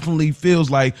definitely feels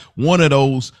like one of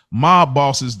those mob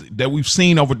bosses that we've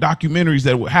seen over documentaries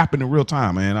that would happen in real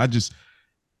time, man.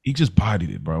 He just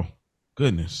bodied it, bro.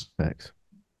 Goodness. Thanks.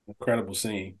 Incredible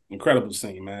scene,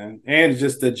 man. And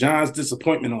just the John's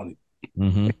disappointment on it.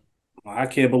 Mm-hmm. I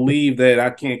can't believe that I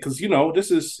can't, because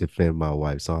this is defend my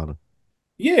wife's honor.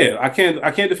 Yeah, I can't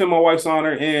defend my wife's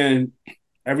honor, and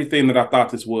everything that I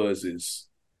thought this was is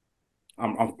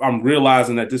I'm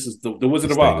realizing that this is the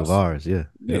Wizard of Oz. Yeah.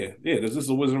 This is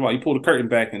the Wizard of Oz. You pull the curtain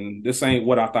back, and this ain't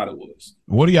what I thought it was.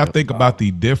 What do y'all think about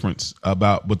the difference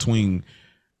between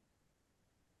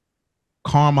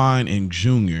Carmine and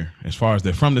Junior, as far as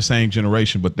they're from the same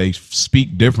generation, but they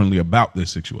speak differently about this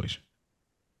situation?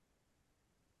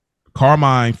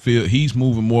 Carmine he's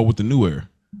moving more with the new era,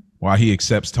 while he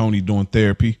accepts Tony doing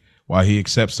therapy, while he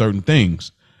accepts certain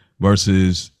things,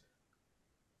 versus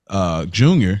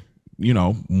Junior,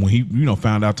 when he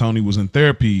found out Tony was in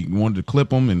therapy, he wanted to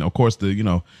clip him, and of course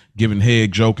the giving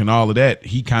head joke and all of that,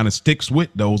 he kind of sticks with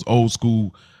those old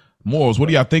school morals. What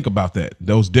do y'all think about that?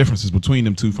 Those differences between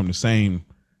them two from the same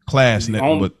class. The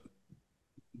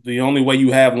only way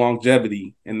you have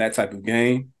longevity in that type of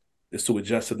game is to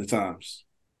adjust to the times.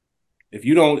 If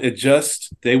you don't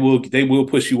adjust, they will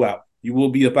push you out. You will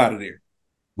be up out of there.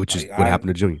 Which is what happened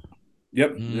to Junior.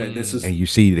 Yep. And you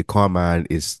see that Carmine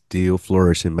is still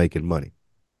flourishing, making money.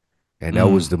 And that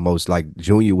was the most, like,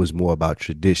 Junior was more about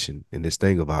tradition and this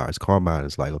thing of ours. Carmine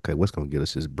is like, okay, what's going to get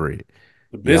us this bread?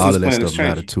 The business all of that plan stuff is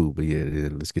matter changing. too, but yeah,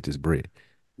 let's get this bread.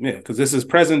 Yeah, because this is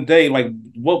present day. Like,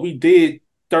 what we did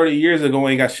 30 years ago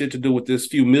ain't got shit to do with this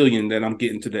few million that I'm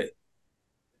getting today.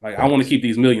 Like, I want to keep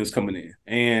these millions coming in.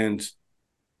 And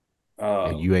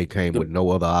you ain't came with no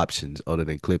other options other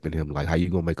than clipping him. Like, how you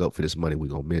gonna make up for this money we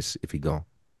gonna miss if he gone?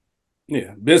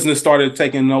 Yeah, business started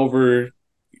taking over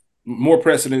more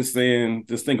precedence than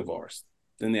this thing of ours,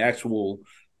 than the actual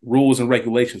rules and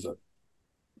regulations of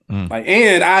it. Like,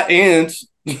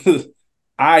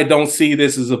 I don't see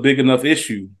this as a big enough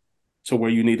issue to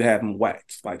where you need to have him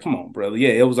whacked. Like, come on, brother. Yeah,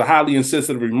 it was a highly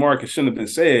insensitive remark. It shouldn't have been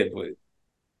said, but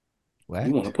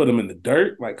you want to put him in the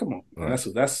dirt? Like, come on. Right.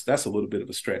 That's a little bit of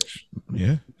a stretch.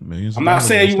 Yeah. I'm not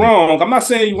saying you're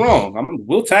wrong.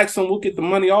 We'll tax him. We'll get the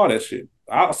money, all that shit.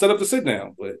 I'll set up the sit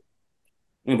down, but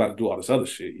we ain't about to do all this other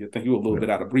shit. You think you're a little bit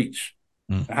out of reach.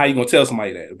 And how you gonna tell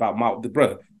somebody that about the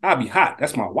brother? I'll be hot.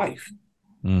 That's my wife.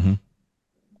 Mm-hmm.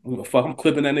 I'm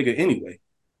clipping that nigga anyway.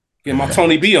 Get my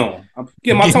Tony B on. I don't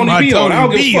give a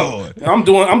fuck. I'm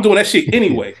doing that shit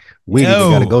anyway. We ain't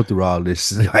even got to go through all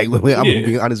this. Like, I'm gonna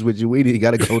be honest with you. We ain't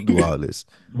got to go through all this.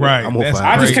 Right.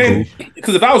 I just came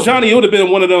because if I was Johnny, it would have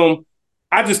been one of them.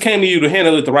 I just came to you to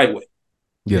handle it the right way.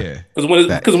 Yeah.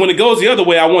 Because when it goes the other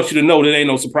way, I want you to know that ain't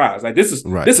no surprise. Like, this is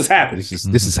happening.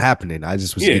 This is happening. I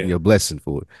just was getting your blessing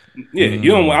for it. Yeah,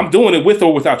 you know, I'm doing it with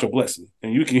or without your blessing,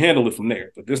 and you can handle it from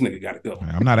there. But this nigga got to go.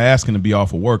 I'm not asking to be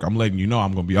off of work. I'm letting you know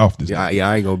I'm gonna be off this. I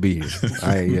ain't gonna be here.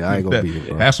 I ain't gonna be here.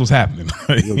 Bro. That's what's happening.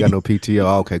 You don't got no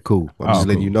PTO. Okay, cool. I'm just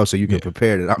letting you know so you can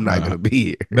prepare that I'm not gonna be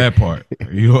here. That part.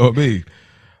 You know what I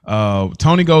mean?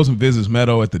 Tony goes and visits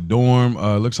Meadow at the dorm.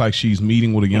 Looks like she's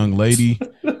meeting with a young lady.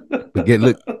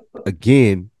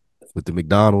 Again, with the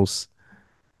McDonald's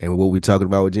and what we're talking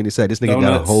about with Jenny said, this nigga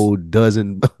got a whole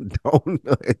dozen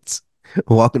donuts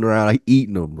walking around like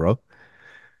eating them, bro.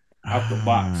 Out the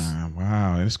box.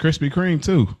 Wow. And it's Krispy Kreme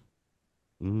too.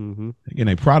 Mm-hmm. Again,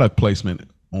 a product placement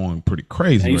on pretty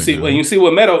crazy. And you see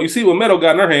what Meadow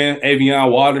got in her hand,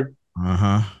 Evian water.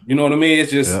 You know what I mean?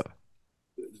 It's just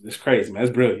it's crazy, man.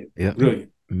 It's brilliant. Yeah. Brilliant.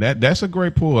 That's a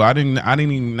great pull. I didn't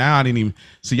even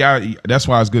see y'all. That's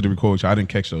why it's good to record you. I didn't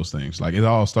catch those things. Like, it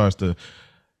all starts to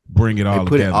bring it all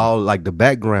together. It all, like, the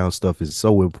background stuff is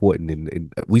so important,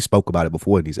 and we spoke about it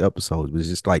before in these episodes. But it's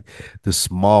just like the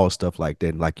small stuff like that,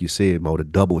 and like you said, Mo, the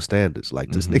double standards.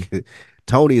 Like, this nigga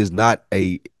Tony is not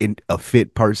a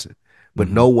fit person, but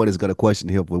no one is gonna question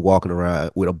him for walking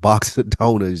around with a box of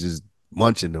donuts just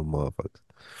munching them motherfuckers.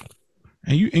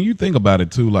 And you think about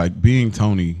it too, like being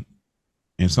Tony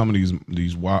and some of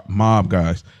these mob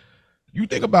guys, you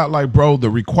think about, like, bro, the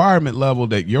requirement level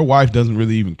that your wife doesn't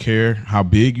really even care how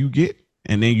big you get,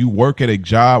 and then you work at a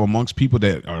job amongst people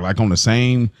that are like on the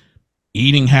same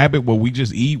eating habit where we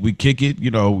just eat, we kick it,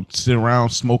 sit around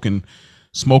smoking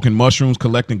mushrooms,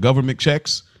 collecting government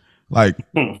checks. Like,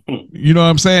 you know what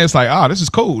I'm saying? It's like, this is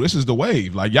cool. This is the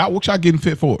wave. Like, what y'all getting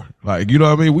fit for? Like, you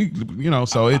know what I mean?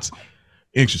 So it's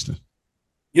interesting.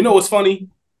 You know what's funny?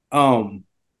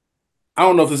 I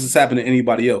don't know if this has happened to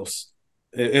anybody else.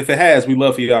 If it has, we'd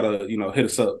love for y'all to, hit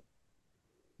us up.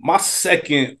 my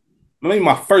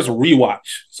first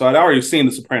rewatch. So I'd already seen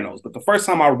The Sopranos, but the first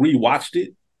time I rewatched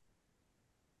it,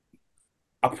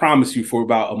 I promise you, for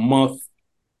about a month,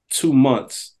 2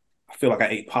 months, I feel like I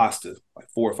ate pasta like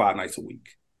 4 or 5 nights a week.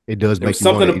 It does There's make you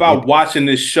something about watching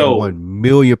this show.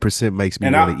 1,000,000% makes me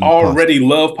and want I to eat already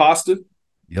pasta. love pasta.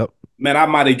 Yep. Man, I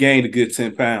might have gained a good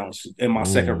 10 pounds in my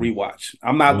second rewatch.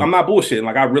 I'm not bullshitting.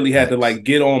 Like I really had to like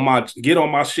get on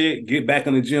my shit, get back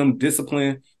in the gym,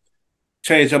 discipline,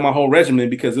 change up my whole regimen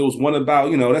because it was one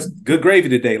about, that's good gravy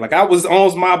today. Like I was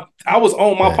on my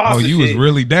pasta. Oh, you was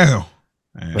really down.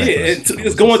 Man, yeah,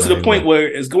 it's going to the point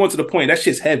where that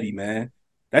shit's heavy, man.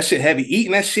 That shit heavy.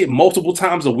 Eating that shit multiple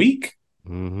times a week.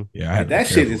 Mm-hmm. Yeah, like, that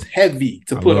shit is heavy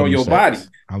to put on your body.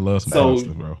 I love some pasta,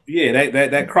 bro. Yeah,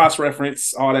 that cross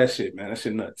reference, all that shit, man. That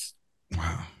shit nuts.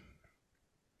 Wow.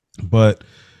 But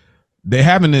they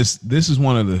having this is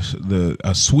one of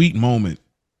a sweet moment.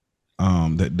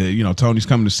 That Tony's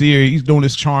coming to see her. He's doing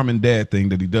this charming dad thing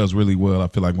that he does really well. I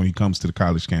feel like when he comes to the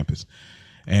college campus,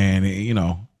 and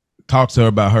talks to her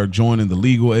about her joining the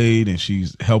legal aid, and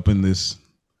she's helping this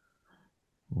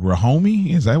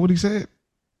Rahomi. Is that what he said?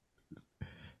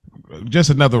 Just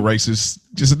another racist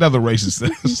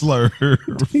slur.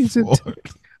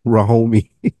 Rahomi.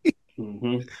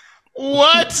 Mm-hmm.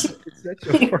 What?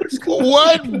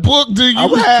 What book do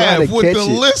you have with the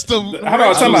list of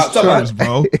terms,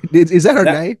 bro? Is that her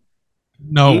name?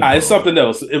 No, it's something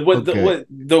else. That's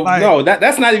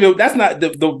not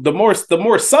the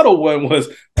more subtle one was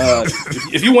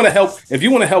if you want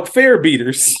to help fare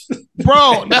beaters.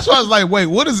 Bro, that's why I was like, wait,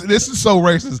 what is this? Is so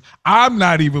racist. I'm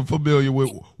not even familiar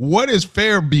with what is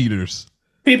fare beaters.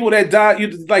 People that die,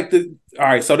 all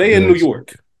right, so they in New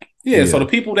York. Yeah, so the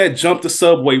people that jump the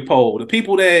subway pole, the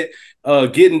people that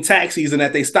get in taxis and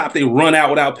that they stop, they run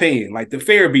out without paying, like the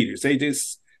fare beaters.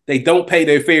 They don't pay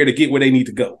their fare to get where they need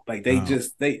to go. Like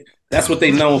that's what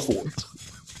they known for.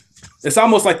 It's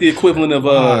almost like the equivalent of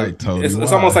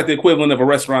it's almost like the equivalent of a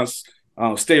restaurant's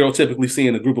stereotypically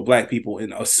seeing a group of black people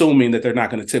and assuming that they're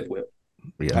not going to tip well.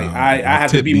 Yeah, like, I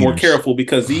have to be more careful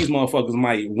because these motherfuckers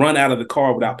might run out of the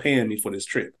car without paying me for this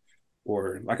trip.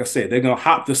 Or like I said, they're gonna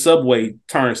hop the subway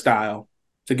turnstile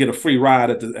to get a free ride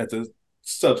at the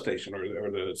substation or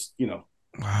the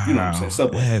wow, what I'm saying,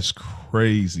 subway. That's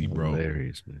crazy, bro.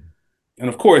 Hilarious, man. And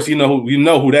of course, you know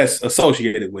who that's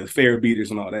associated with, fare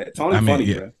beaters and all that. Tony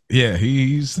funny, bro. Yeah,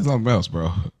 he's something else,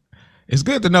 bro. It's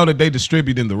good to know that they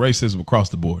distributing the racism across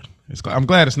the board. I'm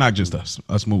glad it's not just us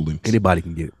Moolins. Anybody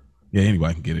can get it. Yeah,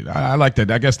 anybody can get it. I like that.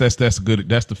 I guess that's good.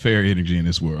 That's the fair energy in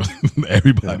this world.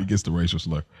 Everybody gets the racial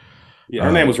slur. Yeah,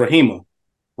 her name was Rahima.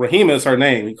 Rahima is her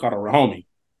name. He called her Rahomi.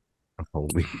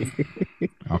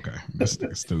 Okay, that's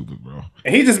stupid, bro.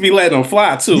 And he just be letting them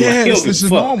fly too. Yeah, this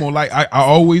is normal. Like I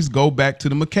always go back to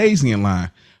the Macasian line.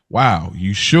 Wow,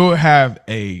 you sure have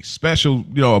a special,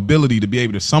 ability to be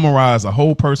able to summarize a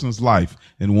whole person's life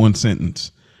in one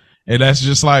sentence. And that's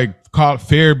just like called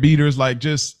fair beaters. Like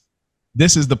just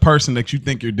this is the person that you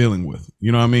think you're dealing with.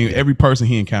 You know what I mean? Every person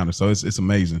he encounters. So it's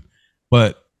amazing.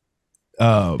 But they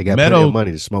got plenty of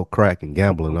money to smoke crack and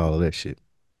gamble and all of that shit.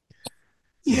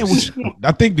 Yeah,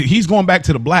 I think that he's going back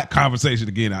to the black conversation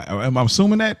again. Am I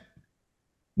assuming that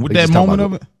with that moment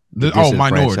of it?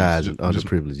 Minorities,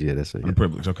 underprivileged. Yeah, that's it.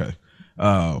 Underprivileged. Okay.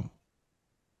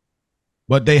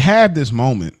 But they have this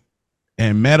moment,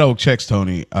 and Meadow checks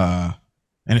Tony, and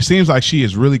it seems like she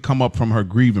has really come up from her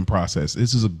grieving process.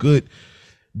 This is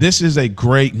a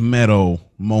great Meadow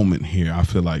moment here. I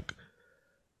feel like.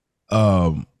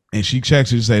 And she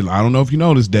checks her and says, I don't know if you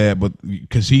know this, Dad, but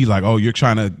because he's like, oh,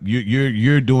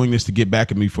 you're doing this to get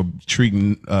back at me for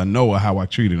treating Noah how I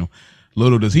treated him.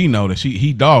 Little does he know that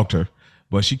he dogged her,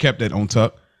 but she kept that on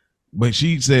tuck. But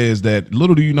she says that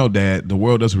little do you know, Dad, the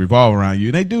world doesn't revolve around you.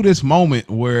 And they do this moment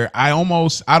where I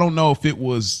don't know if it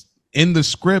was in the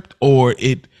script or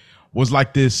it was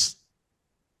like this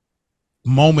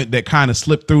moment that kind of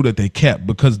slipped through that they kept,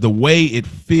 because the way it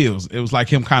feels, it was like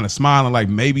him kind of smiling, like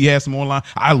maybe he had some more line.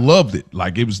 I loved it.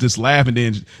 Like it was just laughing.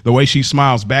 Then the way she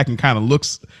smiles back and kind of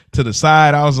looks to the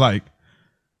side, I was like,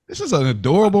 this is an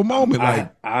adorable moment.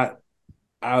 I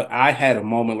had a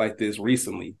moment like this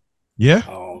recently. Yeah.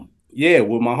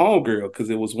 With my homegirl, because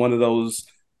it was one of those,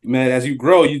 man, as you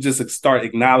grow, you just start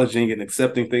acknowledging and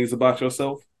accepting things about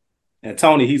yourself. And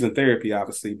Tony, he's in therapy,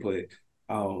 obviously, but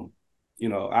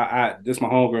this my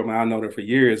homegirl, man. I know her for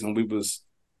years, and we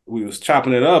was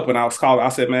chopping it up, and I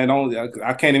said, man,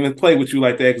 I can't even play with you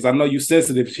like that because I know you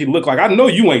sensitive. She looked like, I know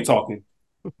you ain't talking.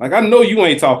 Like, I know you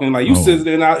ain't talking. Like, you Oh. said,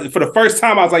 and for the first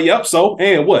time, I was like, "Yep." So,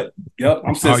 and what? Yep,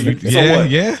 I'm sensitive. So what?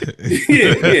 Yeah.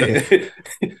 Yeah. That's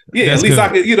At least good. I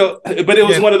could, But it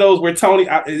was Yeah. one of those where Tony.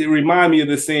 It reminded me of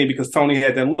this scene because Tony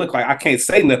had that look like I can't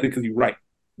say nothing because you're right.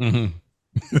 Mm-hmm.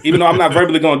 Even though I'm not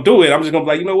verbally gonna do it, I'm just gonna be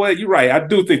like, you know what? You're right. I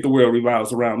do think the world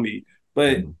revolves around me,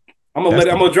 but I'm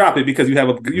gonna drop it because you have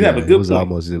a good It was point.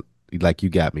 almost like you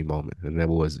got me moment, and that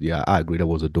was I agree, that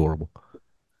was adorable.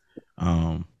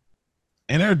 And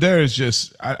there is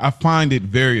just I find it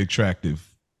very attractive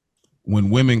when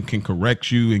women can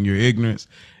correct you in your ignorance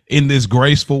in this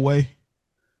graceful way.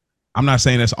 I'm not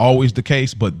saying that's always the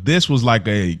case, but this was like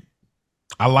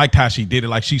I liked how she did it.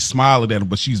 Like, she smiled at him,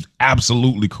 but she's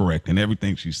absolutely correct in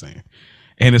everything she's saying.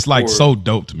 And it's like so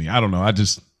dope to me. I don't know.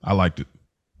 I liked it.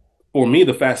 For me,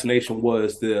 the fascination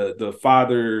was the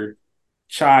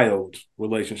father-child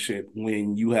relationship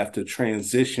when you have to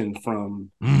transition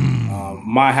from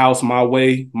my house, my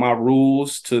way, my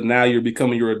rules to now you're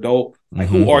becoming your adult. Like,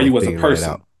 who are you as a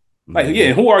person? Like,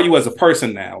 who are you as a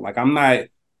person now? Like,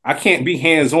 I can't be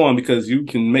hands-on because you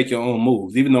can make your own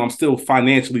moves, even though I'm still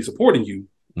financially supporting you.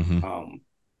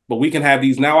 But we can have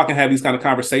these, now I can have these kind of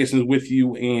conversations with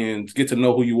you and get to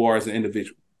know who you are as an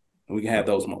individual. And we can have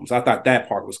those moments. I thought that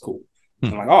part was cool.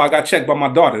 I'm like, oh, I got checked by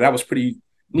my daughter. That was pretty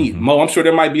neat. Mo, I'm sure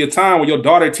there might be a time where your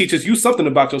daughter teaches you something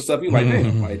about yourself. You're like,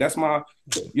 damn, like, that's my,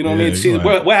 you know what I mean?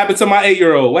 What happened to my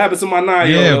 8-year-old? What happened to my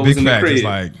 9-year-old? Yeah, big facts. It's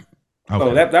like, okay.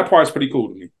 So that part's pretty cool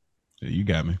to me. Yeah, you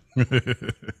got me.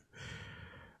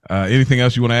 Anything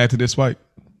else you want to add to this fight?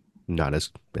 No,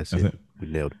 that's it. We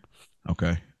nailed it.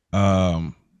 Okay.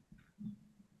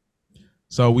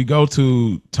 So we go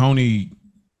to Tony.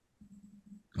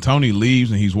 Tony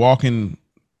leaves and he's walking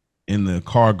in the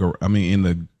car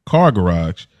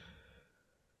garage.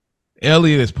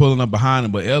 Elliot is pulling up behind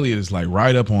him, but Elliot is like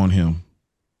right up on him.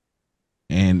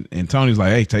 And Tony's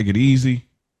like, hey, take it easy.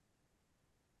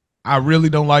 I really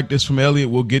don't like this from Elliot.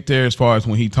 We'll get there as far as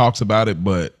when he talks about it,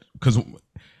 but because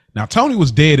now Tony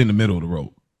was dead in the middle of the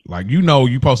road. Like, you're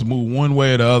supposed to move one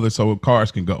way or the other so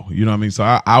cars can go. You know what I mean? So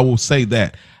I will say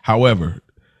that. However,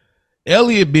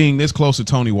 Elliot being this close to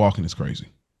Tony walking is crazy.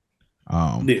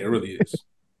 Yeah, it really is.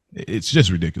 It's just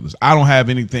ridiculous. I don't have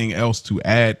anything else to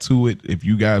add to it. If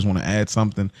you guys want to add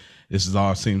something, this is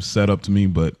all seems set up to me,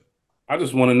 but I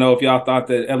just want to know if y'all thought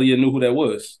that Elliot knew who that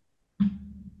was.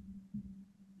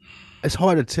 It's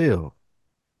hard to tell.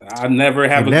 I never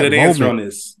have a good answer on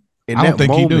this. I don't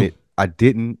think he did. I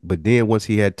didn't, but then once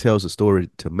he tells the story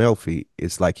to Melfi,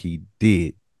 it's like he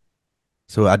did.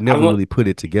 So I never really put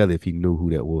it together if he knew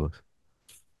who that was.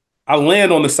 I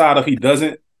land on the side of he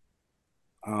doesn't.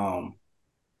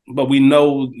 But we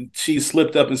know she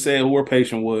slipped up and said who her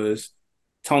patient was.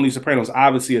 Tony Soprano's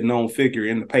obviously a known figure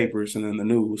in the papers and in the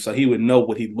news, so he would know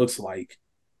what he looks like.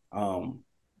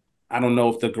 I don't know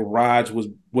if the garage was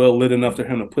well lit enough for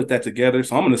him to put that together.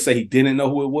 So I'm going to say he didn't know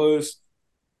who it was,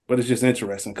 but it's just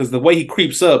interesting because the way he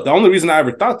creeps up, the only reason I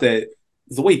ever thought that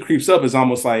is the way he creeps up is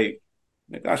almost like,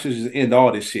 I should just end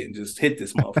all this shit and just hit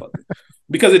this motherfucker.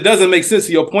 Because it doesn't make sense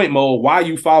to your point, Mo. Why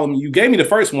you follow me? You gave me the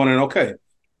first one and okay,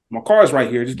 my car's right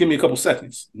here. Just give me a couple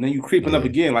seconds. And then you creeping up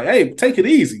again like, hey, take it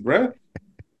easy, bro.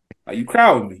 Like, you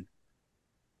crowding me.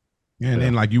 Yeah, and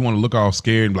then like you want to look all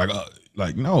scared and be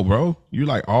like, no, bro, you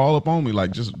like all up on me.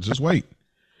 Like, just wait.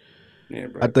 Yeah,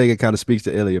 bro. I think it kind of speaks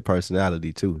to Elliot's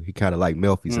personality too. He kind of like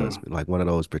Melfi's husband, like one of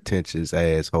those pretentious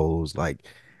assholes. Like,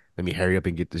 let me hurry up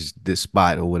and get this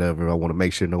spot or whatever. I want to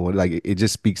make sure no one like it.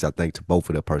 Just speaks, I think, to both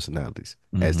of their personalities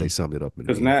as they summed it up.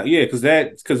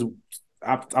 Because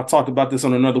I've talked about this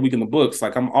on Another Week in the Books.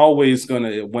 Like, I'm always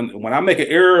gonna when I make an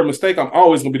error or mistake, I'm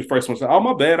always gonna be the first one to say, "Oh,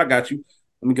 my bad, I got you.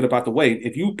 Let me get up out the way."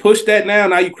 If you push that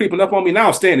now you creeping up on me. Now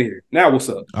I'm standing here. Now what's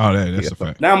up? Oh, that's a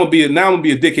fact. Now I'm gonna be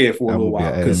a dickhead for a little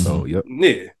while.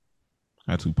 Yeah.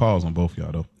 I had 2 paws on both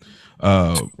y'all though.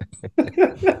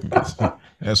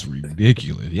 That's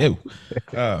ridiculous. Yo,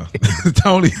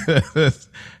 Tony,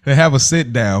 have a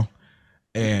sit down.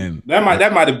 And that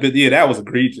might have been that was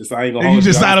egregious. I ain't gonna. You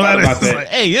just thought about that. Like,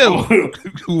 hey, yo, I'm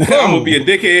gonna be a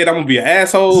dickhead. I'm gonna be an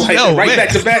asshole. Like, back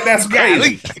to back. That's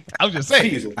crazy. I was just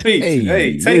saying.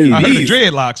 Hey, take it easy. I heard the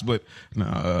dreadlocks, but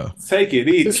no. Take it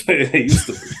easy.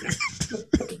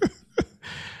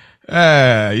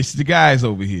 It's the guys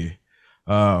over here.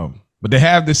 But they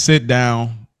have this sit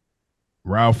down.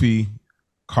 Ralphie,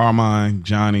 Carmine,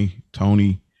 Johnny,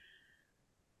 Tony.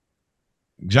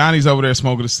 Johnny's over there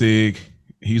smoking a cig.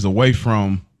 He's away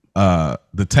from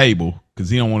the table because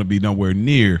he don't want to be nowhere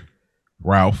near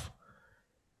Ralph.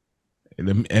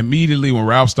 And immediately when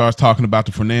Ralph starts talking about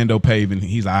the Fernando paving,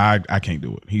 he's like, I can't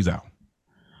do it. He's out.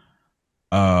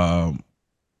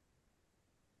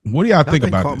 What do y'all I think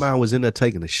about this? Carmine was in there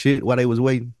taking a shit while they was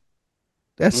waiting.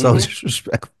 That's so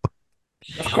disrespectful.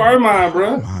 That's Carmine,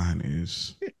 bro. Carmine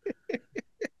is.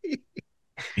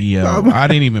 Yo, I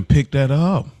didn't even pick that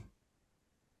up.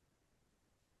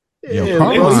 Yo,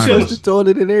 Carmine the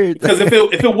toilet and everything. Because if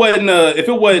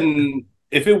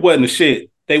it wasn't a shit,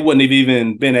 they wouldn't have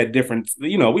even been at different.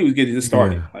 You know, we would get this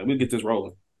started. Yeah. Like we get this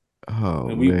rolling. Oh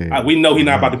And man, we know he's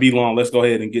not about to be long. Let's go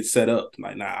ahead and get set up.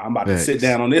 Like, nah, I'm about to Thanks. sit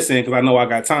down on this end because I know I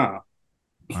got time.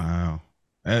 Wow,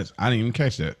 I didn't even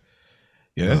catch that.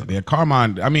 Yeah,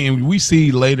 Carmine. I mean, we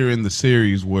see later in the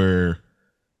series where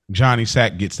Johnny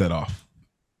Sack gets that off.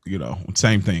 You know,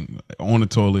 same thing on the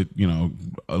toilet. You know,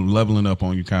 leveling up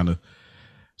on you, kind of.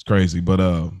 It's crazy, but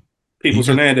Peoples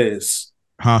Hernandez,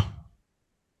 huh?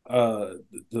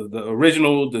 The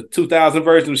original, the 2000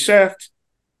 version of Shaft.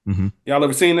 Mm-hmm. Y'all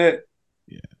ever seen that?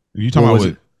 Yeah, you talking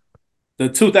about the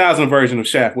 2000 version of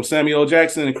Shaft with Samuel L.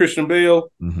 Jackson and Christian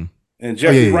Bale. Mm-hmm. And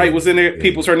Jeffrey Wright was in there.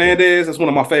 Peoples Hernandez. That's one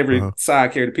of my favorite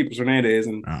side characters, Peoples Hernandez.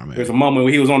 And there's a moment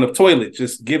where he was on the toilet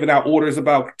just giving out orders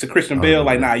to Christian Bale,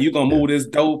 like, nah, you gonna move this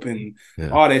dope and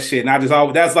all that shit. And I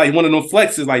just that's like one of them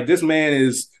flexes. Like, this man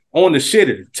is on the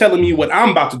shitter telling me what I'm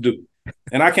about to do.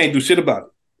 And I can't do shit about it.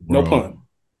 No pun.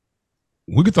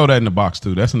 We could throw that in the box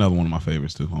too. That's another one of my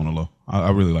favorites too, on the low.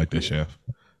 I really like that Chef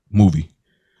movie.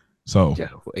 So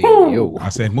I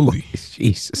said movie.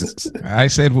 Jesus. I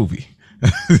said movie.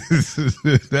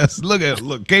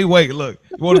 Look, can't wait. Look,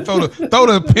 you want to throw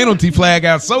the penalty flag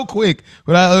out so quick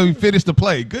without let me finish the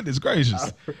play. Goodness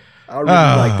gracious. I really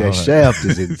like that. Shaft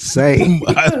is insane.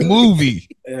 Movie.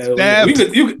 You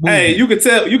could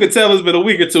tell it's been a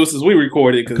week or two since we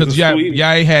recorded because y'all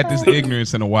ain't had this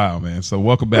ignorance in a while, man. So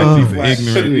welcome back to the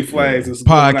ignorant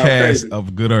podcast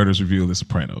of Good Earners Review of The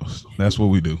Sopranos. That's what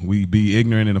we do. We be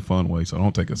ignorant in a fun way, so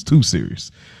don't take us too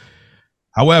serious.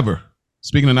 However,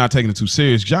 speaking of not taking it too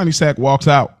serious, Johnny Sack walks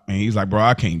out and he's like, bro,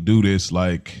 I can't do this.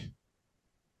 Like,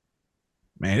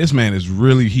 man, this man is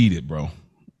really heated, bro.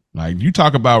 Like, you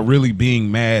talk about really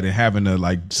being mad and having to,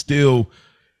 like, still.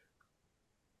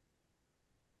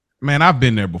 Man, I've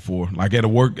been there before. Like, at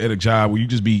a job where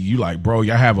you like, bro,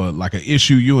 y'all have an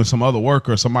issue, you and some other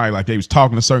worker or somebody, like, they was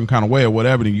talking a certain kind of way or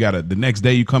whatever. Then you got the next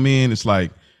day you come in, it's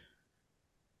like,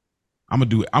 I'm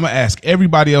gonna ask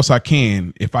everybody else I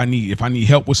can if I need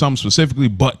help with something specifically,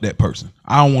 but that person.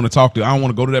 I don't want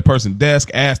to go to that person's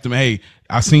desk, ask them, hey,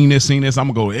 I seen this. I'm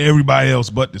gonna go to everybody else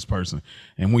but this person.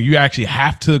 And when you actually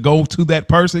have to go to that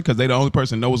person because they're the only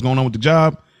person that know what's going on with the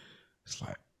job, it's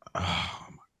like, oh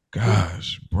my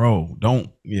gosh, bro, don't.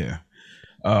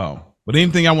 But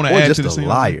anything I want to add just to the a scene?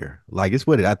 Liar. Like, it's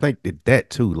what I think that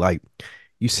too. Like,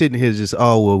 you sitting here just,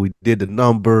 oh well, we did the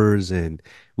numbers and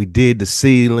we did the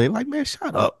ceiling. Like, man,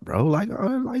 shut up, bro. Like, I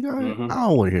don't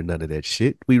want to hear none of that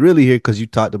shit. We really here because you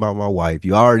talked about my wife.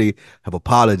 You already have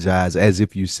apologized as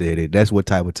if you said it. That's what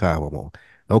type of time I'm on.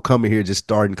 Don't come in here just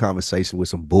starting conversation with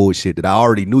some bullshit that I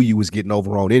already knew you was getting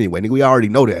over on anyway. Nigga, we already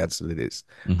know the answer to this.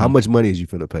 Mm-hmm. How much money is you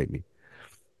finna pay me?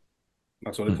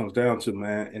 That's what it comes down to,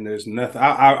 man. And there's nothing.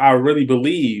 I really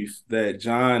believe that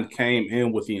John came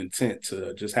in with the intent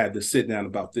to just have this sit down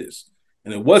about this.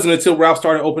 And it wasn't until Ralph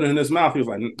started opening his mouth, he was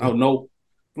like, oh, no.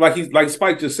 Like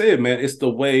Spike just said, man, it's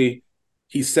the way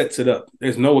he sets it up.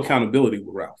 There's no accountability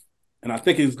with Ralph. And I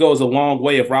think it goes a long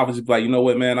way if Ralph is just like, you know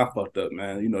what, man, I fucked up,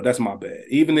 man. You know, that's my bad.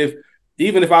 Even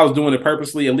if I was doing it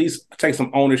purposely, at least take some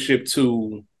ownership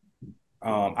to,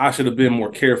 I should have been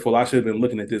more careful. I should have been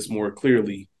looking at this more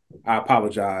clearly. I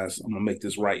apologize. I'm going to make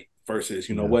this right. Versus,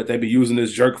 you know what, they've been using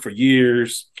this jerk for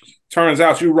years. Turns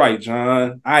out you're right,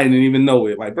 John. I didn't even know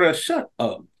it. Like, bro, shut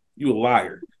up. You a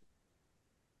liar.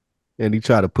 And he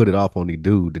tried to put it off on the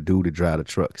dude that drive the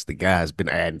trucks. The guy's been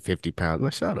adding 50 pounds.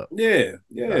 Like, shut up. Yeah.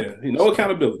 No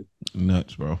accountability.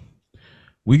 Nuts, bro.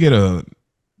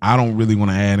 I don't really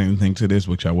want to add anything to this,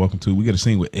 which y'all welcome to. We get a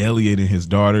scene with Elliot and his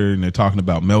daughter, and they're talking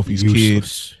about Melfi's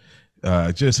kids.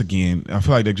 Just again, I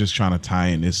feel like they're just trying to tie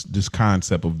in this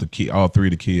concept of all three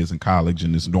of the kids in college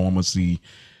and this normalcy.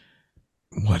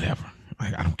 Whatever.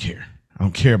 Like, I don't care. I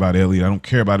don't care about Elliot. I don't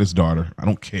care about his daughter. I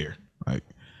don't care. Like,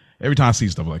 every time I see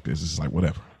stuff like this, it's like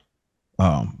whatever.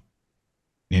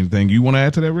 Anything you want to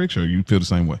add to that, Rich, or you feel the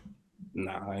same way?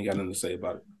 Nah, I ain't got nothing to say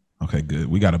about it. Okay, good.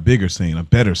 We got a bigger scene, a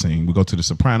better scene. We go to the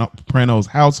Sopranos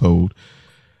household,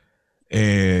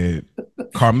 and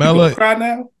Carmela. You cry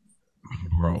now,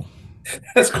 bro.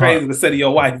 That's crazy to say to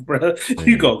your wife, bro.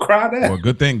 You go cry now. Well,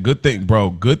 good thing,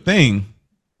 bro. Good thing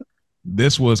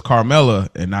this was Carmela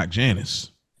and not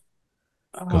Janice.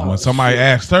 Because when somebody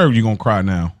asked her, "You gonna cry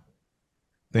now?"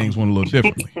 Things went a little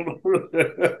differently.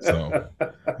 So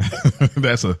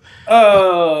That's a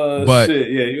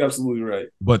shit. Yeah, you're absolutely right.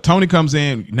 But Tony comes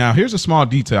in. Now, here's a small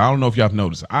detail. I don't know if y'all have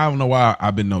noticed. I don't know why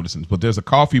I've been noticing, but there's a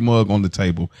coffee mug on the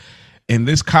table. And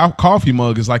this coffee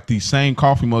mug is like the same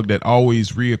coffee mug that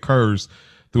always reoccurs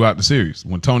throughout the series.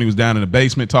 When Tony was down in the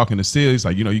basement talking to Sid, he's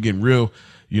like, you're getting real,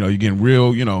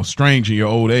 strange in your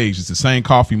old age. It's the same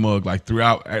coffee mug like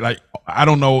throughout. Like, I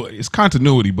don't know. It's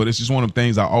continuity, but it's just one of the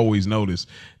things I always notice.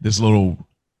 This little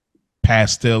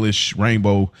pastelish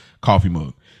rainbow coffee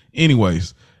mug.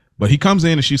 Anyways, but he comes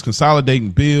in and she's consolidating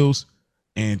bills,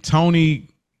 and Tony,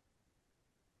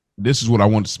 this is what I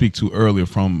wanted to speak to earlier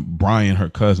from Brian, her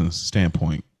cousin's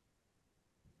standpoint.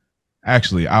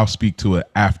 Actually, I'll speak to it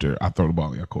after I throw the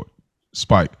ball in your court.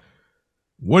 Spike,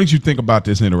 what did you think about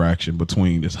this interaction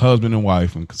between this husband and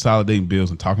wife and consolidating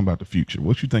bills and talking about the future?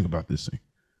 What you think about this thing?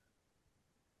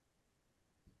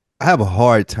 I have a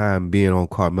hard time being on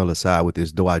Carmela's side with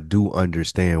this, though I do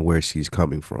understand where she's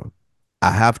coming from.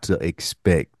 I have to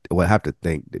think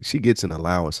that she gets an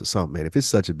allowance or something, man. If it's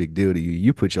such a big deal to you,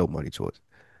 you put your money towards it.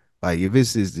 Like, if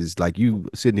it's like you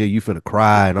sitting here, you finna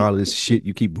cry and all this shit,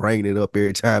 you keep bringing it up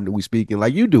every time that we speaking,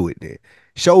 like, you do it then.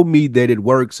 Show me that it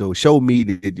works, or show me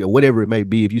that whatever it may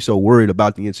be. If you're so worried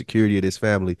about the insecurity of this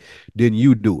family, then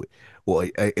you do it.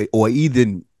 Or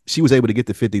even she was able to get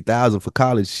the $50,000 for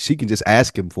college. She can just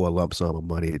ask him for a lump sum of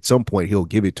money. At some point, he'll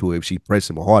give it to her if she presses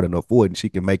him hard enough for it, and she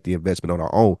can make the investment on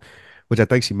her own, which I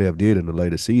think she may have did in the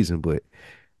later season. But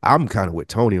I'm kind of with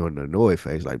Tony on the annoyed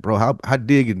face. Like, bro, how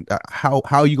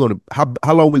are you gonna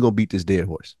how long we gonna beat this dead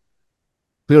horse?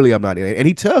 Clearly, I'm not. And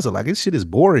he tells her, like, this shit is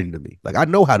boring to me. Like, I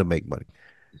know how to make money.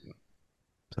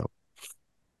 So,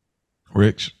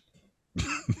 Rich.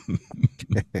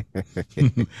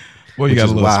 Well, you got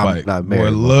a little Spike.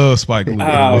 Boy, love Spike.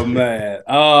 Oh man.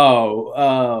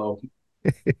 Oh.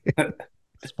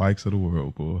 Spikes of the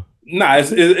world, boy. Nah,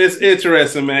 it's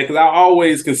interesting, man, because I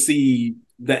always can see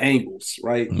the angles,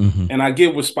 right? Mm-hmm. And I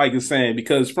get what Spike is saying,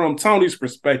 because from Tony's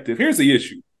perspective, here's the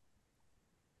issue.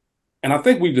 And I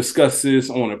think we discussed this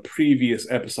on a previous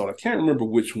episode. I can't remember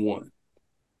which one.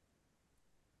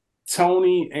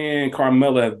 Tony and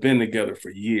Carmela have been together for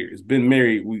years. Been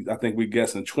married, I think we're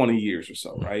guessing 20 years or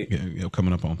so, right? Yeah,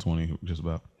 coming up on 20, just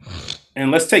about.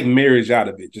 And let's take marriage out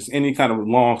of it, just any kind of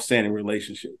long-standing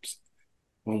relationships.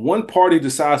 When one party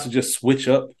decides to just switch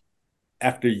up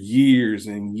after years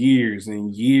and years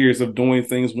and years of doing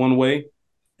things one way,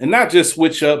 and not just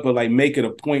switch up, but like make it a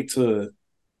point to,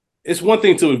 it's one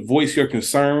thing to voice your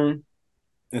concern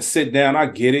and sit down. I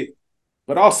get it.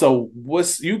 But also,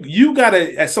 you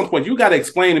gotta, at some point, you gotta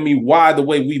explain to me why the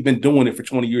way we've been doing it for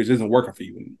 20 years isn't working for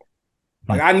you anymore.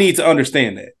 Like, I need to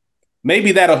understand that.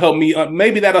 Maybe that'll help me.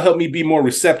 Maybe that'll help me be more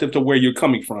receptive to where you're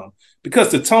coming from. Because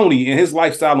to Tony and his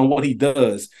lifestyle and what he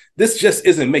does, this just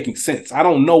isn't making sense. I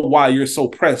don't know why you're so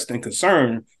pressed and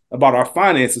concerned about our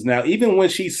finances now. Even when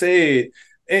she said,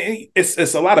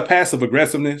 it's a lot of passive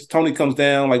aggressiveness. Tony comes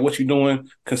down, like, what you doing?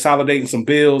 Consolidating some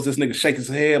bills. This nigga shakes his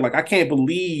head. Like, I can't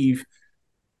believe.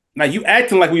 Now you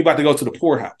acting like we about to go to the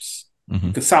poorhouse,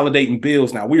 consolidating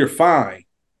bills. Now we are fine.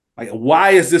 Like, why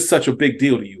is this such a big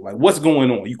deal to you? Like, what's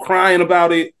going on? You crying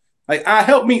about it? Like,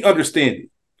 help me understand it.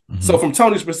 So from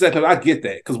Tony's perspective, I get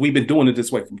that, because we've been doing it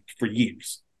this way for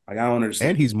years. Like, I don't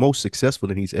understand. And he's most successful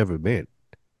than he's ever been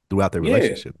throughout the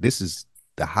relationship. This is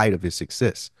the height of his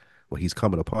success. Well, he's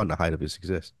coming upon the height of his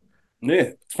success.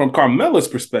 Yeah. From Carmela's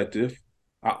perspective,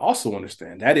 I also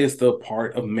understand that is the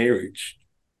part of marriage,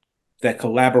 that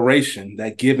collaboration,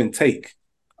 that give and take.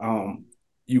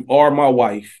 You are my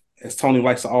wife. As Tony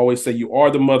likes to always say, you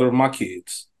are the mother of my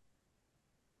kids.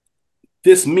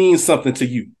 This means something to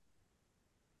you.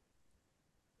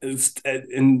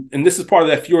 And this is part of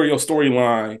that Furio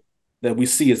storyline that we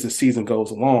see as the season goes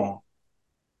along.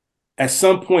 At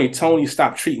some point, Tony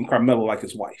stopped treating Carmela like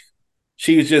his wife.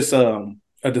 She's just a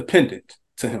dependent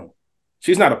to him.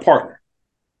 She's not a partner.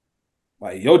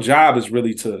 Like, your job is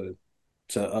really to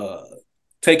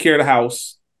take care of the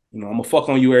house. I'm gonna fuck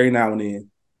on you every now and then.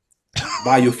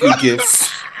 Buy you a few gifts.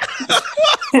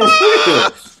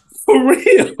 For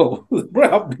real. Bro,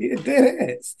 I'm being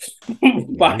dead ass.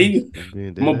 I'm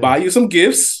gonna buy you some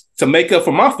gifts to make up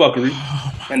for my fuckery.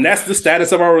 And that's the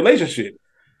status of our relationship.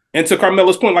 And to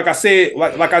Carmela's point, like I said,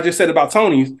 like I just said about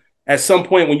Tony's, at some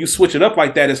point when you switch it up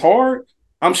like that, it's hard.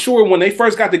 I'm sure when they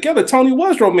first got together, Tony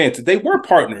was romantic. They were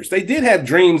partners. They did have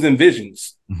dreams and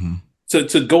visions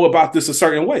to go about this a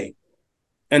certain way.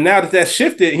 And now that that's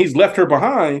shifted and he's left her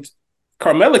behind,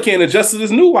 Carmela can't adjust to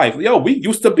this new life. Yo, we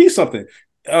used to be something.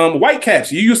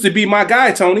 Whitecaps, you used to be my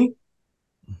guy, Tony.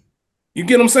 You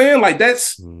get what I'm saying? Like,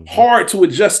 that's hard to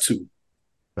adjust to.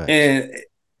 Right.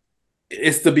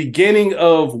 it's the beginning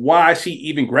of why she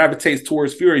even gravitates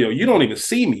towards Furio. You don't even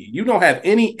see me. You don't have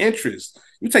any interest.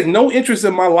 You take no interest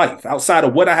in my life outside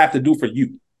of what I have to do for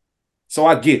you. So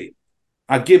I get it.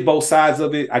 I get both sides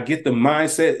of it. I get the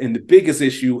mindset. And the biggest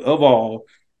issue of all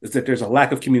is that there's a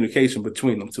lack of communication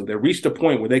between them two. They reached a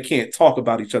point where they can't talk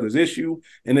about each other's issue.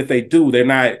 And if they do, they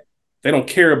don't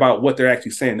care about what they're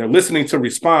actually saying. They're listening to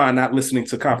respond, not listening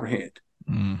to comprehend.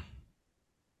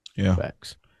 Yeah.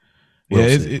 Facts. Well,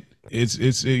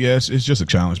 it's just a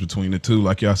challenge between the two.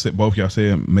 Like y'all said, both y'all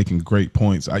said, making great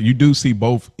points. You do see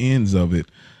both ends of it.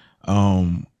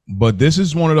 But this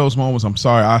is one of those moments. I'm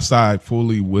sorry, I side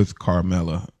fully with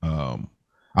Carmella.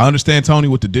 I understand Tony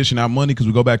with the dishing out money, because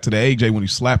we go back to the AJ when he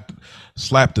slapped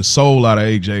the soul out of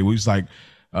AJ. We was like,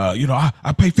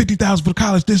 I paid $50,000 for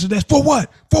college, this and that. For what?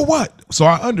 For what? So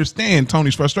I understand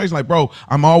Tony's frustration. Like, bro,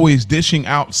 I'm always dishing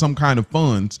out some kind of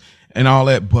funds and all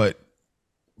that, but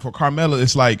for Carmella,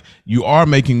 it's like you are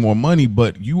making more money,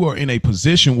 but you are in a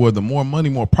position where the more money,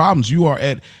 more problems. You are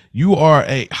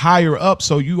a higher up,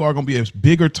 so you are going to be a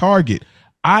bigger target.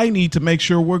 I need to make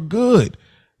sure we're good.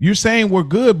 You're saying we're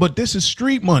good, but this is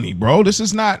street money, bro. This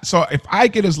is not. So if I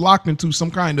get us locked into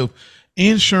some kind of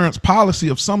insurance policy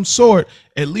of some sort,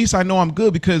 at least I know I'm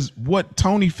good, because what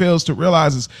Tony fails to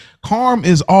realize is Carm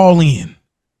is all in.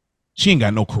 She ain't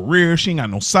got no career. She ain't got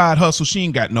no side hustle. She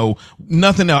ain't got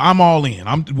nothing else. I'm all in.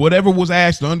 I'm whatever was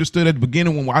asked or understood at the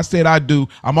beginning when I said I do,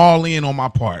 I'm all in on my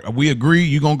part. We agree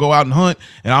you're going to go out and hunt,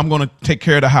 and I'm going to take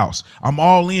care of the house. I'm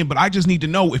all in, but I just need to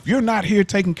know, if you're not here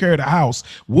taking care of the house,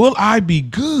 will I be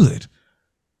good?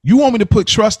 You want me to put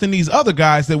trust in these other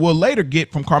guys that we'll later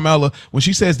get from Carmella when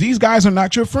she says these guys are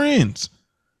not your friends.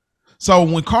 So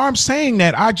when Carm's saying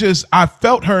that, I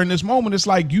felt her in this moment. It's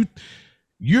like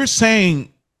you're saying,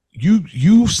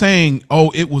 you saying,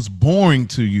 oh, it was boring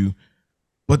to you,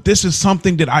 but this is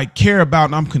something that I care about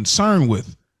and I'm concerned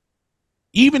with.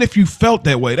 Even if you felt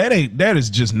that way, that is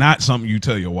just not something you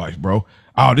tell your wife, bro.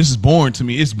 Oh, this is boring to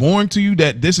me. It's boring to you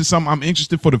that this is something I'm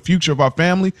interested for the future of our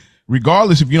family,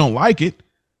 regardless if you don't like it.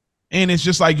 And it's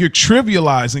just like you're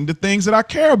trivializing the things that I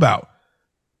care about,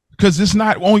 because it's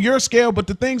not on your scale, but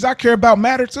the things I care about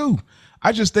matter too.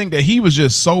 I just think that he was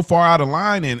just so far out of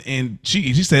line, and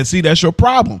she said, see, that's your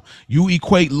problem. You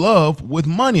equate love with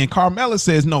money. And Carmella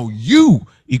says, no, you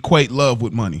equate love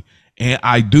with money. And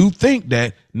I do think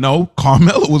that, no,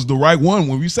 Carmella was the right one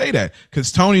when we say that,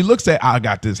 because Tony looks at, I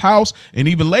got this house. And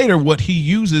even later, what he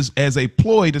uses as a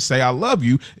ploy to say, I love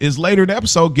you, is later in the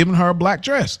episode giving her a black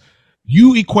dress.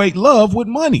 You equate love with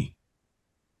money.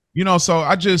 So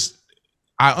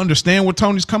I understand where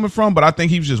Tony's coming from, but I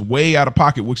think he was just way out of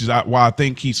pocket, which is why I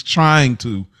think he's trying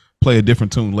to play a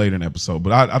different tune later in the episode.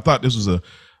 But I thought this was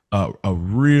a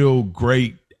real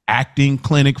great acting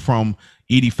clinic from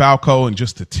Edie Falco, and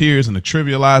just the tears and the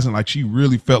trivializing. Like, she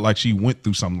really felt like she went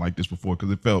through something like this before, because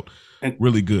it felt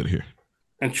really good here.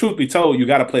 And truth be told, you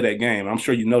got to play that game. I'm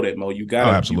sure you know that, Mo. You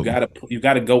got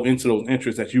to go into those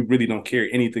interests that you really don't care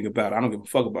anything about. I don't give a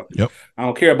fuck about this. Yep. I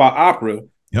don't care about opera,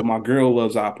 but my girl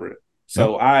loves opera.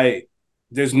 So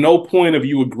there's no point of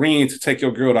you agreeing to take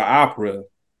your girl to opera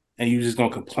and you just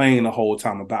gonna complain the whole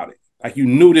time about it. Like, you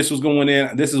knew this was going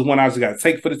in. This is one I just got to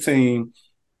take for the team.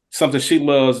 Something she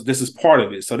loves. This is part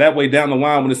of it. So that way down the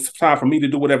line, when it's time for me to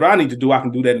do whatever I need to do, I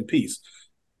can do that in peace.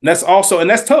 And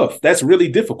that's tough. That's really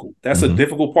difficult. That's a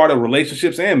difficult part of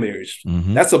relationships and marriage.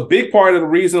 That's a big part of the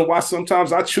reason why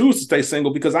sometimes I choose to stay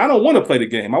single, because I don't want to play the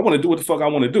game. I want to do what the fuck I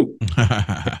want to do.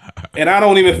 And I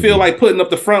don't even feel like putting up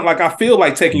the front like I feel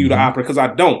like taking you to opera, because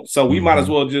I don't. So we might as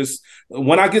well just,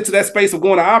 when I get to that space of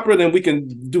going to opera, then we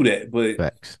can do that.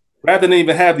 But rather than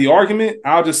even have the argument,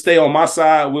 I'll just stay on my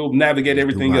side. We'll navigate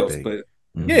everything else. But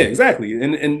yeah, exactly.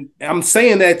 And I'm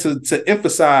saying that to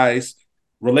emphasize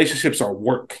relationships are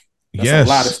work. That's a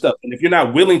lot of stuff. And if you're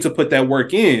not willing to put that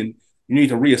work in, you need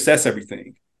to reassess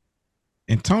everything.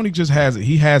 And Tony just has it.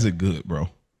 He has it good, bro.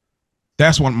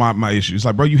 That's one of my issues.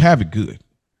 Like, bro, you have it good.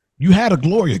 You had a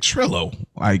Gloria Trillo.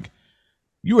 Like,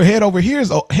 you were head over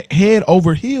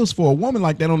heels for a woman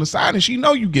like that on the side, and she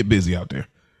know you get busy out there.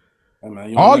 Hey,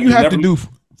 man, all you have to do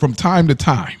from time to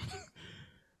time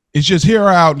is just hear her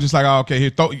out and just like, oh, okay,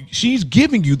 here, she's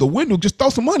giving you the window. Just throw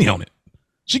some money on it.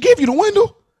 She gave you the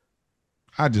window.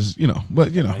 I just,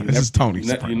 but this is Tony.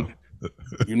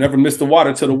 You never miss the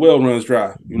water till the well runs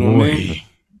dry. You know what I mean?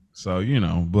 So,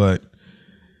 but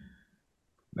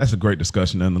that's a great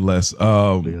discussion nonetheless.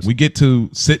 We get to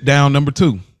sit down number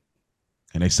 2,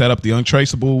 and they set up the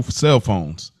untraceable cell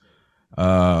phones.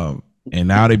 And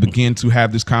now they begin to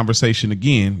have this conversation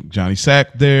again. Johnny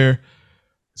Sack there,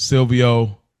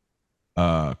 Silvio,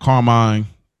 Carmine,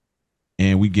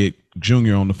 and we get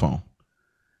Junior on the phone.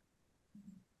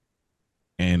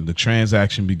 and the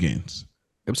transaction begins.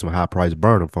 Them some high price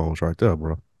burner phones right there,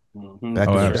 bro. Back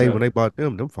in the day when they bought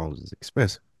them phones was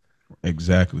expensive.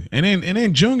 Exactly. And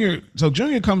then Junior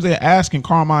comes in asking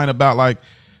Carmine about like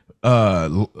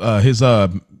his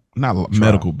not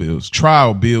medical bills,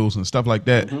 trial bills and stuff like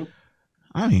that.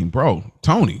 I mean, bro,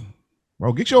 Tony,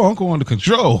 get your uncle under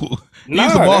control.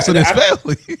 He's the boss of this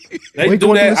family. They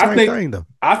do that. I think though.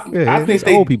 I think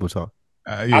old people talk.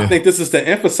 I think this is to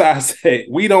emphasize that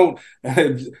we don't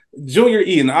Junior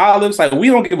eating olives, like we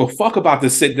don't give a fuck about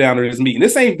this sit down or this meeting.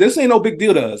 This ain't no big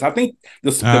deal to us. I think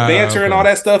the banter and all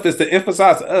that stuff is to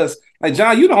emphasize to us, like,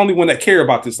 John, you're the only one that care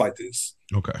about this like this.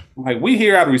 Okay. Like, we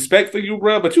here out of respect for you,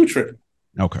 bro, but you tripping.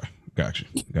 Okay. Got you.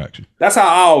 That's how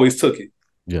I always took it.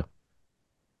 Yeah.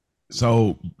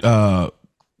 So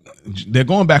they're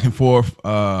going back and forth.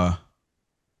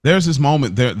 There's this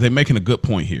moment, they're making a good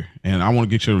point here, and I want to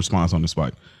get your response on this,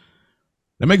 Spike.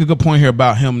 They make a good point here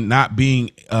about him not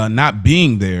being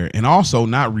there, and also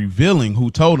not revealing who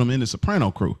told him in the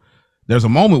Soprano crew. There's a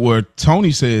moment where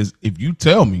Tony says, "If you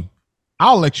tell me,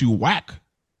 I'll let you whack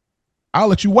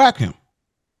him."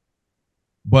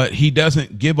 But he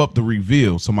doesn't give up the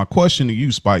reveal. So my question to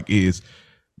you, Spike, is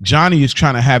Johnny is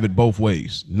trying to have it both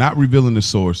ways, not revealing the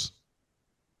source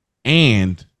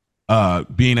and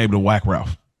being able to whack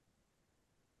Ralph.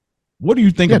 What do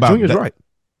you think about Junior's that? right.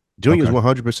 Junior's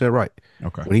 100% right.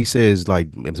 Okay. When he says,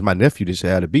 like, my nephew just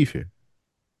had a beef here.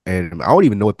 And I don't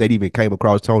even know if that even came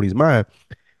across Tony's mind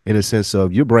in a sense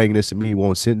of you're bringing this to me, you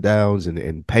want sit downs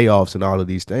and payoffs and all of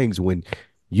these things when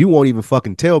you won't even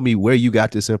fucking tell me where you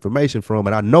got this information from.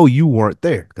 And I know you weren't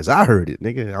there because I heard it,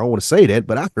 nigga. I don't want to say that,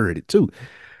 but I heard it too.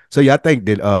 So, yeah, I think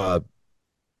that,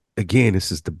 again,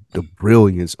 this is the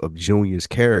brilliance of Junior's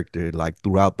character. Like,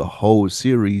 throughout the whole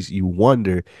series, you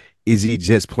wonder, is he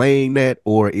just playing that,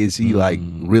 or is he like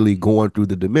really going through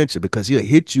the dementia? Because he'll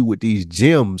hit you with these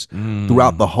gems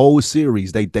throughout the whole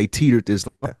series. They teetered this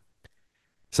line.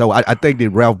 So I think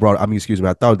that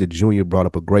I thought that Junior brought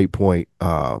up a great point.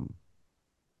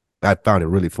 I found it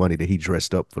really funny that he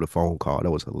dressed up for the phone call.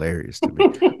 That was hilarious to me.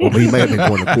 Well, he may have been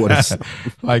going to quarters.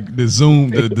 Like the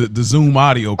Zoom, the Zoom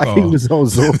audio call. He was on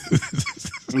Zoom.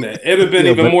 It'd have been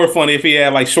even more funny if he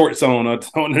had like shorts on.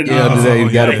 He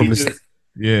got it from the.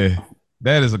 Yeah,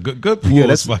 that is a good pull. Yeah,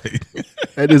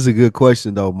 that is a good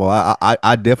question though, Mo.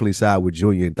 I definitely side with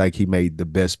Junior and think he made the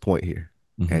best point here.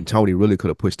 And Tony really could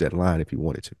have pushed that line if he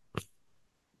wanted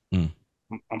to.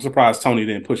 I'm surprised Tony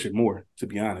didn't push it more, to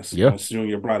be honest. Yeah. Once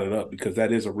Junior brought it up, because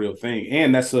that is a real thing.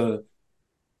 And it's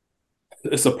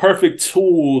a perfect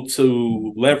tool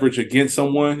to leverage against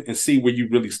someone and see where you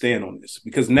really stand on this.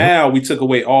 Because now we took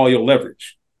away all your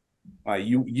leverage. Like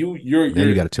you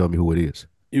got to tell me who it is.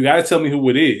 You got to tell me who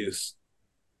it is.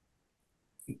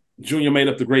 Junior made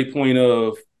up the great point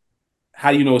of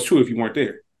how do you know it's true if you weren't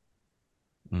there?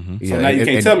 So now you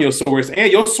can't tell me your source. And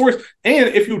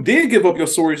if you did give up your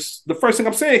source, the first thing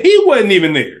I'm saying, he wasn't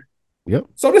even there. Yep.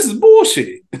 So this is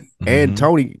bullshit. And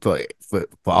Tony, for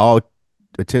all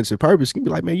intents and purposes, can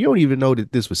be like, man, you don't even know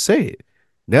that this was said.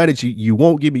 Now that you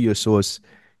won't give me your source,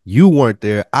 you weren't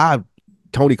there.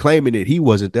 Tony claiming that he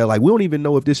wasn't there. Like, we don't even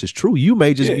know if this is true. You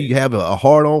may just be having a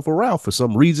hard on for Ralph for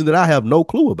some reason that I have no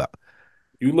clue about.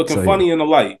 You looking funny in the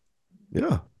light.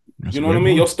 Yeah. You know what I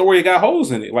mean? Your story got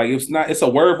holes in it. Like, it's a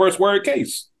word versus word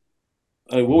case.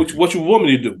 Like, what you want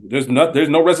me to do? There's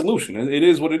no resolution. It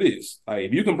is what it is. Like,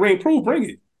 if you can bring proof, bring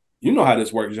it. You know how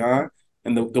this works, John.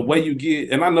 And the way you get,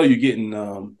 and I know you're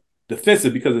getting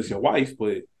defensive because it's your wife,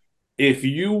 but if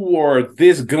you are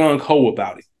this gung-ho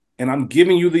about it, and I'm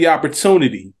giving you the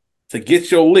opportunity to get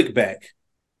your lick back,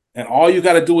 and all you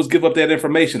got to do is give up that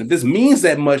information. If this means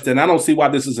that much, then I don't see why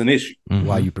this is an issue.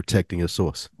 Why are you protecting your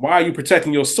source? Why are you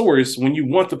protecting your source when you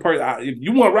want the person? If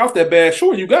you want Ralph that bad,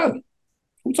 sure, you got him.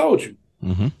 Who told you?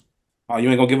 Oh, you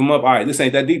ain't gonna give him up? All right, this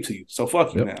ain't that deep to you. So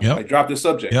fuck you now. Like, drop this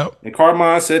subject. And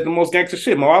Carmine said the most gangster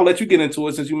shit. Mo, I'll let you get into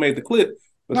it since you made the clip.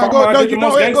 But go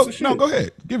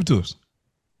ahead. Give it to us.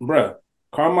 Bruh,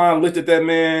 Carmine looked at that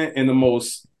man in the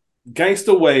most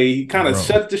gangster way. He kind of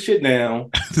shut the shit down.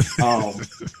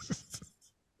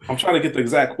 I'm trying to get the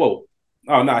exact quote.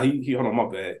 Oh, no, he hold on, my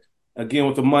bad. Again,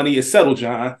 with the money, it's settled,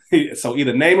 John. So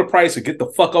either name a price or get the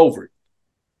fuck over it.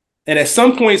 And at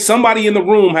some point, somebody in the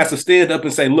room has to stand up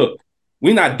and say, look,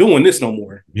 we're not doing this no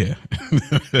more. Yeah.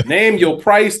 Name your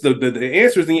price. The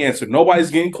answer is the answer.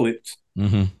 Nobody's getting clipped.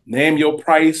 Name your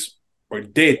price or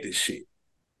dead this shit.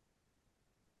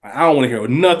 I don't want to hear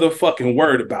another fucking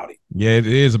word about it. Yeah, it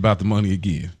is about the money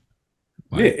again.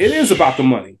 Like, yeah, it is about the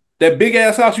money. That big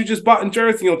ass house you just bought in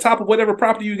Jersey on top of whatever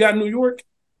property you got in New York.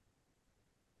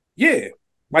 Yeah.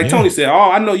 Like Yeah. Tony said,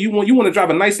 I know you want to drive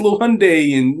a nice little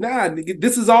Hyundai, and nah, nigga,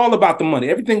 this is all about the money.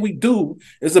 Everything we do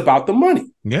is about the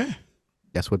money. Yeah.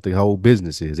 That's what the whole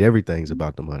business is. Everything's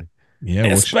about the money. Yeah.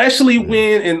 Especially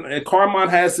when and Carmine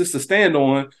has this to stand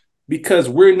on, because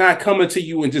we're not coming to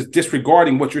you and just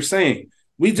disregarding what you're saying.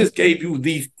 We just gave you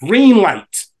the green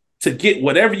light to get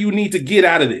whatever you need to get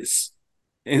out of this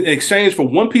in exchange for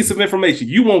one piece of information.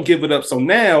 You won't give it up. So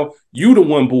now you the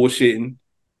one bullshitting.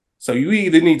 So you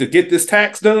either need to get this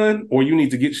tax done or you need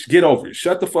to get over it.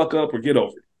 Shut the fuck up or get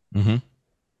over it.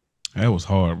 Mm-hmm. That was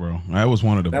hard, bro. That was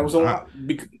one of the. That was a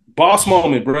boss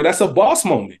moment, bro. That's a boss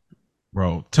moment.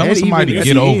 Bro, telling somebody to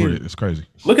get over it. It's crazy.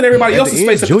 Look at everybody else's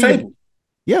face at the table.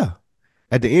 Yeah.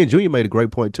 At the end, Junior made a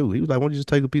great point too. He was like, why don't you just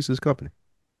take a piece of this company?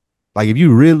 Like, if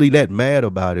you really that mad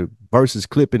about it versus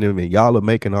clipping him and y'all are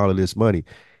making all of this money,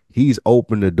 he's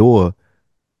opened the door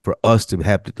for us to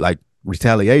have to, like,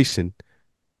 retaliation.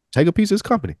 Take a piece of his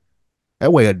company.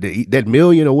 That way, that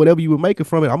million or whatever you were making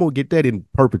from it, I'm going to get that in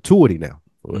perpetuity now,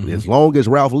 as long as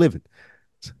Ralph living.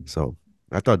 So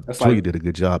I thought Junior did a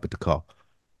good job at the call.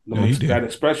 That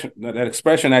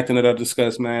expression acting that I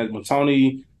discussed, man.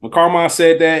 When Carmine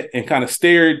said that and kind of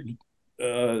stared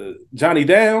Johnny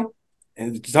down,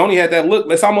 and Tony had that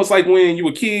look. It's almost like when you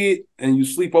were a kid and you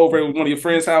sleep over at one of your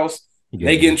friends' house.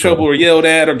 They get in trouble or yelled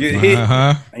at or get hit,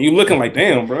 and you looking like,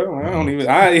 damn, bro. I don't even.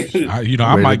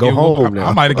 I might go home.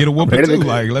 I might get a whooping too.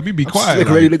 Like, let me be quiet.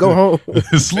 Ready to go home.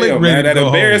 Slick, man, that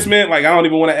embarrassment. Like, I don't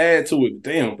even want to add to it.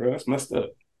 Damn, bro, that's messed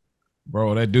up.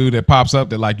 Bro, that dude that pops up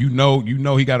that, like, you know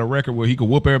he got a record where he could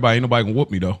whoop everybody. Ain't nobody can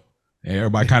whoop me though. And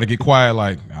everybody kind of get quiet,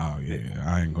 like, oh yeah,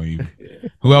 I ain't gonna even.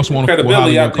 Who else want to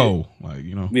credibility out Cole? Like,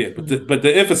 you know. Yeah, but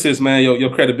the emphasis, man, your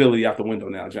credibility out the window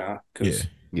now, John.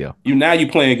 Yeah. You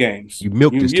playing games. You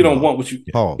milk this. You don't want what you.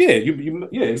 Pause. Yeah,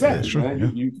 yeah, exactly, true,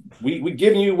 man. yeah. We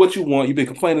giving you what you want. You've been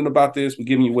complaining about this. We're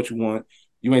giving you what you want.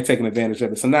 You ain't taking advantage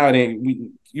of it. So now it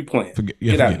ain't. You playing.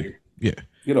 Get out of here. Yeah.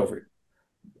 Get over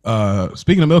it.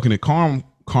 Speaking of milking it,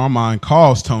 Carmine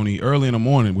calls Tony early in the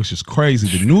morning, which is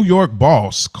crazy. The New York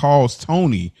boss calls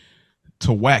Tony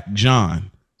to whack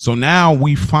John. So now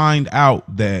we find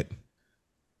out that,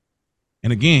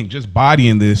 and again, just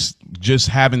bodying this, just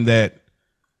having that.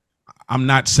 I'm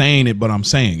not saying it, but I'm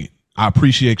saying it. I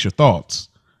appreciate your thoughts.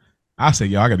 I say,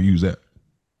 I got to use that.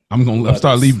 Let's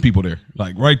start leaving people there,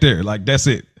 like right there, like that's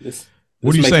it.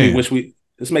 What are you saying?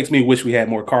 This makes me wish we had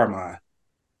more Carmine.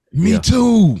 Me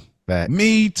too. Facts.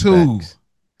 Me too. Facts.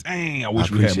 Dang, I wish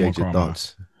we had more Carmine.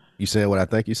 Thoughts. You saying what I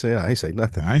think you saying? I ain't say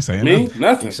nothing. I ain't saying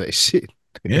nothing. You say shit.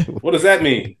 Yeah. What does that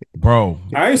mean, bro?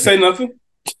 I ain't say nothing.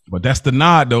 But that's the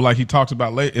nod, though. Like he talks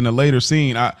about in a later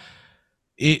scene.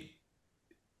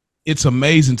 It's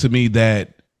amazing to me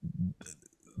that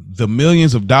the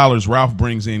millions of dollars Ralph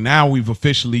brings in, now we've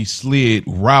officially slid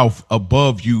Ralph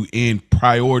above you in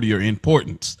priority or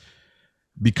importance,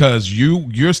 because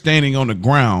you're standing on the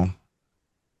ground.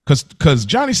 Because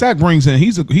Johnny Sack brings in,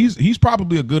 he's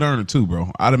probably a good earner too,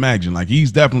 bro. I'd imagine, like,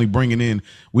 he's definitely bringing in.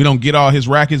 We don't get all his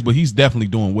rackets, but he's definitely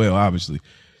doing well, obviously.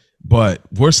 But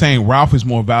we're saying Ralph is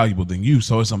more valuable than you.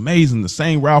 So it's amazing. The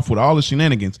same Ralph with all the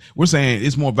shenanigans, we're saying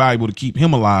it's more valuable to keep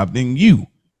him alive than you.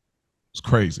 It's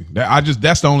crazy.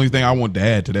 That's the only thing I wanted to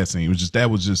add to that scene.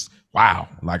 That was just wow.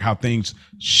 Like how things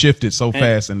shifted so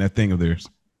fast in that thing of theirs.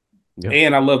 Yep.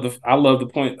 And I love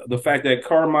the fact that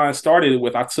Carmine started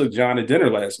with, I took John to dinner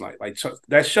last night. Like,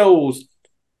 that shows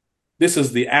this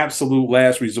is the absolute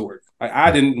last resort. Like,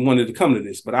 I didn't want it to come to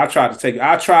this, but I tried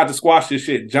to squash this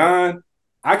shit. John,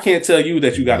 I can't tell you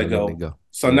that you got to go.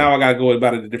 So now I got to go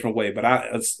about it a different way. But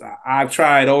I've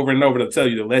tried over and over to tell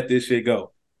you to let this shit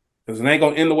go, because it ain't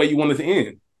going to end the way you want it to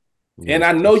end. Yes, and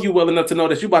I know you well enough to know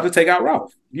that you about to take out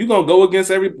Ralph. You're going to go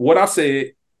against what I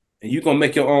said, and you're going to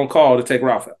make your own call to take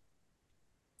Ralph out.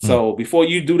 So before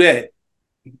you do that,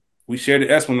 we shared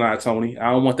the Esplanade, Tony. I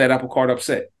don't want that apple cart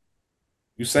upset.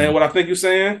 You saying what I think you're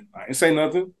saying? I ain't saying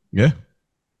nothing. Yeah.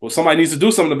 Well, somebody needs to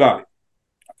do something about it.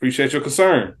 I appreciate your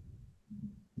concern.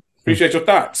 Appreciate your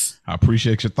thoughts. I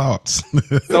appreciate your thoughts.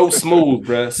 So smooth,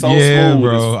 bro. So yeah, smooth,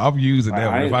 bro. I'm using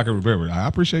that one if I can remember. I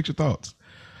appreciate your thoughts.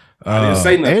 I didn't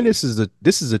say nothing. And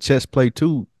this is a chess play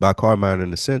too by Carmine,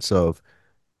 in the sense of,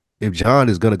 if John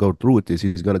is going to go through with this,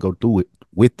 he's going to go through it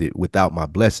without my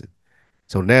blessing.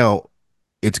 So now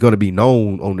it's going to be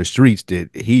known on the streets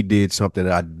that he did something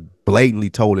that I blatantly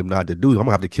told him not to do. I'm going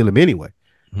to have to kill him anyway.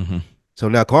 Mm-hmm. So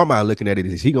now Carmine looking at it,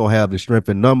 is he going to have the strength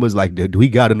and numbers? Like, do he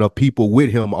got enough people with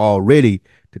him already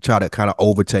to try to kind of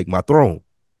overtake my throne?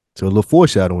 So a little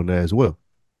foreshadowing there as well.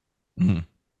 Mm-hmm.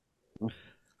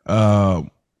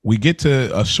 We get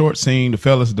to a short scene. The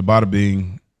fellas at the bada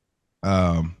bing.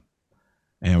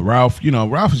 And Ralph,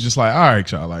 Ralph is just like, all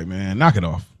right, y'all, like, man, knock it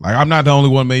off. Like, I'm not the only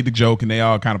one made the joke, and they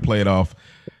all kind of play it off.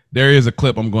 There is a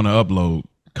clip I'm going to upload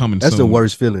coming That's soon. the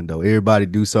worst feeling though. Everybody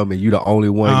do something, and you the only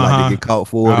one like to get caught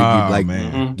for it,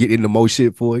 and get get into more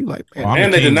shit for it. You like, man,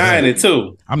 and they're denying it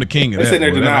too. I'm the king of They're that. sitting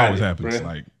there That denying always it, happens. bro.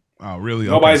 Like, oh, really?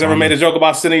 Nobody's ever made a joke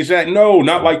about sending Jack. No,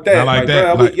 not like that. Not like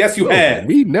that. Bro, like, yes, you have.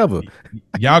 Me never.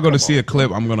 Y'all going to see a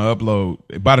clip I'm going to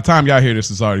upload. By the time y'all hear this,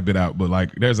 it's already been out. But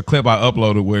like, there's a clip I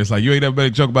uploaded where it's like, you ain't ever made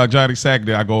a joke about Johnny Sack.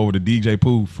 Then I go over to DJ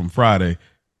Pooh from Friday.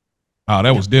 Oh,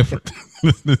 that was different.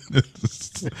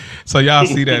 So y'all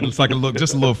see that. It's like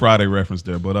just a little Friday reference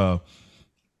there. But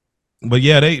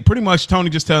yeah, they pretty much,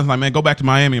 Tony just tells him, like, man, go back to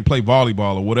Miami and play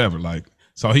volleyball or whatever. Like,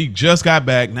 so he just got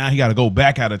back. Now he got to go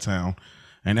back out of town.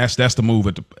 And that's the move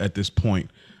at this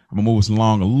point. I'm gonna move us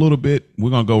along a little bit.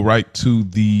 We're gonna go right to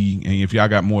and if y'all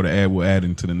got more to add, we'll add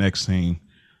into the next scene.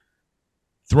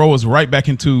 Throw us right back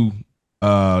into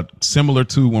similar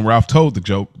to when Ralph told the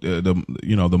joke.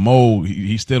 The mole,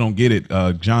 he still don't get it.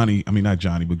 Not Johnny,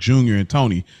 but Junior and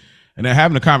Tony, and they're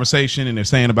having a conversation, and they're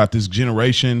saying about this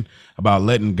generation, about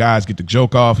letting guys get the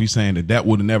joke off. He's saying that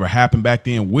would have never happened back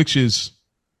then, which is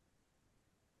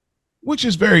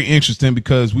very interesting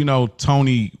because we know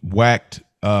Tony whacked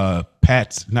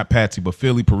not Patsy, but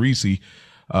Philly Parisi.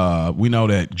 We know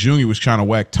that Junior was trying to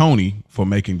whack Tony for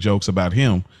making jokes about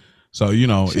him. So,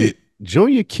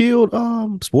 Junior killed,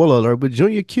 spoiler alert, but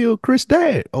Junior killed Chris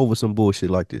Dad over some bullshit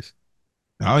like this.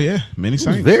 Oh, yeah. Many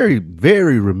Saints. Very,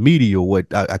 very remedial.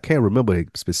 What I can't remember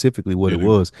specifically what it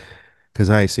was because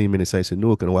I ain't seen Many Saints in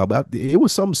Newark in a while, but it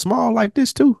was something small like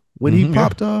this too when he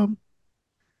popped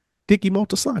Dickie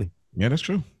Moltisanti. Yeah, that's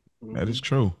true. That is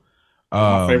true.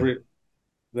 My favorite.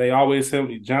 They always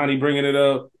Johnny bringing it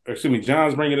up.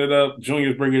 John's bringing it up.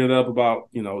 Junior's bringing it up about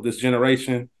this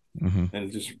generation, and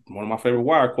it's just one of my favorite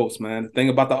Wire quotes, man. The thing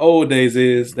about the old days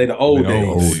is they the old days.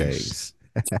 Old days.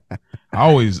 I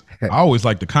always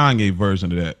like the Kanye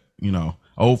version of that.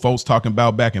 Old folks talking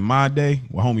about back in my day.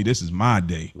 Well, homie, this is my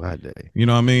day. My day. You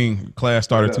know what I mean? Class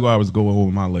started 2 hours ago over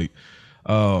my late.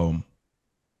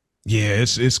 Yeah,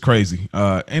 it's crazy.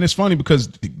 And it's funny because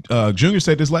Junior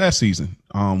said this last season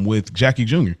with Jackie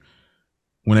Jr.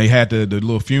 when they had the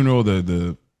little funeral,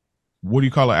 the what do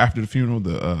you call it after the funeral?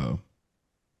 The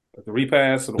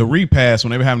repast. The repast,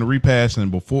 when they were having the repast, and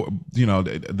before,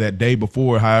 that day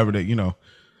before, however that,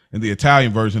 in the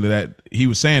Italian version of that, he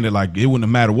was saying that like it wouldn't have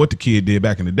mattered what the kid did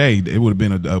back in the day, it would have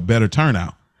been a better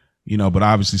turnout. But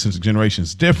obviously since the generation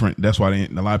is different, that's why a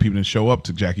lot of people didn't show up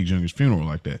to Jackie Jr.'s funeral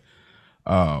like that.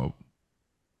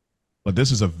 But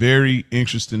this is a very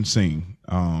interesting scene.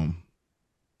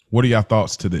 What are y'all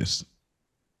thoughts to this?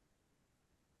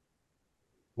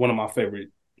 One of my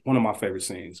favorite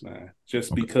scenes, man.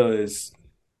 Just because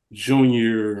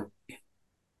Junior,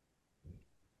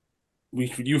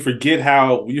 you forget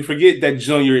that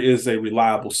Junior is a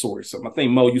reliable source. I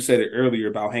think Mo, you said it earlier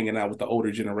about hanging out with the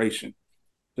older generation,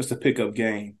 just to pick up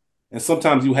game. And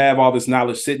sometimes you have all this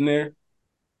knowledge sitting there,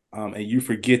 and you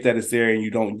forget that it's there and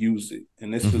you don't use it.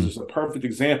 And this was a perfect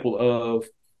example of,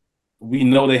 we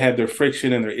know they have their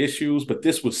friction and their issues, but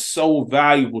this was so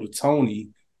valuable to Tony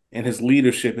and his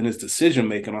leadership and his decision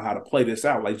making on how to play this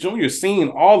out. Like Junior's seen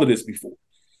all of this before.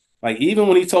 Like even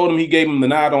when he told him, he gave him the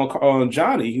nod on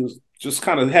Johnny, he was just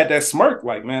kind of had that smirk.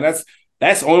 Like, man,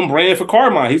 that's on brand for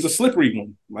Carmine. He's a slippery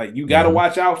one. Like you got to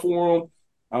watch out for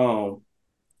him.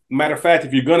 Matter of fact,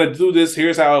 if you're gonna do this,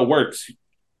 here's how it works.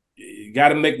 You got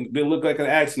to make it look like an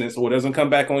accident so it doesn't come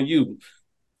back on you.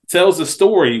 Tells a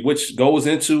story which goes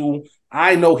into,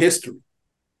 I know history.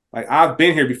 Like I've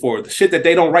been here before. The shit that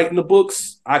they don't write in the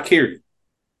books, I carry.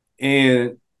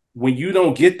 And when you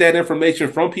don't get that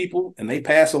information from people and they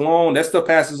pass along, that stuff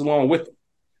passes along with them.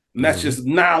 And that's just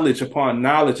knowledge upon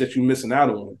knowledge that you're missing out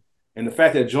on. And the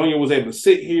fact that Junior was able to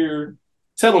sit here,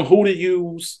 tell them who to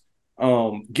use,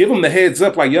 give them the heads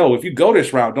up, like, yo, if you go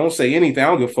this route, don't say anything. I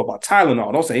don't give a fuck about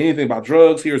Tylenol. Don't say anything about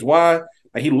drugs. Here's why.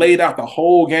 Like, he laid out the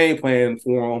whole game plan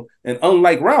for him. And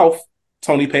unlike Ralph,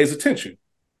 Tony pays attention.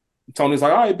 Tony's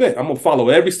like, all right, bet. I'm going to follow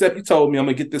every step you told me. I'm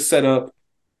going to get this set up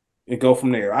and go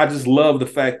from there. I just love the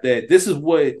fact that this is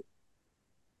what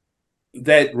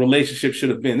that relationship should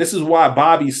have been. This is why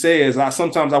Bobby says,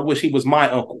 sometimes I wish he was my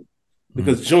uncle,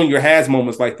 because Junior has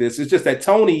moments like this. It's just that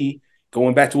Tony,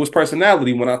 going back to his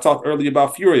personality, when I talked earlier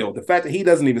about Furio, the fact that he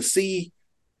doesn't even see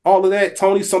all of that,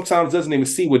 Tony sometimes doesn't even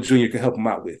see what Junior can help him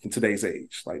out with in today's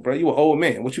age. Like, bro, you an old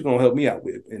man. What you going to help me out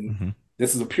with? And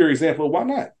this is a pure example of why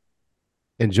not.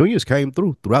 And Junior's came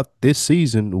throughout this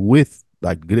season with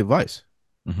like good advice.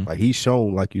 Like he's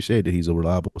shown, like you said, that he's a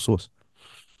reliable source.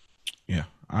 Yeah,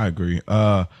 I agree.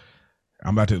 I'm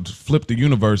about to flip the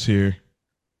universe here.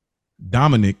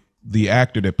 Dominic, the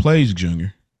actor that plays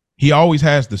Junior, he always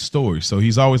has the story. So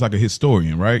he's always like a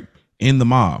historian, right? In the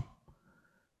mob.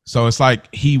 So it's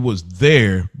like he was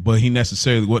there, but he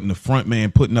necessarily wasn't the front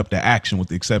man putting up the action, with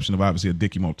the exception of obviously a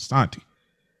Dickie Moltisanti.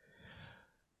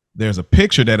 There's a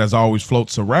picture that has always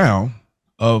floats around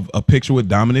of a picture with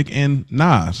Dominic and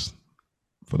Nas.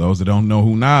 For those that don't know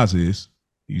who Nas is,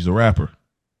 he's a rapper.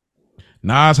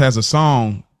 Nas has a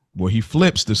song where he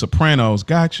flips the Sopranos,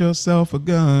 got yourself a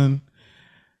gun.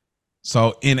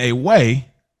 So in a way,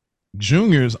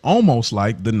 Junior's almost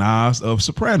like the Nas of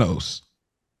Sopranos.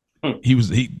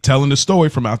 He telling the story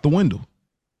from out the window,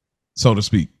 so to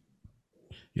speak.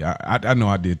 Yeah, I know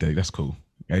I did that. That's cool.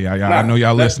 Yeah. I know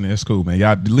y'all listening. That's cool, man.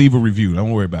 Y'all leave a review.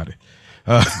 Don't worry about it.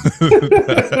 I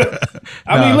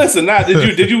mean, listen. Now,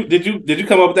 did you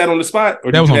come up with that on the spot,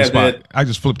 or that did was you on the have spot? that? I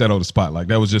just flipped that on the spot. Like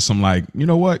that was just some like, you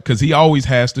know what? Because he always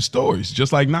has the stories,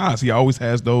 just like Nas. He always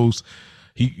has those.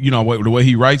 He, you know, the way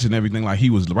he writes and everything. Like he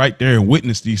was right there and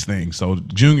witnessed these things. So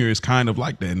Junior is kind of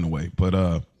like that in a way, but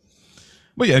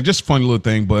yeah, just a funny little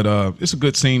thing. But it's a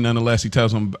good scene nonetheless. He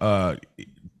tells him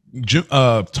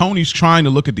Tony's trying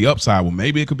to look at the upside. Well,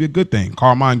 maybe it could be a good thing.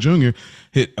 Carmine Jr.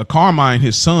 Carmine,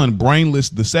 his son, Brainless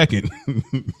the second,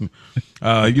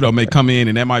 may come in,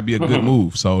 and that might be a good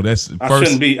move. So that's first.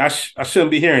 I shouldn't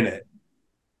be hearing that.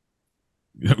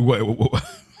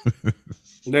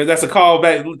 That's a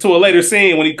callback to a later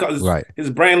scene when he calls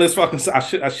his brainless fucking son.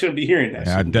 I shouldn't be hearing that.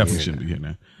 Yeah, I definitely shouldn't be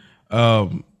hearing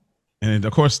that. And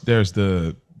of course, there's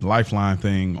the Lifeline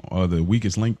thing or the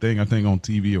Weakest Link thing, I think, on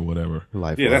TV or whatever.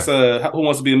 Lifeline. Yeah, that's Who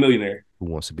Wants to Be a Millionaire? Who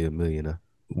Wants to Be a Millionaire?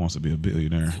 Who Wants to Be a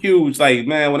Billionaire? Huge, like,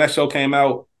 man, when that show came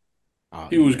out,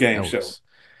 huge game show.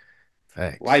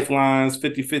 Facts. Lifelines,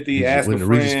 50-50, Ask a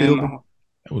Friend.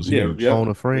 That was huge. Phone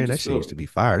a Friend, that shit used to be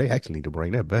fire. They actually need to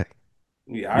bring that back.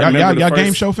 Yeah, y'all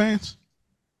game show fans?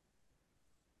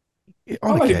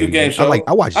 I like a good game show.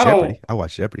 I watch Jeopardy. I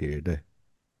watch Jeopardy every day.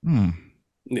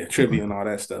 Yeah, trivia and all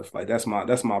that stuff. Like that's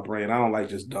my brain. I don't like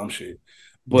just dumb shit.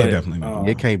 But yeah, definitely not.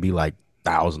 It can't be like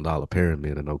 $1,000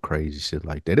 pyramid and no crazy shit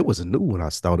like that. It was new when I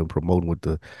started promoting with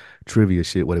the trivia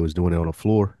shit, what they was doing it on the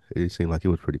floor. It seemed like it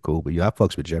was pretty cool. But yeah, I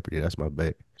fucks with Jeopardy. That's my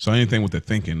bet. So anything with the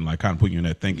thinking, like kind of putting you in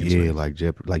that thinking space. Yeah, like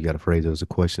Jeopardy, like you got to phrase it as a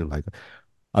question. Like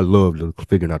I love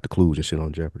figuring out the clues and shit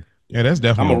on Jeopardy. Yeah, that's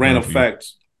definitely. I'm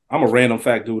a random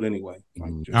fact dude anyway.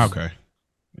 Like okay.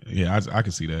 Yeah, I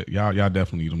can see that. Y'all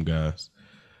definitely need them guys.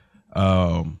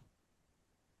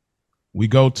 We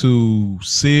go to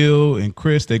Seal and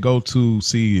Chris. They go to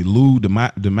see Lou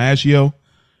DiMaggio,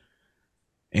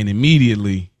 and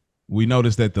immediately we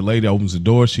notice that the lady opens the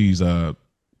door. She's is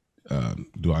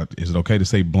it okay to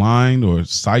say blind or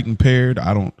sight impaired?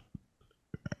 I don't.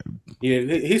 Yeah,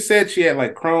 he said she had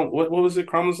like what was it?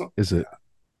 Chromosome? It's a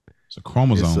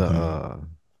chromosome thing.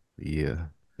 Yeah.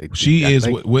 She is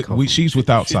she's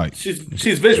without sight. She's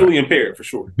visually impaired for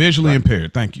sure. Visually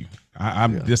impaired. Thank you. I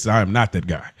am not that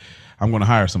guy. I'm going to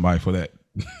hire somebody for that.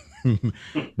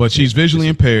 But she's visually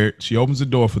impaired. She opens the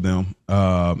door for them,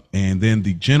 and then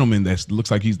the gentleman that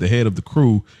looks like he's the head of the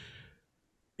crew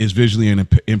is visually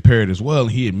impaired as well.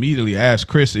 And he immediately asks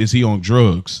Chris, "Is he on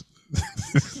drugs?"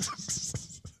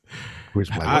 Chris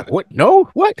like, what? No,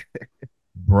 what?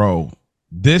 Bro,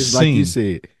 this scene. Like you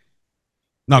said.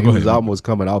 No, go ahead. He was almost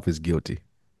coming off as guilty.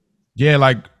 Yeah,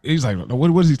 like he's like,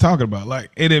 what is he talking about?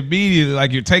 Like, and immediately,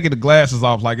 like you're taking the glasses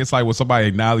off, like it's like when somebody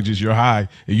acknowledges you're high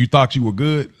and you thought you were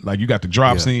good, like you got the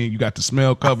drops in, you got the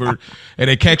smell covered, and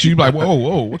they catch you, like,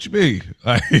 whoa, what you mean?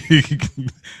 Like,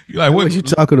 you're like, what you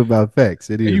talking about? Facts.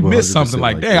 It is. You missed something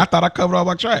like, dang, I thought I covered all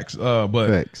my tracks. But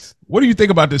facts. What do you think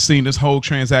about this scene, this whole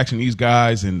transaction, these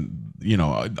guys, and you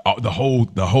know, the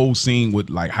whole scene with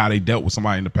like how they dealt with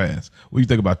somebody in the past? What do you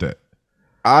think about that?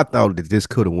 I thought that this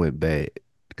could have went bad.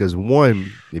 Because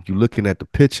one, if you're looking at the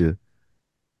picture,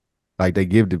 like they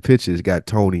give the picture, it's got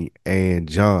Tony and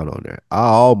John on there. I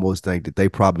almost think that they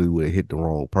probably would have hit the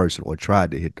wrong person or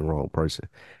tried to hit the wrong person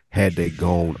had they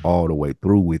gone all the way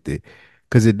through with it.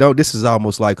 Because this is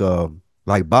almost like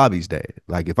Bobby's dad.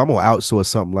 Like if I'm gonna outsource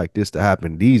something like this to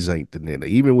happen, these ain't the nigga.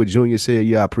 Even with Junior said,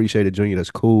 yeah, I appreciate it, Junior,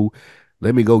 that's cool.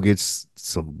 Let me go get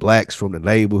some blacks from the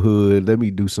neighborhood. Let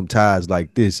me do some ties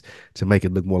like this to make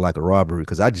it look more like a robbery.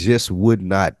 Because I just would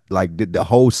not, like, the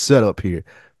whole setup here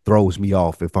throws me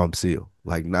off if I'm Seal.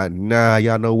 Like, nah,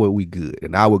 y'all know what, we good.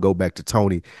 And I would go back to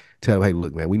Tony, tell him, hey,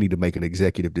 look, man, we need to make an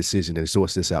executive decision and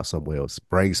source this out somewhere else.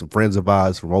 Bring some friends of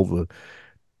ours from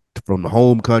the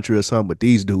home country or something. But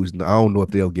these dudes, I don't know if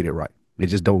they'll get it right. They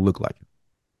just don't look like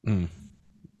it.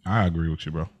 I agree with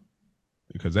you, bro.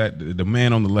 Because the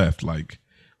man on the left, like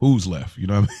who's left? You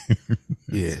know what I mean?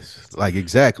 Yes, like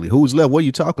exactly. Who's left? What are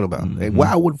you talking about? And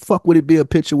why would fuck would it be a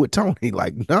picture with Tony?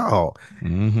 Like, no,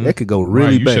 that could go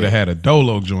really You bad. should have had a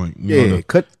Dolo joint.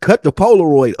 Cut the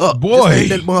Polaroid up, boy. Just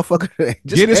that motherfucker.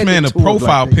 Get this man a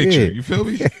profile picture. You feel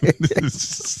me?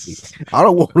 I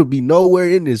don't want to be nowhere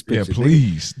in this picture. Yeah,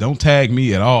 please don't tag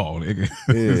me at all.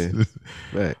 Yeah,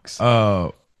 thanks.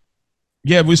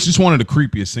 Yeah, it's just one of the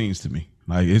creepiest scenes to me.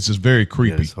 Like, it's just very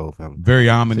creepy, very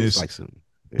ominous. Like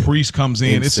Priest comes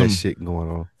in. It's some shit going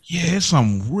on. Yeah, it's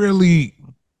some really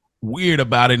weird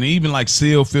about it, and even like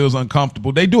Seal feels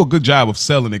uncomfortable. They do a good job of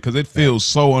selling it because it feels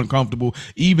so uncomfortable.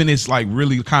 Even it's like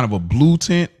really kind of a blue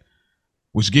tint,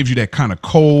 which gives you that kind of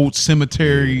cold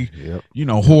cemetery,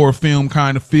 horror film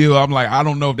kind of feel. I'm like, I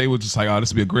don't know if they were just like, oh,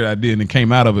 this would be a great idea, and then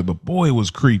came out of it, but boy, it was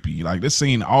creepy. Like, this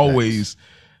scene always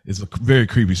is a very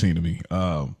creepy scene to me.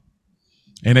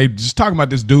 And they just talking about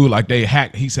this dude like they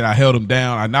hacked. He said, I held him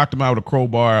down. I knocked him out with a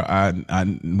crowbar.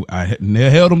 I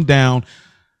held him down,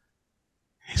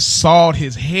 sawed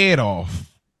his head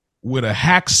off with a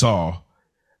hacksaw.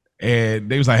 And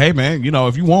they was like, hey, man,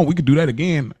 if you want, we could do that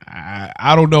again.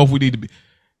 I don't know if we need to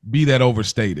be that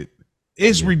overstated.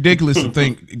 It's ridiculous to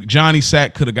think Johnny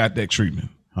Sack could have got that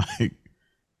treatment. Like,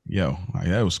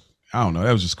 that was, I don't know.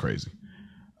 That was just crazy.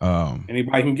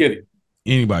 Anybody can get it.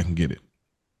 Anybody can get it.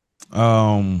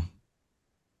 Go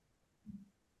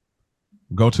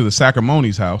to the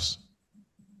Sacramonis' house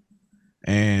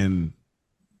and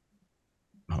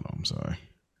hold on, I'm sorry.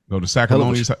 Go to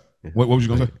Sacramonis. What was you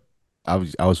gonna say?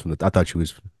 I thought you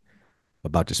was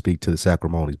about to speak to the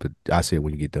Sacramonis, but I said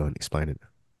when you get done, explain it.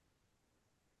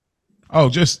 Oh,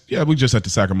 we just at the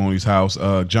Sacramonis' house.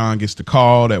 John gets the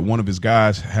call that one of his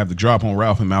guys have the drop on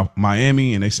Ralph in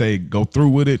Miami, and they say go through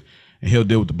with it, and he'll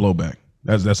deal with the blowback.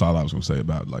 That's all I was gonna say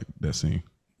about like that scene.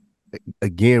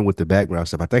 Again, with the background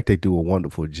stuff, I think they do a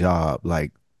wonderful job.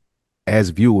 Like, as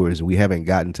viewers, we haven't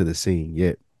gotten to the scene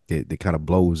yet. It kind of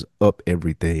blows up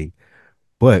everything,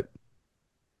 but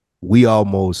we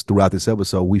almost throughout this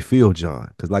episode we feel John,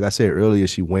 because like I said earlier,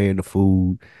 she weighing the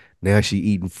food. Now she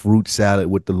eating fruit salad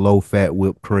with the low fat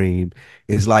whipped cream.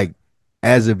 It's like,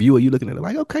 as a viewer, you looking at it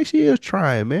like, okay, she is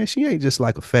trying, man. She ain't just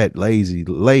like a fat, lazy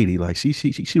lady. Like,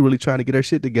 she really trying to get her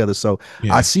shit together. So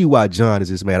I see why John is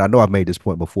this man. I know I've made this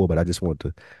point before, but I just want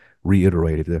to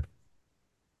reiterate it there.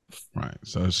 Right.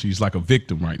 So she's like a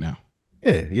victim right now.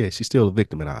 Yeah. She's still a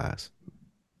victim in our eyes.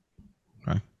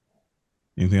 Right.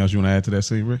 Anything else you want to add to that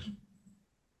scene, Rich?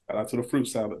 Shout out to the fruit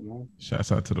salad, man.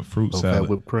 Shouts out to the fruit Low salad. Fat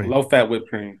whipped cream. Low fat whipped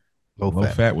cream. Low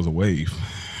fat was a wave.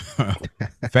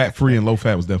 Fat free and low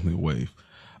fat was definitely a wave.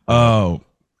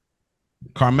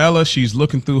 Carmela, she's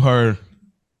looking through a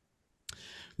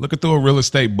real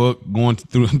estate book, going to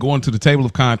the table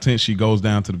of contents. She goes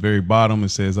down to the very bottom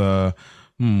and says,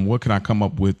 what can I come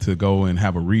up with to go and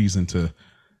have a reason to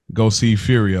go see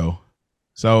Furio?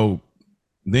 So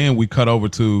then we cut over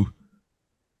to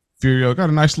Furio. Got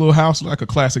a nice little house, like a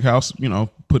classic house,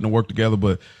 putting the work together,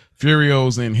 but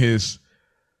Furio's in his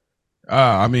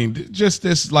just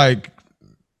this like,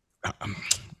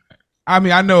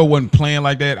 I know it wasn't planned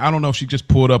like that. I don't know if she just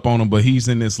pulled up on him, but he's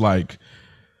in this like,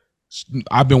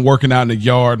 I've been working out in the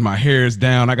yard, my hair is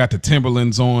down, I got the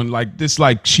Timberlands on, like this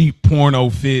like cheap porno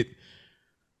fit.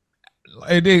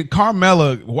 And then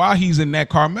Carmela, while he's in that,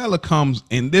 Carmela comes,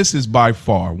 and this is by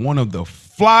far one of the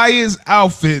flyest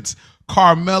outfits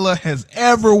Carmela has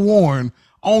ever worn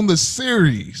on the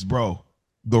series, bro.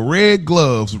 The red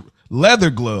gloves, leather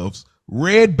gloves,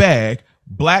 red bag,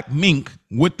 black mink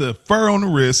with the fur on the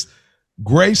wrist,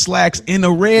 gray slacks in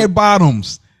the red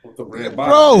bottoms.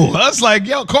 Bro, I was like,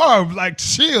 yo, Carm, like,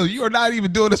 chill. You are not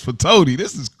even doing this for Tony.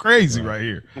 This is crazy right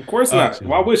here. Of course not.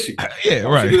 Why would she? Yeah,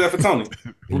 Why would she do that for Tony?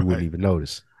 You wouldn't even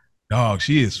notice. Dog,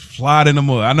 she is flyed in the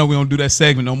mud. I know we don't do that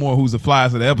segment no more, who's the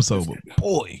flies of the episode, but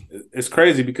boy. It's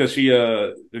crazy because she,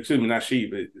 excuse me, not she,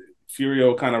 but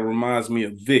Furio kind of reminds me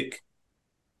of Vic.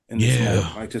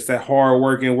 Like just that hard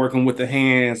working with the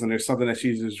hands, and there's something that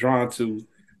she's just drawn to.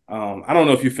 I don't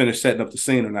know if you finished setting up the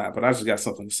scene or not, but I just got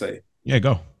something to say. Yeah,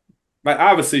 go. Like,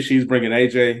 obviously she's bringing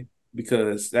AJ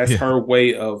because that's her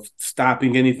way of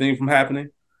stopping anything from happening.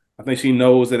 I think she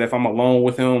knows that if I'm alone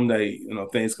with him,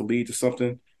 things can lead to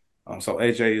something. So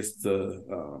AJ is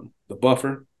the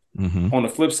buffer. Mm-hmm. On the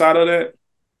flip side of that,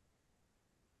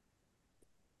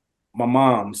 my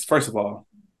mom's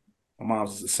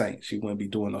is a saint. She wouldn't be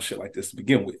doing no shit like this to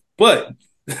begin with. But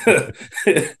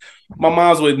my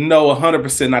mom's would know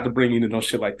 100% not to bring you to no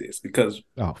shit like this, because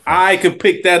I could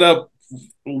pick that up.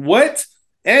 What?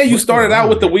 And you started out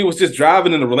with we was just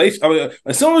driving in a relationship.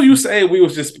 As soon as you say we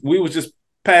was just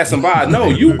passing by. No,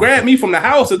 you grabbed me from the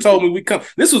house and told me we come.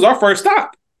 This was our first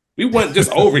stop. We went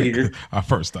just over here. Our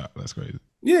first stop. That's crazy.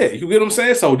 Yeah, you get what I'm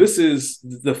saying? So this is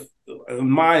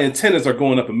my antennas are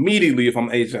going up immediately if I'm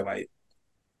AJ. Like,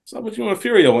 what's up with you and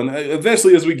Furio? And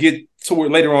eventually, as we get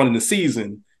toward later on in the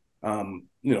season,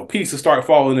 pieces start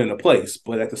falling into place.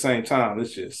 But at the same time,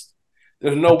 it's just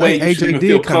there's no way you should even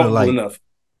feel comfortable enough.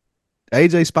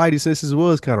 AJ Spidey senses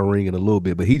was kind of ringing a little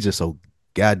bit, but he's just so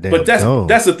goddamn. But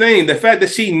that's the thing. The fact that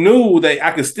she knew that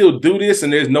I could still do this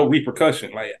and there's no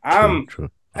repercussion. Like true.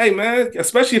 Hey man,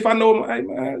 especially if I know, hey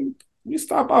man, we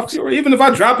stop by Furio. Even if I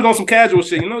drop it on some casual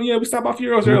shit, we stop by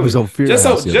Furio's early.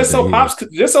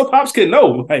 Just so Pops can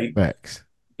know. Like, facts.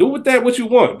 Do with that what you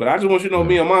want. But I just want you to know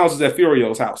me and Miles was at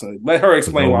Furio's house and let her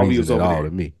explain why we was over there.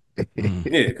 To me.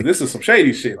 Yeah, because this is some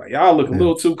shady shit. Like y'all look a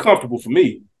little too comfortable for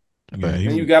me. Yeah,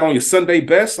 and you got on your Sunday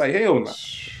best, like hell no.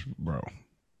 Bro.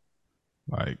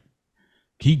 Like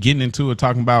he getting into it,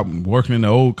 talking about working in the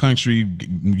old country,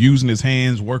 using his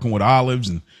hands, working with olives,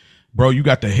 and bro, you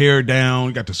got the hair down,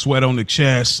 you got the sweat on the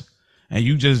chest, and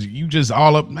you just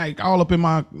all up in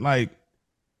my like.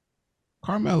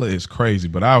 Carmella is crazy,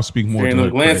 but I'll speak more to the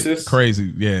glances.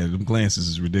 Crazy, yeah, the glances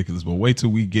is ridiculous. But wait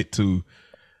till we get to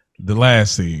the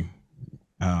last scene.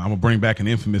 I'm gonna bring back an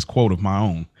infamous quote of my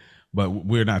own, but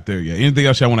we're not there yet. Anything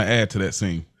else y'all want to add to that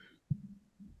scene?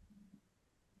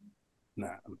 Nah.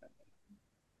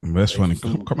 That's funny.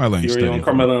 Carmella ain't studying.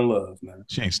 Carmella in love, man.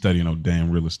 She ain't studying no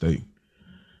damn real estate.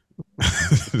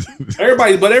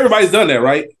 Everybody's done that,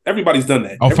 right? Everybody's done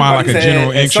that. I'll find like a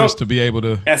general interest to be able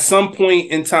to. At some point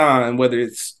in time, whether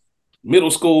it's middle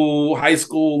school, high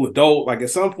school, adult, like at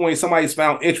some point somebody's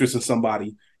found interest in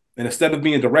somebody, and instead of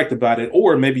being direct about it,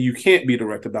 or maybe you can't be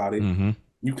direct about it,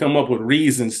 you come up with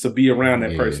reasons to be around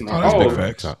that person. That's big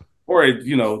facts. Or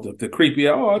the creepy.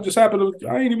 I just happened to.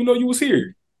 I didn't even know you was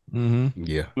here.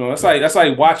 Yeah, that's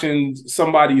like watching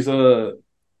somebody's.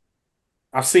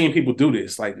 I've seen people do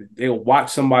this. Like they'll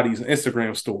watch somebody's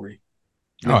Instagram story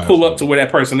and pull up to where that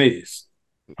person is.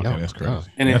 Okay, that's crazy.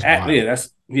 And then that's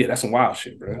some wild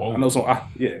shit, bro. Whoa. I know some.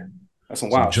 That's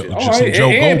some wild shit. Some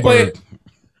Joe Goldberg.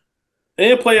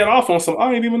 And play it off on some.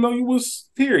 I didn't even know you was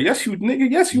here. Yes, you nigga.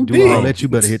 Yes, you did. I'll bet you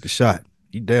better hit the shot.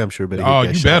 You damn sure better. Hit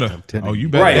that shot. You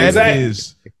better. Right, exactly.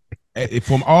 Is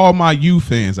from all my you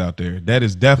fans out there. That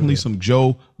is definitely some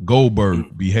Joe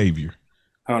Goldberg behavior.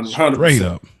 100%. Straight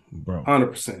up. Bro,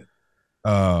 100%.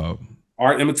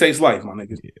 Art imitates life, my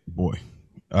nigga. Yeah, boy,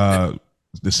 we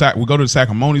go to the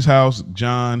Sacramone's house.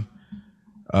 John,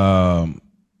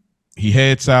 he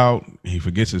heads out. He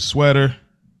forgets his sweater.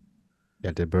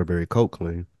 Got that Burberry coat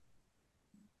clean.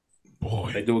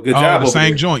 Boy, they do a good job. The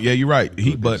same joint. Yeah, you're right.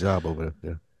 Good job over there.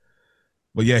 Yeah.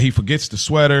 But yeah, he forgets the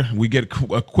sweater. We get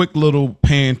a quick little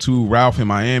pan to Ralph in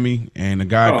Miami, and the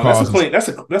guy calls.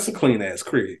 That's a clean ass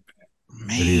crib.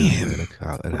 Man,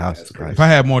 if I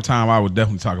had more time, I would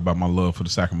definitely talk about my love for the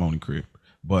Sacramone crib.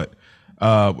 But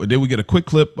then we get a quick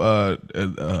clip. A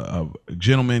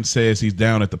gentleman says he's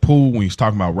down at the pool when he's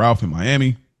talking about Ralph in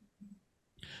Miami.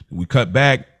 We cut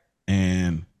back,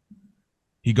 and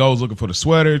he goes looking for the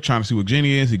sweater, trying to see what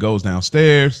Jenny is. He goes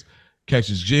downstairs,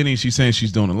 catches Jenny. She's saying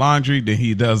she's doing the laundry. Then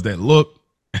he does that look,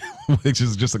 which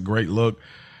is just a great look.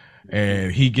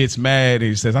 And he gets mad and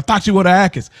he says, I thought you were the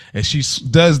actress. And she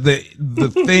does the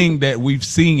thing that we've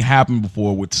seen happen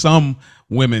before with some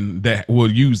women that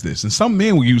will use this. And some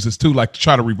men will use this too, like to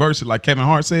try to reverse it, like Kevin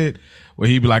Hart said, where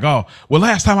he'd be like, oh, well,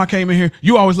 last time I came in here,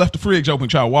 you always left the fridge open,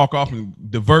 try to walk off and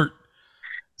divert.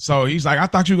 So he's like, I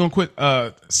thought you were going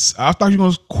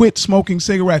to quit smoking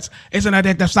cigarettes. Isn't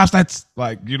that stops? That's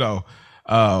like, do you know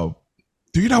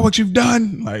what you've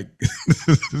done? Like,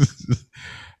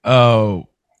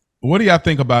 what do y'all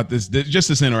think about this? Just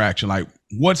this interaction, like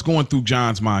what's going through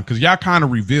John's mind? Because y'all kind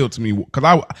of revealed to me,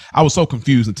 because I was so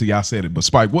confused until y'all said it. But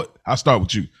Spike, I'll start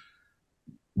with you.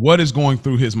 What is going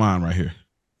through his mind right here?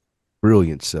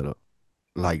 Brilliant setup,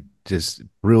 like just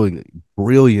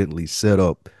brilliantly set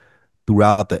up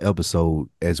throughout the episode,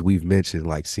 as we've mentioned,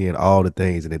 like seeing all the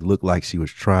things, and it looked like she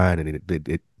was trying,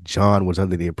 and John was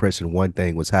under the impression one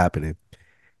thing was happening,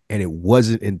 and it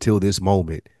wasn't until this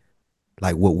moment.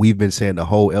 Like what we've been saying the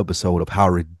whole episode of how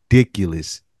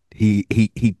ridiculous he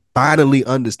finally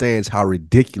understands how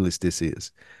ridiculous this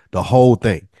is. The whole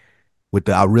thing with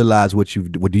the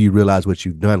do you realize what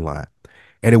you've done line?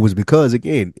 And it was because,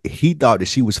 again, he thought that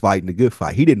she was fighting a good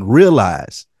fight. He didn't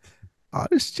realize,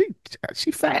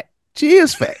 she fat. She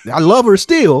is fat. I love her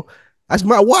still. That's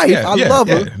my wife. I love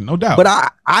her. No doubt. But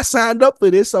I signed up for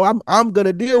this, so I'm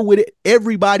gonna deal with it.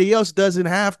 Everybody else doesn't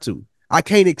have to. I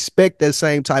can't expect that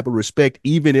same type of respect,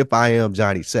 even if I am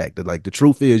Johnny Sack. Like the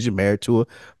truth is, you're married to a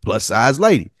plus size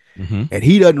lady. And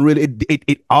he doesn't really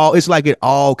it's like it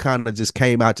all kind of just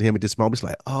came out to him at this moment. It's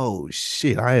like, oh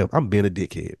shit, I'm being a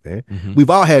dickhead, man. We've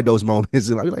all had those moments.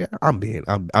 Like I'm being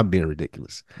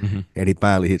ridiculous. And it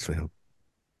finally hits for him.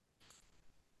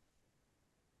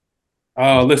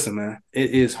 Listen, man,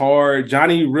 it is hard.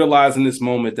 Johnny realized in this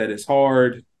moment that it's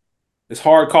hard. It's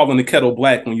hard calling the kettle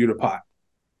black when you're the pot.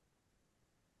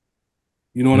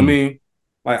 You know what I mean?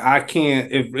 Like I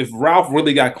can't. If Ralph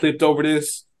really got clipped over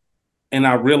this, and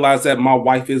I realized that my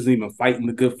wife isn't even fighting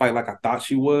the good fight like I thought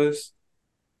she was,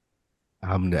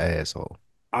 I'm the asshole.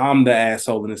 I'm the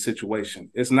asshole in this situation.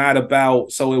 It's not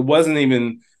about. So it wasn't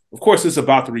even. Of course, it's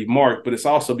about the remark, but it's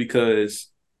also because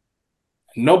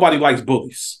nobody likes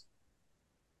bullies.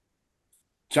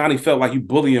 Johnny felt like you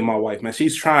bullying my wife, man.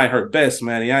 She's trying her best,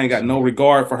 man. And I ain't got no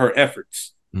regard for her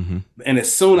efforts. And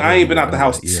as soon I ain't been out the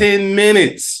house 10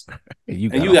 minutes, and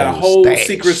you got a whole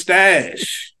secret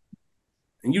stash,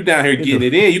 and you down here getting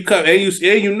it in. You come and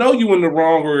you know you in the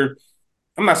wrong, or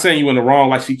I'm not saying you in the wrong,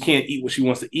 like she can't eat what she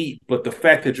wants to eat, but the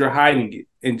fact that you're hiding it.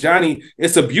 And Johnny,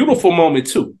 it's a beautiful moment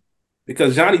too,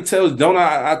 because Johnny tells, don't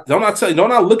I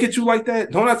look at you like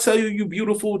that? Don't I tell you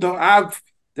beautiful?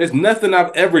 There's nothing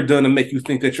I've ever done to make you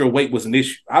think that your weight was an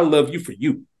issue. I love you for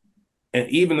you. And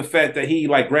even the fact that he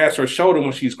like grabs her shoulder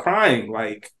when she's crying,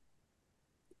 like,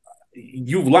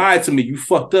 you've lied to me, you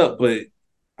fucked up, but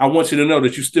I want you to know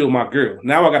that you're still my girl.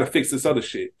 Now I got to fix this other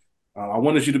shit. I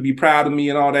wanted you to be proud of me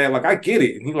and all that. Like, I get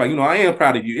it. And he's like, I am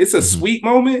proud of you. It's a sweet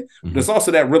moment, but it's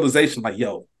also that realization, like,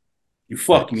 yo, you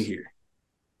fucked me here.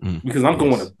 Because I'm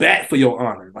going to bat for your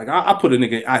honor. Like, I put a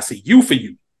nigga, I say you for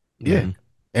you. Yeah.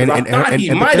 And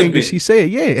the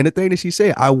thing that she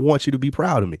said, I want you to be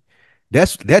proud of me.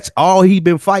 That's all he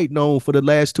been fighting on for the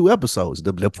last 2 episodes,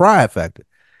 the pride factor,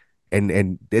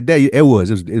 and it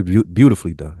was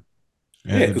beautifully done.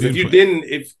 Yeah, because if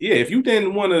you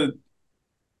didn't want to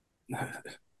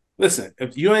listen,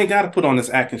 if you ain't got to put on this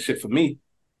acting shit for me,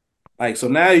 like, so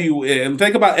now you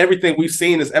think about everything we've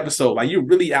seen this episode. Like, you're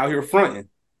really out here fronting,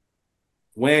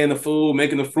 weighing the food,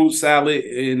 making the fruit salad,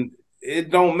 and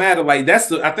it don't matter. Like,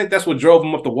 I think that's what drove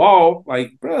him up the wall.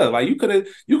 Like, bro, like you could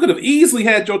have easily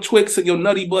had your Twix and your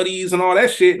Nutty Buddies and all that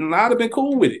shit, and I'd have been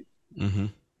cool with it.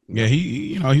 Yeah,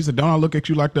 he said, "Don't I look at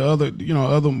you like the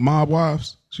other mob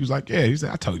wives?" She was like, "Yeah." He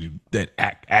said, "I told you that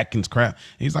Atkins crap."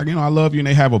 And he's like, "I love you," and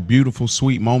they have a beautiful,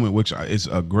 sweet moment, which is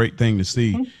a great thing to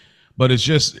see. But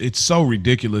it's so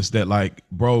ridiculous that, like,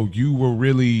 bro, you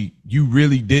really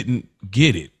didn't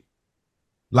get it.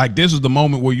 Like, this is the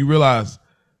moment where you realize,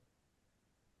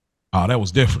 oh, that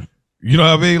was different. You know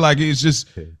what I mean? Like, it's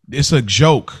a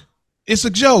joke. It's a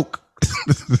joke.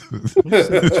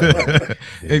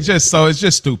 It's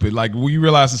just stupid. Like, when you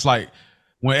realize, it's like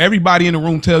when everybody in the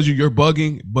room tells you you're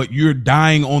bugging, but you're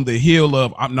dying on the hill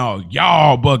of, no,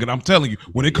 y'all bugging. I'm telling you,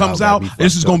 when it comes out,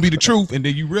 this is going to be the truth. And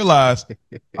then you realize,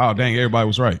 oh, dang, everybody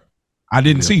was right. I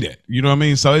didn't see that. You know what I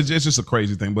mean? So it's just a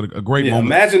crazy thing, but a great moment.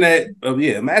 Imagine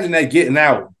that getting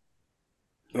out.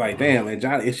 Like, damn, man,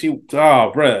 Johnny, if she,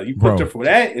 oh, bro, you put her for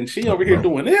that, and she over here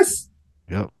doing this.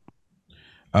 Yep.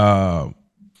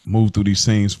 Move through these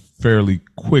scenes fairly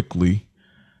quickly.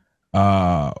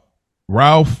 Ralph,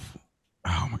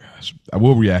 oh my gosh, I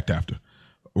will react after.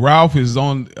 Ralph is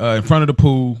on in front of the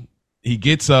pool. He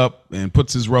gets up and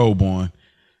puts his robe on.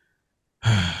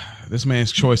 This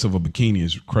man's choice of a bikini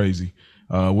is crazy.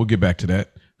 We'll get back to that.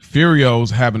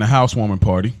 Furio's having a housewarming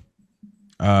party,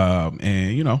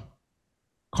 and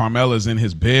Carmela's in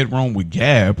his bedroom with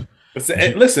Gab.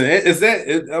 Listen,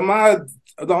 am I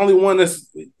the only one that's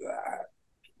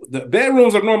the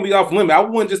bedrooms are normally off limit? I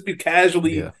wouldn't just be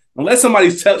casually, unless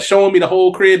somebody's showing me the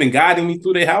whole crib and guiding me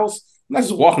through their house. I'm not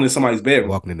just walking in somebody's bedroom.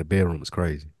 Walking in the bedroom is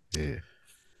crazy. Yeah.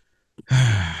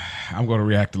 I'm going to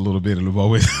react a little bit in the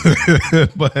moment,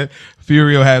 but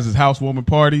Furio has his housewarming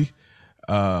party.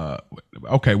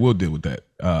 Okay, we'll deal with that.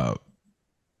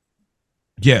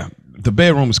 Yeah, the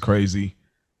bedroom is crazy.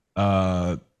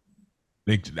 I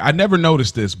never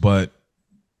noticed this, but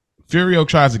Furio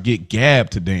tries to get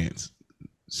Gab to dance,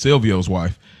 Silvio's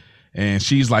wife, and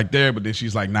she's like there, but then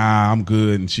she's like, nah, I'm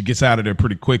good, and she gets out of there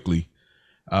pretty quickly.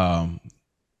 Then,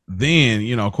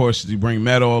 of course, you bring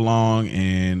Meadow along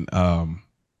and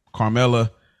Carmela,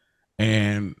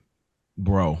 and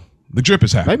bro, the drip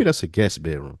is happening. Maybe that's a guest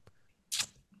bedroom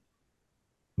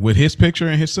with his picture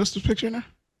and his sister's picture in there.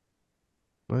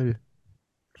 Maybe.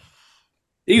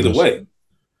 Either way,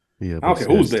 yeah. I don't care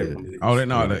who's there. Oh,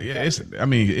 no, it's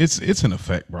an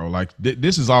effect, bro. Like,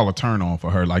 this is all a turn on for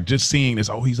her. Like, just seeing this.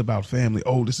 Oh, he's about family.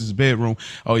 Oh, this is his bedroom.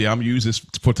 Oh yeah, I'm gonna use this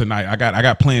for tonight. I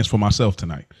got plans for myself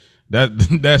tonight.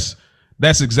 That's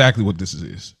exactly what this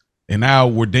is. And now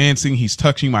we're dancing. He's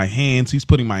touching my hands. He's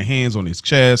putting my hands on his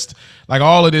chest. Like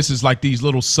all of this is like these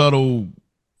little subtle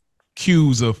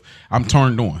cues of I'm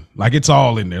turned on. Like it's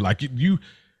all in there. Like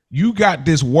you got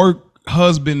this work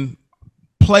husband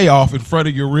playoff in front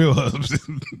of your real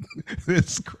husband.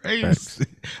 It's crazy. Thanks.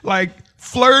 Like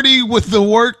flirty with the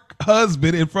work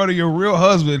husband in front of your real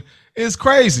husband is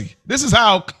crazy. This is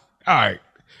how. All right,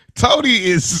 Tony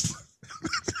is.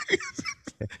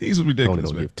 He's ridiculous.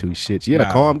 Don't give two shits.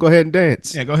 Yeah, calm. Go ahead and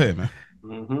dance. Yeah, go ahead, man.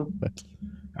 Mm-hmm.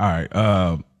 All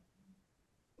right.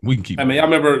 We can keep. I mean, y'all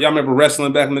remember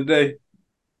wrestling back in the day,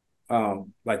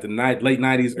 like the late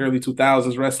 '90s, early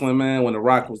 2000s wrestling, man. When the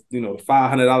Rock was, the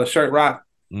 $500 shirt Rock,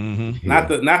 not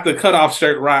the cutoff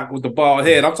shirt Rock with the bald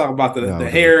head. I'm talking about the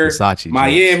hair, Versace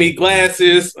Miami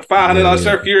glasses, $500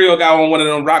 shirt. Furio got on one of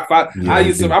them Rock. I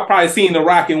probably seen the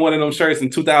Rock in one of them shirts in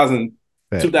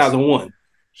 2001.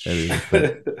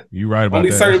 You right about only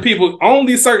that.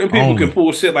 Only certain people can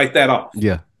pull shit like that off.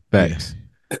 Yeah, facts.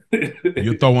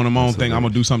 You're throwing them on thing. I'm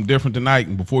gonna do something different tonight,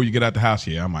 and before you get out the house,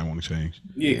 I might want to change.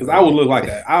 Yeah, because I would look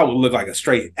like a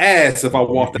straight ass if I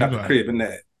walked out the crib in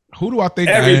that. Who do I think?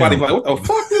 Everybody like, what the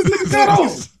fuck is this got on?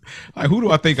 Like, who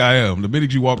do I think I am? The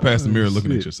minute you walk past the mirror,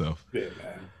 looking at yourself. Yeah,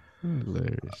 man.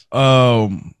 Hilarious.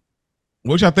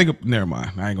 What y'all think of? Never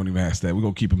mind. I ain't gonna even ask that. We're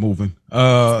gonna keep it moving.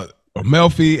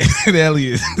 Melfi and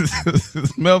Elliot.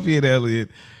 Melfi and Elliot.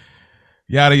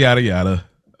 Yada yada yada.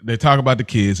 They talk about the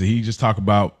kids, and he just talk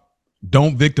about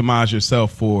don't victimize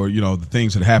yourself for the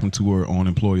things that happened to her on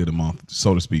Employee of the Month,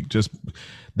 so to speak. Just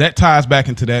that ties back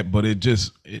into that, but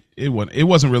it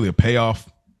wasn't really a payoff.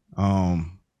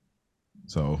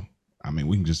 So I mean,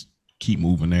 we can just keep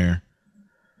moving there.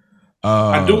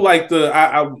 I do like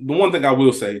the one thing I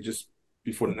will say just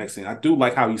before the next thing. I do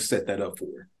like how he set that up for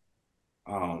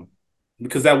her,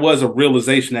 because that was a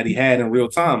realization that he had in real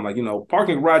time. Like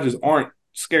parking garages aren't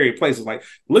scary places. Like,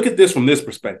 look at this from this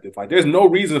perspective. Like, there's no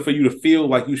reason for you to feel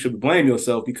like you should blame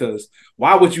yourself, because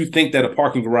why would you think that a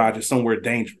parking garage is somewhere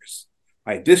dangerous?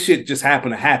 Like, this shit just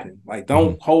happened to happen. Like,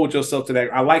 don't hold yourself to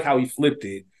that. I like how he flipped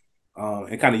it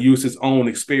and kind of used his own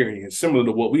experience, similar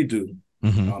to what we do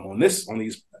on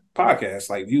these podcasts.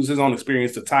 Like, use his own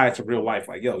experience to tie it to real life.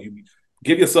 Like, you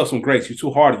give yourself some grace. You're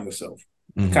too hard on yourself.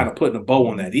 Kind of putting a bow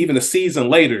on that. Even a season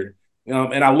later,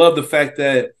 and I love the fact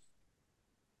that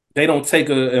they don't take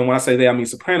and when I say they, I mean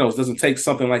Sopranos doesn't take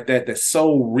something like that that's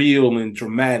so real and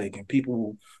dramatic, and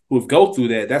people who have go through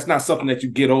that's not something that you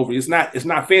get over. It's not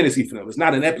fantasy for them. It's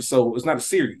not an episode. It's not a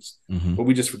series where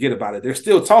we just forget about it. They're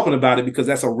still talking about it because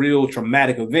that's a real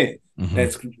traumatic event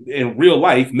that's in real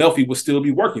life Melfi would still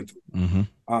be working through.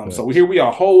 So here we are,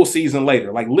 a whole season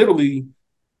later. Like, literally,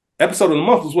 episode of the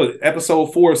month was what? Episode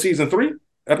 4 of season 3?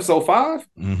 Episode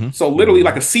 5? So literally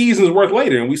like a season's worth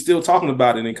later, and we still talking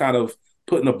about it and kind of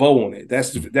putting a bow on it.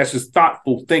 That's just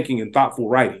thoughtful thinking and thoughtful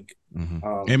writing.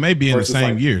 It may be in the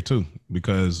same year too,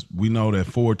 because we know that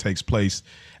 4 takes place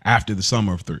after the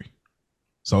summer of 3.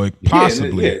 So it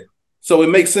possibly. So it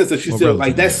makes sense that she's still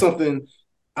like, that's something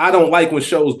I don't like when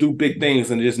shows do big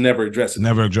things and just never address it.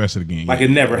 Never address it again. Like it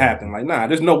never happened. Like, nah,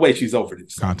 there's no way she's over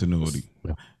this. Continuity.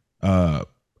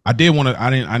 I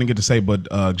didn't get to say,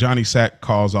 but Johnny Sack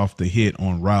calls off the hit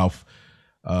on Ralph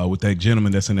with that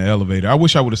gentleman that's in the elevator. I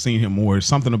wish I would have seen him more. There's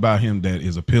something about him that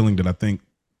is appealing that I think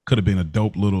could have been a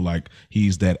dope little, like,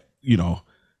 he's that,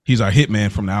 he's our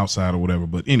hitman from the outside or whatever.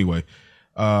 But anyway.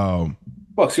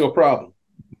 Fuck's your problem.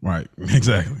 Right.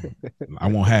 Exactly. I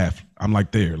won't have. I'm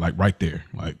like there, like right there.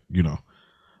 Like,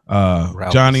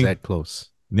 Ralph Johnny. That close.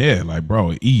 Yeah, like,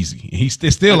 bro, easy. He's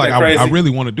still like, I really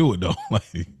want to do it though. Like,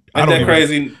 Ain't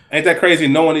that crazy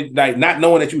knowing, like, not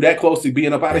knowing that you that close to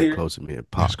being up out of here? Close to me.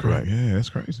 That's crazy. Yeah, that's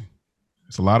crazy.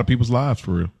 It's a lot of people's lives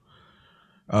for real.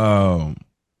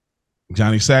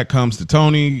 Johnny Sack comes to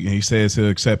Tony and he says he'll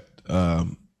accept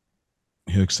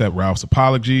Ralph's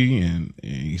apology, and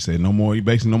he said no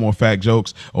more fat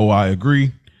jokes. Oh, I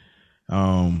agree.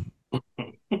 Tony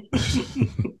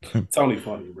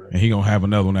funny, bro. And he gonna have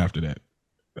another one after that.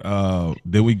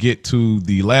 Then we get to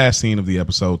the last scene of the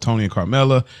episode. Tony and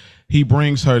Carmela. He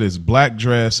brings her this black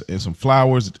dress and some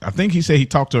flowers. I think he said he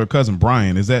talked to her cousin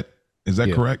Brian. Is that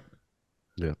correct?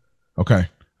 Yeah. Okay.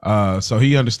 So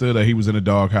he understood that he was in a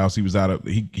doghouse. He was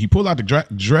he pulled out the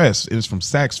dress. It's from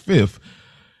Saks Fifth.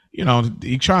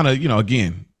 He trying to,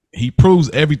 again, he proves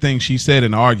everything she said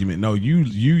in the argument. No,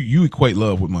 you equate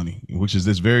love with money, which is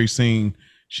this very scene.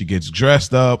 She gets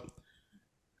dressed up,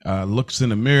 looks in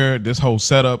the mirror, this whole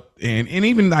setup, and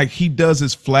even like he does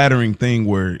this flattering thing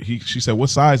where she said, "What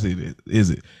size is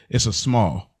it? It's a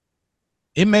small."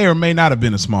 It may or may not have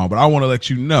been a small, but I want to let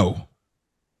you know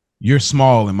you're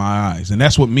small in my eyes. And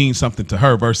that's what means something to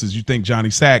her versus you think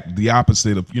Johnny Sack, the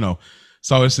opposite of, you know.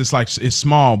 So it's just like it's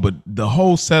small, but the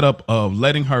whole setup of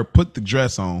letting her put the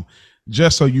dress on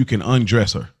just so you can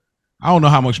undress her. I don't know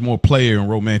how much more player and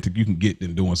romantic you can get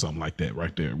than doing something like that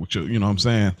right there. Which, you know what I'm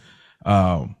saying?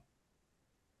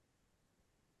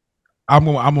 I'm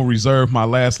gonna reserve my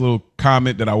last little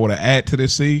comment that I want to add to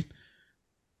this scene,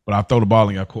 but I'll throw the ball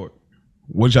in your court.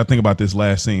 What did y'all think about this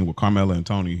last scene with Carmella and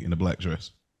Tony in the black dress?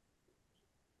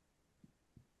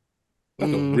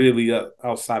 Nothing really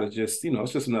outside of just, you know,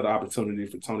 it's just another opportunity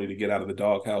for Tony to get out of the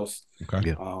doghouse. Okay.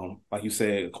 Yeah. Like you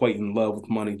said, equating love with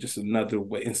money, just another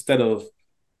way. Instead of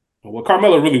what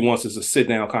Carmella really wants is a sit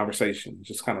down conversation,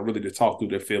 just kind of really to talk through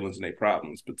their feelings and their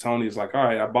problems. But Tony's like, all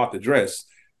right, I bought the dress.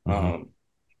 And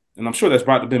I'm sure that's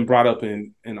been brought up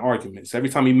in arguments. Every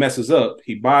time he messes up,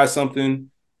 he buys something,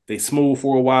 they smooth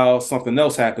for a while, something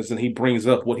else happens, and he brings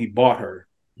up what he bought her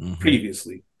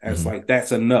previously. As like,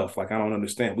 that's enough. Like, I don't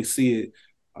understand. We see it,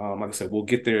 like I said, we'll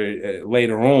get there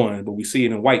later on, but we see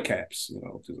it in Whitecaps. You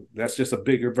know, that's just a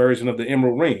bigger version of the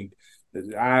Emerald Ring.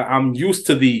 I'm used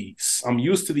to these. I'm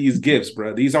used to these gifts,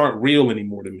 bro. These aren't real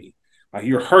anymore to me. Like,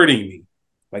 you're hurting me.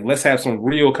 Like, let's have some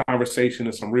real conversation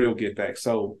and some real get back.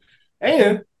 So,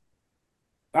 and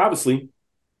obviously,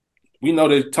 we know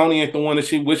that Tony ain't the one that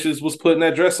she wishes was putting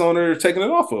that dress on her or taking it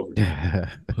off of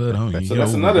her. Put on so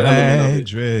that's another element of it.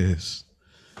 Dress.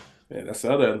 Yeah, that's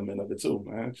the other element of it too,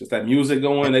 man. Just that music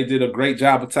going. They did a great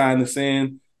job of tying this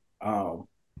in. You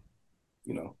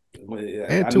know,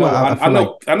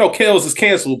 I know Kells is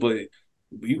canceled, but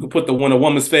you could put the when a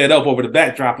woman's fed up over the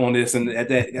backdrop on this, and at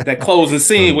that closing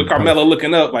scene with Carmella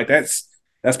looking up, like that's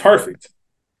perfect.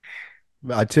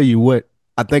 I tell you what,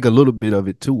 I think a little bit of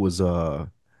it too was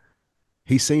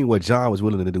he seen what John was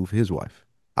willing to do for his wife.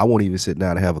 I won't even sit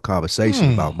down and have a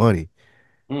conversation about money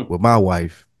with my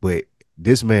wife, but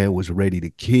this man was ready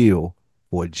to kill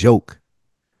for a joke.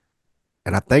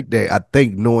 And I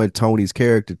think knowing Tony's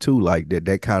character too, like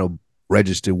that kind of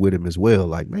registered with him as well.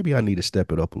 Like, maybe I need to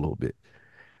step it up a little bit.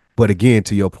 But again,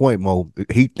 to your point, Mo,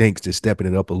 he thinks that stepping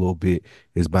it up a little bit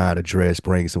is buying a dress,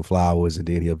 bringing some flowers, and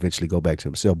then he'll eventually go back to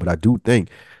himself. But I do think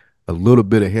a little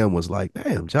bit of him was like,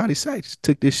 damn, Johnny Sykes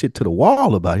took this shit to the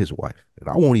wall about his wife. And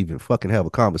I won't even fucking have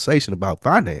a conversation about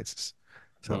finances.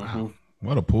 So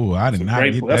what a pull. I did not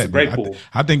get that. That's a great pull.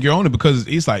 I think you're on it because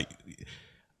it's like,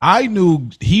 I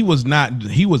knew he was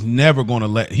never going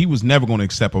to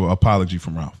accept an apology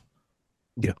from Ralph.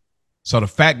 Yeah. So the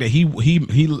fact that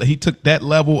he took that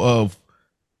level of,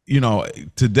 you know,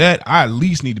 to that, I at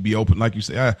least need to be open. Like you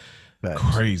say,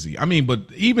 crazy. I mean, but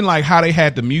even like how they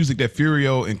had the music that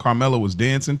Furio and Carmella was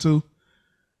dancing to,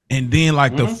 and then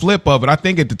like the flip of it, I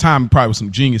think at the time it probably was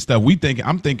some genius stuff.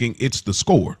 I'm thinking it's the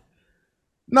score.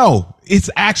 No, it's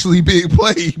actually being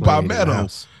played by Meadow.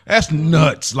 That's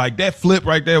nuts. Like that flip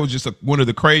right there was just one of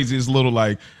the craziest little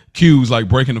like cues, like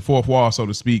breaking the fourth wall, so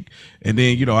to speak. And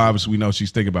then, you know, obviously we know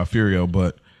she's thinking about Furio,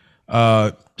 but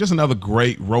just another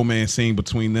great romance scene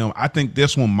between them. I think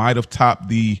this one might have topped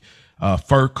the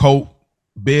fur coat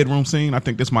bedroom scene. I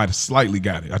think this might have slightly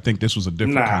got it. I think this was a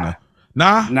different kind of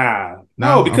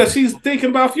No, because she's thinking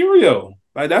about Furio.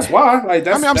 Like, that's why. Like,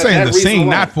 that's, I'm saying the scene,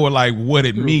 not for like what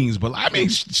it means, but I mean,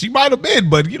 she might have been,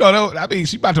 but you know, I mean,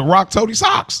 she about to rock Tony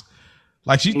socks.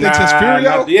 Like, she thinks it's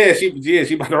Furio.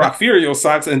 She about to rock Furio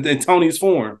socks and Tony's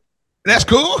form. That's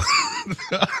cool.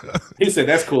 He said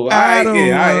that's cool. I don't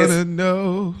want to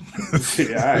know.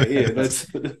 That's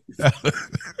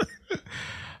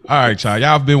all right, y'all. Y'all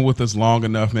have been with us long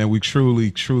enough, man. We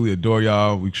truly, truly adore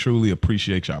y'all. We truly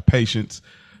appreciate y'all patience.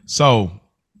 So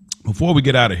before we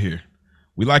get out of here,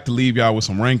 we like to leave y'all with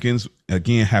some rankings.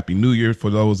 Again, Happy New Year for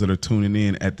those that are tuning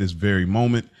in at this very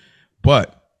moment.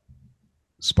 But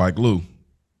Spike Lou,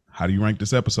 how do you rank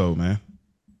this episode, man?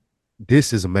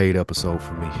 This is a made episode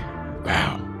for me.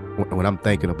 Wow. When I'm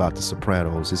thinking about The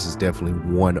Sopranos, this is definitely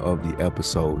one of the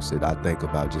episodes that I think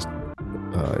about, just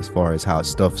as far as how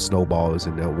stuff snowballs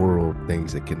in that world,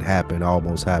 things that can happen,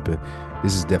 almost happen.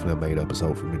 This is definitely a made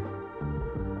episode for me.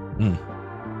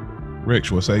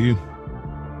 Rich, what say you?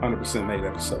 100% made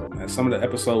episode, man. Some of the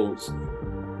episodes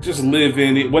just live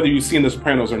in it, whether you've seen The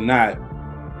Sopranos or not.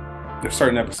 There's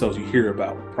certain episodes you hear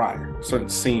about prior, certain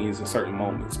scenes and certain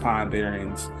moments, Pine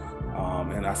Barrens,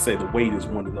 and I say The Wait is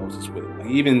one of those as well. Like,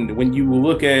 even when you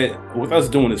look at, with us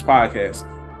doing this podcast,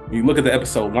 when you look at the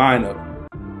episode lineup,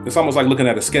 it's almost like looking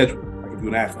at a schedule, like if you're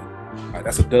an athlete. Like,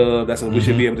 that's a dub, we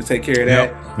should be able to take care of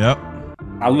that. Yep.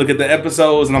 I look at the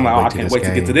episodes and I'm like, I can't wait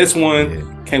to get to this one.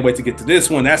 Yeah. Can't wait to get to this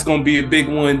one. That's going to be a big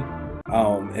one.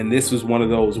 And this was one of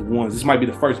those ones. This might be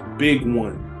the first big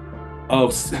one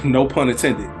of, no pun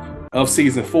intended, of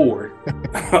season 4.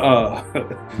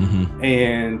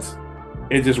 And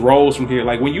it just rolls from here.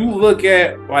 Like when you look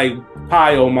at like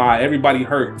Pie Oh My, Everybody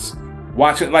Hurts,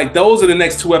 watching like those are the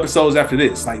next 2 episodes after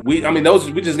this. Like we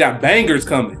just got bangers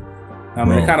coming.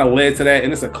 It kind of led to that,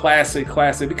 and it's a classic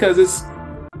because it's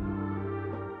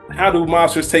how do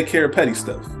monsters take care of petty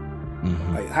stuff?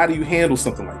 Like how do you handle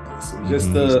something like this? It's just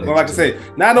like I said,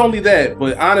 not only that,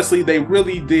 but honestly, they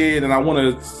really did, and I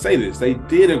want to say this: they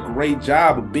did a great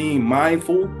job of being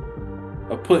mindful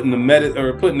of putting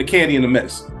the candy in the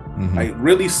medicine. Like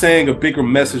really saying a bigger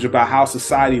message about how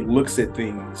society looks at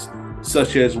things,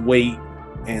 such as weight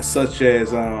and such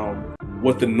as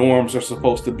what the norms are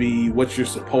supposed to be, what you're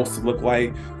supposed to look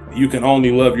like. You can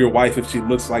only love your wife if she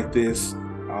looks like this.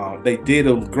 They did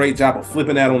a great job of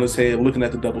flipping that on its head, looking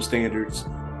at the double standards.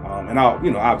 And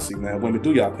obviously, man, women,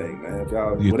 do y'all thing, man. If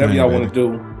y'all, whatever y'all want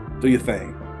to do your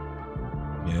thing.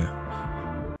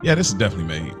 Yeah, this is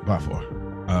definitely made by far.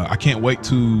 I can't wait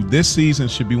to this season.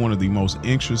 Should be one of the most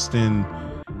interesting,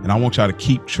 and I want y'all to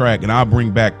keep track, and I'll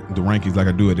bring back the rankings like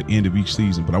I do at the end of each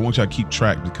season, but I want y'all to keep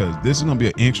track because this is going to be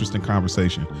an interesting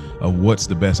conversation of what's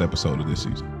the best episode of this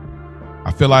season.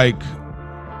 I feel like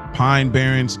Pine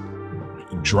Barrens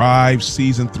drives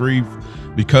season 3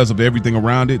 because of everything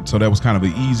around it, so that was kind of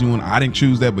an easy one. I didn't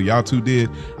choose that, but y'all 2 did.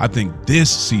 I think this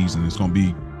season is going to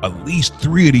be at least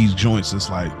 3 of these joints. It's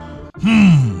like,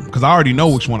 because I already know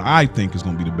which one I think is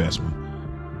going to be the best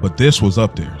one, but this was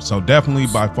up there. So definitely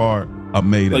by far a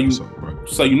made episode, bro.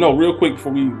 So real quick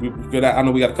before we get out, I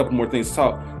know we got a couple more things to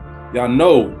talk. Y'all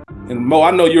know, and Mo,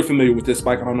 I know you're familiar with this,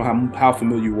 Spike. I don't know how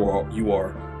familiar you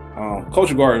are.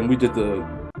 Culture Garden, we did the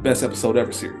best episode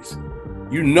ever series.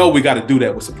 You know we got to do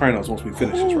that with Sopranos once we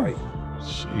finish this, right?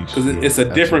 Because it's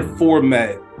a different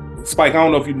format. Spike, I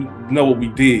don't know if you know what we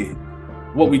did.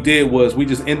 What we did was we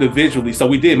just individually, so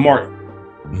we did Martin,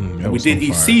 and we did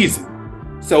each season.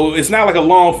 So it's not like a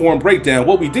long form breakdown.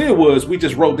 What we did was we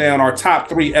just wrote down our top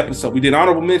 3 episodes. We did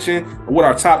honorable mention of what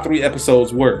our top 3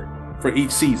 episodes were for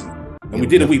each season. And we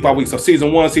did it week by week. So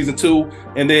season 1, season 2,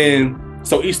 and then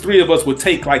so each 3 of us would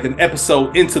take like an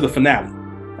episode into the finale.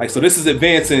 Like, so this is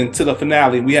advancing to the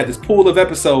finale. We had this pool of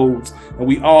episodes, and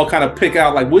we all kind of pick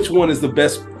out like which one is the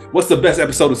best. What's the best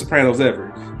episode of Sopranos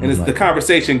ever? And the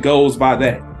conversation goes by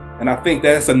that. And I think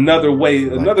that's another way,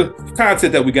 another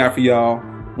content that we got for y'all.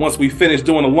 Once we finish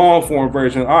doing a long form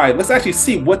version, all right, let's actually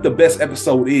see what the best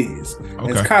episode is. Okay.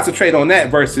 And let's concentrate on that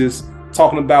versus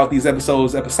talking about these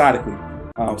episodes episodically.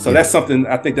 So that's something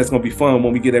I think that's going to be fun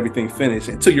when we get everything finished.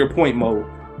 And to your point, Mo,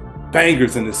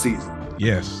 bangers in this season.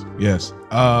 Yes.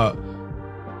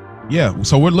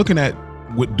 So we're looking at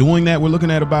we're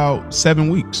looking at about 7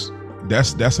 weeks.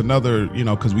 That's another,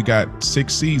 because we got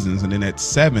 6 seasons, and then at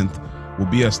 7th will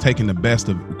be us taking the best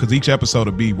of, because each episode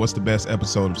will be what's the best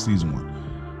episode of season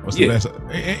 1. What's the best?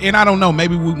 And I don't know,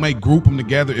 maybe we may group them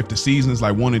together. If the season's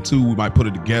like 1 and 2, we might put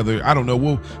it together. I don't know.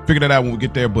 We'll figure that out when we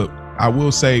get there. But I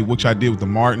will say, which I did with the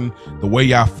Martin, the way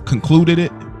y'all concluded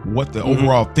it, what the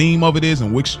overall theme of it is,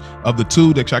 and which of the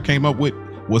 2 that y'all came up with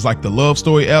was like the love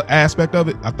story aspect of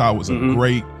it, I thought was a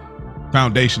great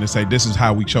foundation to say this is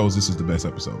how we chose, this is the best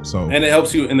episode. So, and it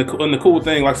helps you. And the cool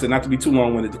thing, like I said, not to be too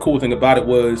long-winded, the cool thing about it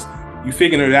was you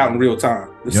figuring it out in real time.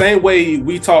 The same way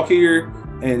we talk here,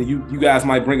 and you guys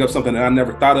might bring up something that I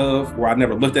never thought of, or I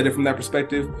never looked at it from that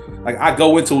perspective. Like, I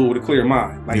go into it with a clear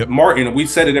mind. Like Martin, we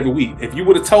said it every week. If you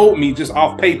would have told me just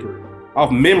off paper,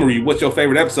 off memory, what your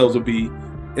favorite episodes would be,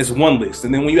 it's one list.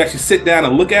 And then when you actually sit down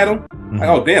and look at them, like,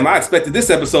 oh damn, I expected this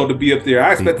episode to be up there.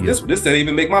 I expected this didn't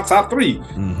even make my top 3.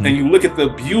 And you look at the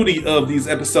beauty of these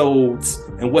episodes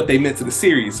and what they meant to the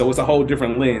series. So it's a whole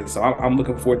different lens. So I'm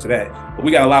looking forward to that. But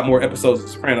we got a lot more episodes of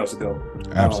Sopranos to go.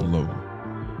 Absolutely.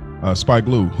 Spike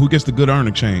Blue, who gets the good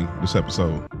earner chain this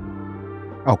episode?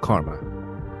 Oh,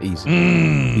 Carmine.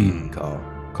 Easy call.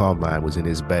 Carmine was in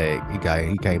his bag. He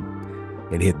came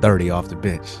and hit 30 off the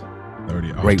bench.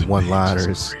 30 great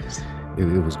one-liners. It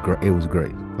was great. It was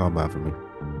great. Carmine for me.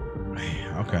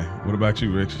 Okay. What about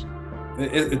you, Rich?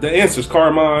 The answer is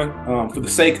Carmine. For the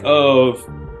sake of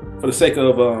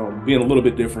being a little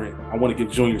bit different, I want to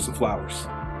give Junior some flowers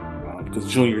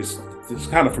because Junior's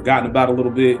just kind of forgotten about a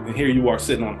little bit, and here you are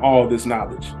sitting on all this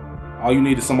knowledge. All you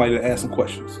need is somebody to ask some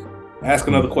questions. Ask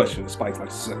another question, as Spike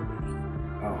likes to say.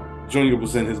 Junior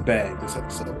was in his bag this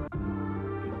episode.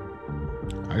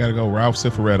 I gotta go Ralph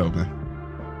Cifaretto, man.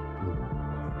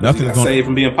 Nothing's gonna save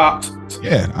from being popped.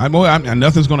 Yeah,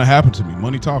 nothing's gonna happen to me.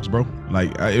 Money talks, bro.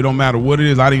 Like, it don't matter what it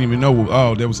is. I didn't even know.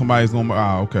 Oh, there was somebody's going.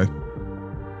 Oh, okay.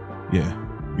 Yeah,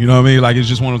 you know what I mean. Like, it's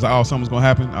just one of those. Oh, something's gonna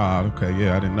happen. Okay,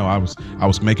 yeah, I didn't know. I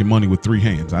was making money with 3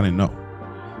 hands. I didn't know.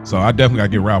 So I definitely got to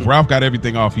get Ralph. Ralph got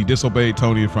everything off. He disobeyed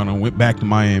Tony in front of him, went back to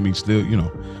Miami, still,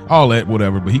 all that,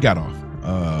 whatever, but he got off.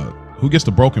 Who gets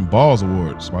the Broken Balls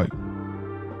Award, Spike?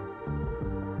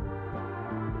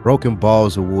 Broken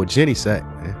Balls Award, Jenny Sack,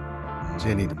 man.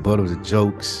 Jenny, the butt of the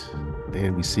jokes.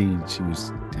 Then we see she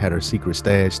had her secret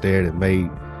stash there that made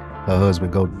her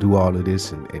husband go do all of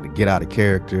this and get out of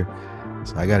character.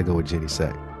 So I got to go with Jenny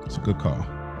Sack. It's a good call.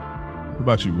 What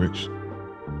about you, Rich?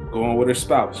 Going with her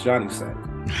spouse, Johnny Sack.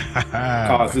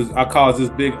 I caused this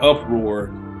big uproar,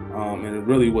 and it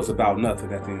really was about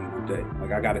nothing at the end of the day.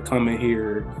 Like, I got to come in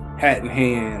here, hat in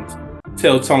hand,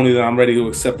 tell Tony that I'm ready to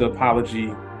accept the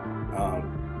apology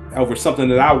over something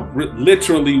that I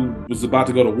literally was about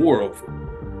to go to war over,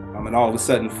 and all of a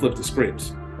sudden flip the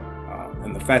scripts.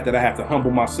 And the fact that I have to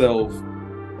humble myself,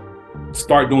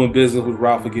 start doing business with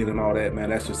Ralph again and all that, man,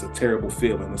 that's just a terrible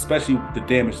feeling, especially the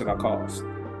damage that I caused.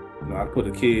 I put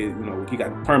a kid, he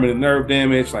got permanent nerve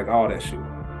damage, like all that shit.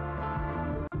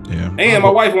 Yeah. And my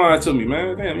wife lied to me,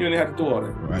 man. Damn, you didn't have to do all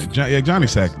that. Right. Johnny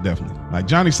Sack, definitely. Like,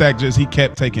 Johnny Sack he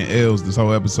kept taking L's this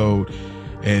whole episode,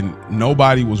 and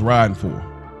nobody was riding for him.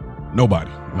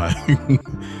 Nobody. Like,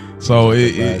 so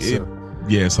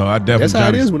so I definitely. That's how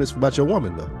it is when it's about your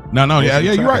woman, though. No,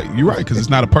 you're right. You're right, because it's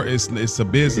not it's a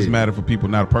business matter for people,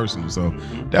 not a personal. So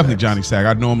definitely Johnny Sack.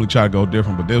 I normally try to go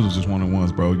different, but this was just one of the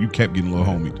ones, bro. You kept getting a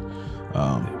little homie.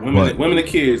 Women and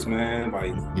kids, man.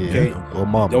 Like, or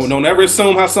mamas. Don't ever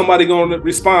assume how somebody gonna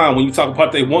respond when you talk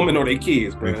about their woman or their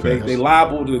kids, bro. They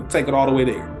liable to take it all the way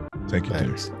there. Take it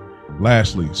there.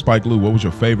 Lastly, Spike Lee, what was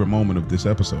your favorite moment of this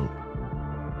episode?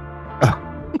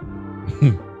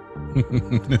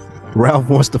 Ralph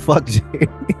wants to fuck Jenny.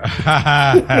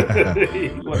 He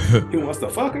wants to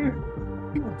fuck her.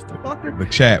 The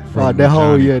chat from that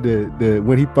whole the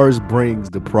when he first brings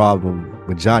the problem,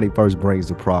 when Johnny first brings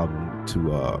the problem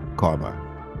to Carmine.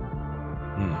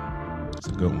 That's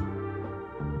a good one.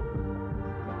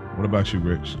 What about you,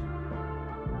 Rich?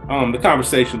 The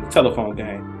conversation, the telephone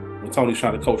game, when Tony's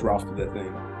trying to coach Ralph to that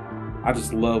thing. I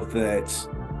just love that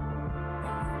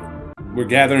we're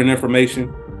gathering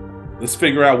information. Let's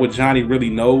figure out what Johnny really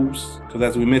knows, because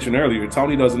as we mentioned earlier,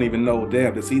 Tony doesn't even know.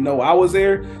 Damn, does he know I was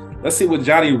there? Let's see what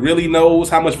Johnny really knows,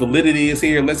 how much validity is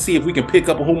here. Let's see if we can pick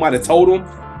up on who might have told him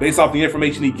based off the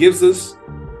information he gives us.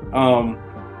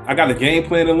 I got a game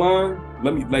plan in line.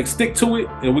 Let me stick to it,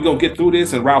 and we're gonna get through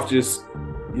this. And Ralph just,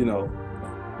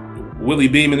 Willie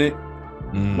beaming it,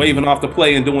 waving off the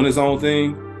play and doing his own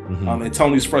thing. And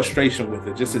Tony's frustration with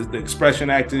it, just the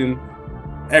expression acting.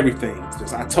 Everything.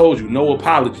 Just, I told you, no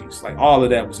apologies. Like, all of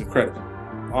that was incredible.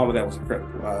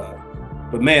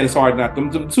 But man, it's hard not.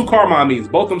 Them two Carmine meetings,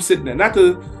 both of them sitting there. Not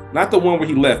the one where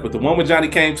he left, but the one where Johnny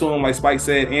came to him, like Spike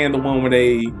said, and the one where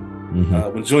they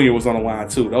when Junior was on the line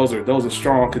too. Those are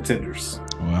strong contenders.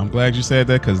 Well, I'm glad you said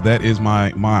that, because that is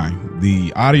mine.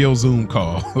 The audio Zoom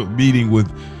call meeting with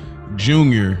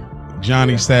Junior,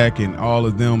 Johnny Sack, and all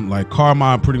of them. Like,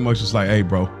 Carmine pretty much just like, hey,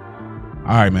 bro,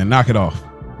 all right, man, knock it off.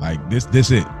 Like,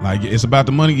 this it. Like, it's about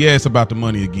the money. Yeah, it's about the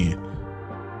money again.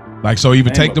 Like, so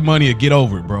either take the money or get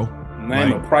over it, bro.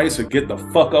 Name a price or get the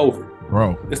fuck over it.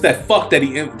 Bro. It's that fuck that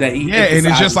he and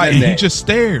it's just like he just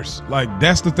stares. Like,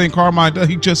 that's the thing Carmine does.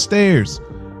 He just stares.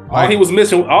 Like, all he was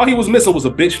missing was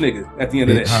a bitch nigga at the end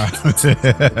of that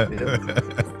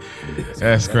shit.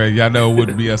 That's crazy. Y'all know it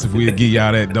wouldn't be us if we'd give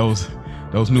y'all those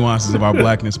nuances of our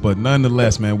blackness. But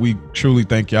nonetheless, man, we truly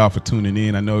thank y'all for tuning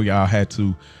in. I know y'all had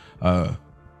to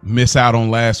miss out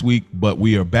on last week, but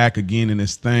we are back again in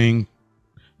this thing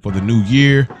for the new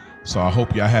year. So I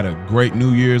hope y'all had a great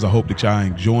New Year's. I hope that y'all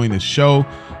enjoying this show.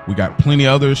 We got plenty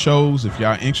of other shows. If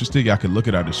y'all interested, y'all can look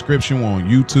at our description. We're on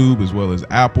YouTube as well as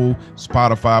Apple,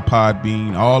 Spotify,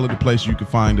 Podbean, all of the places you can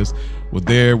find us. We're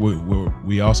there.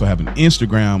 We also have an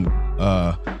Instagram,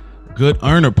 Good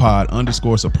Earner Pod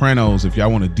 _Sopranos. If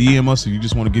y'all want to DM us, if you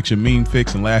just want to get your meme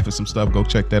fix and laugh at some stuff, go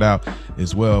check that out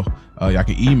as well. Y'all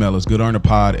can email us,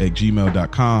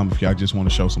 goodearnerpod@gmail.com, if y'all just want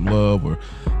to show some love or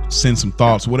send some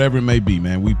thoughts, whatever it may be,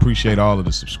 man. We appreciate all of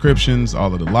the subscriptions,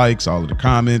 all of the likes, all of the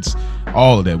comments,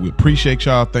 all of that. We appreciate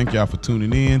y'all. Thank y'all for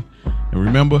tuning in. And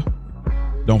remember,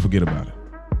 don't forget about it.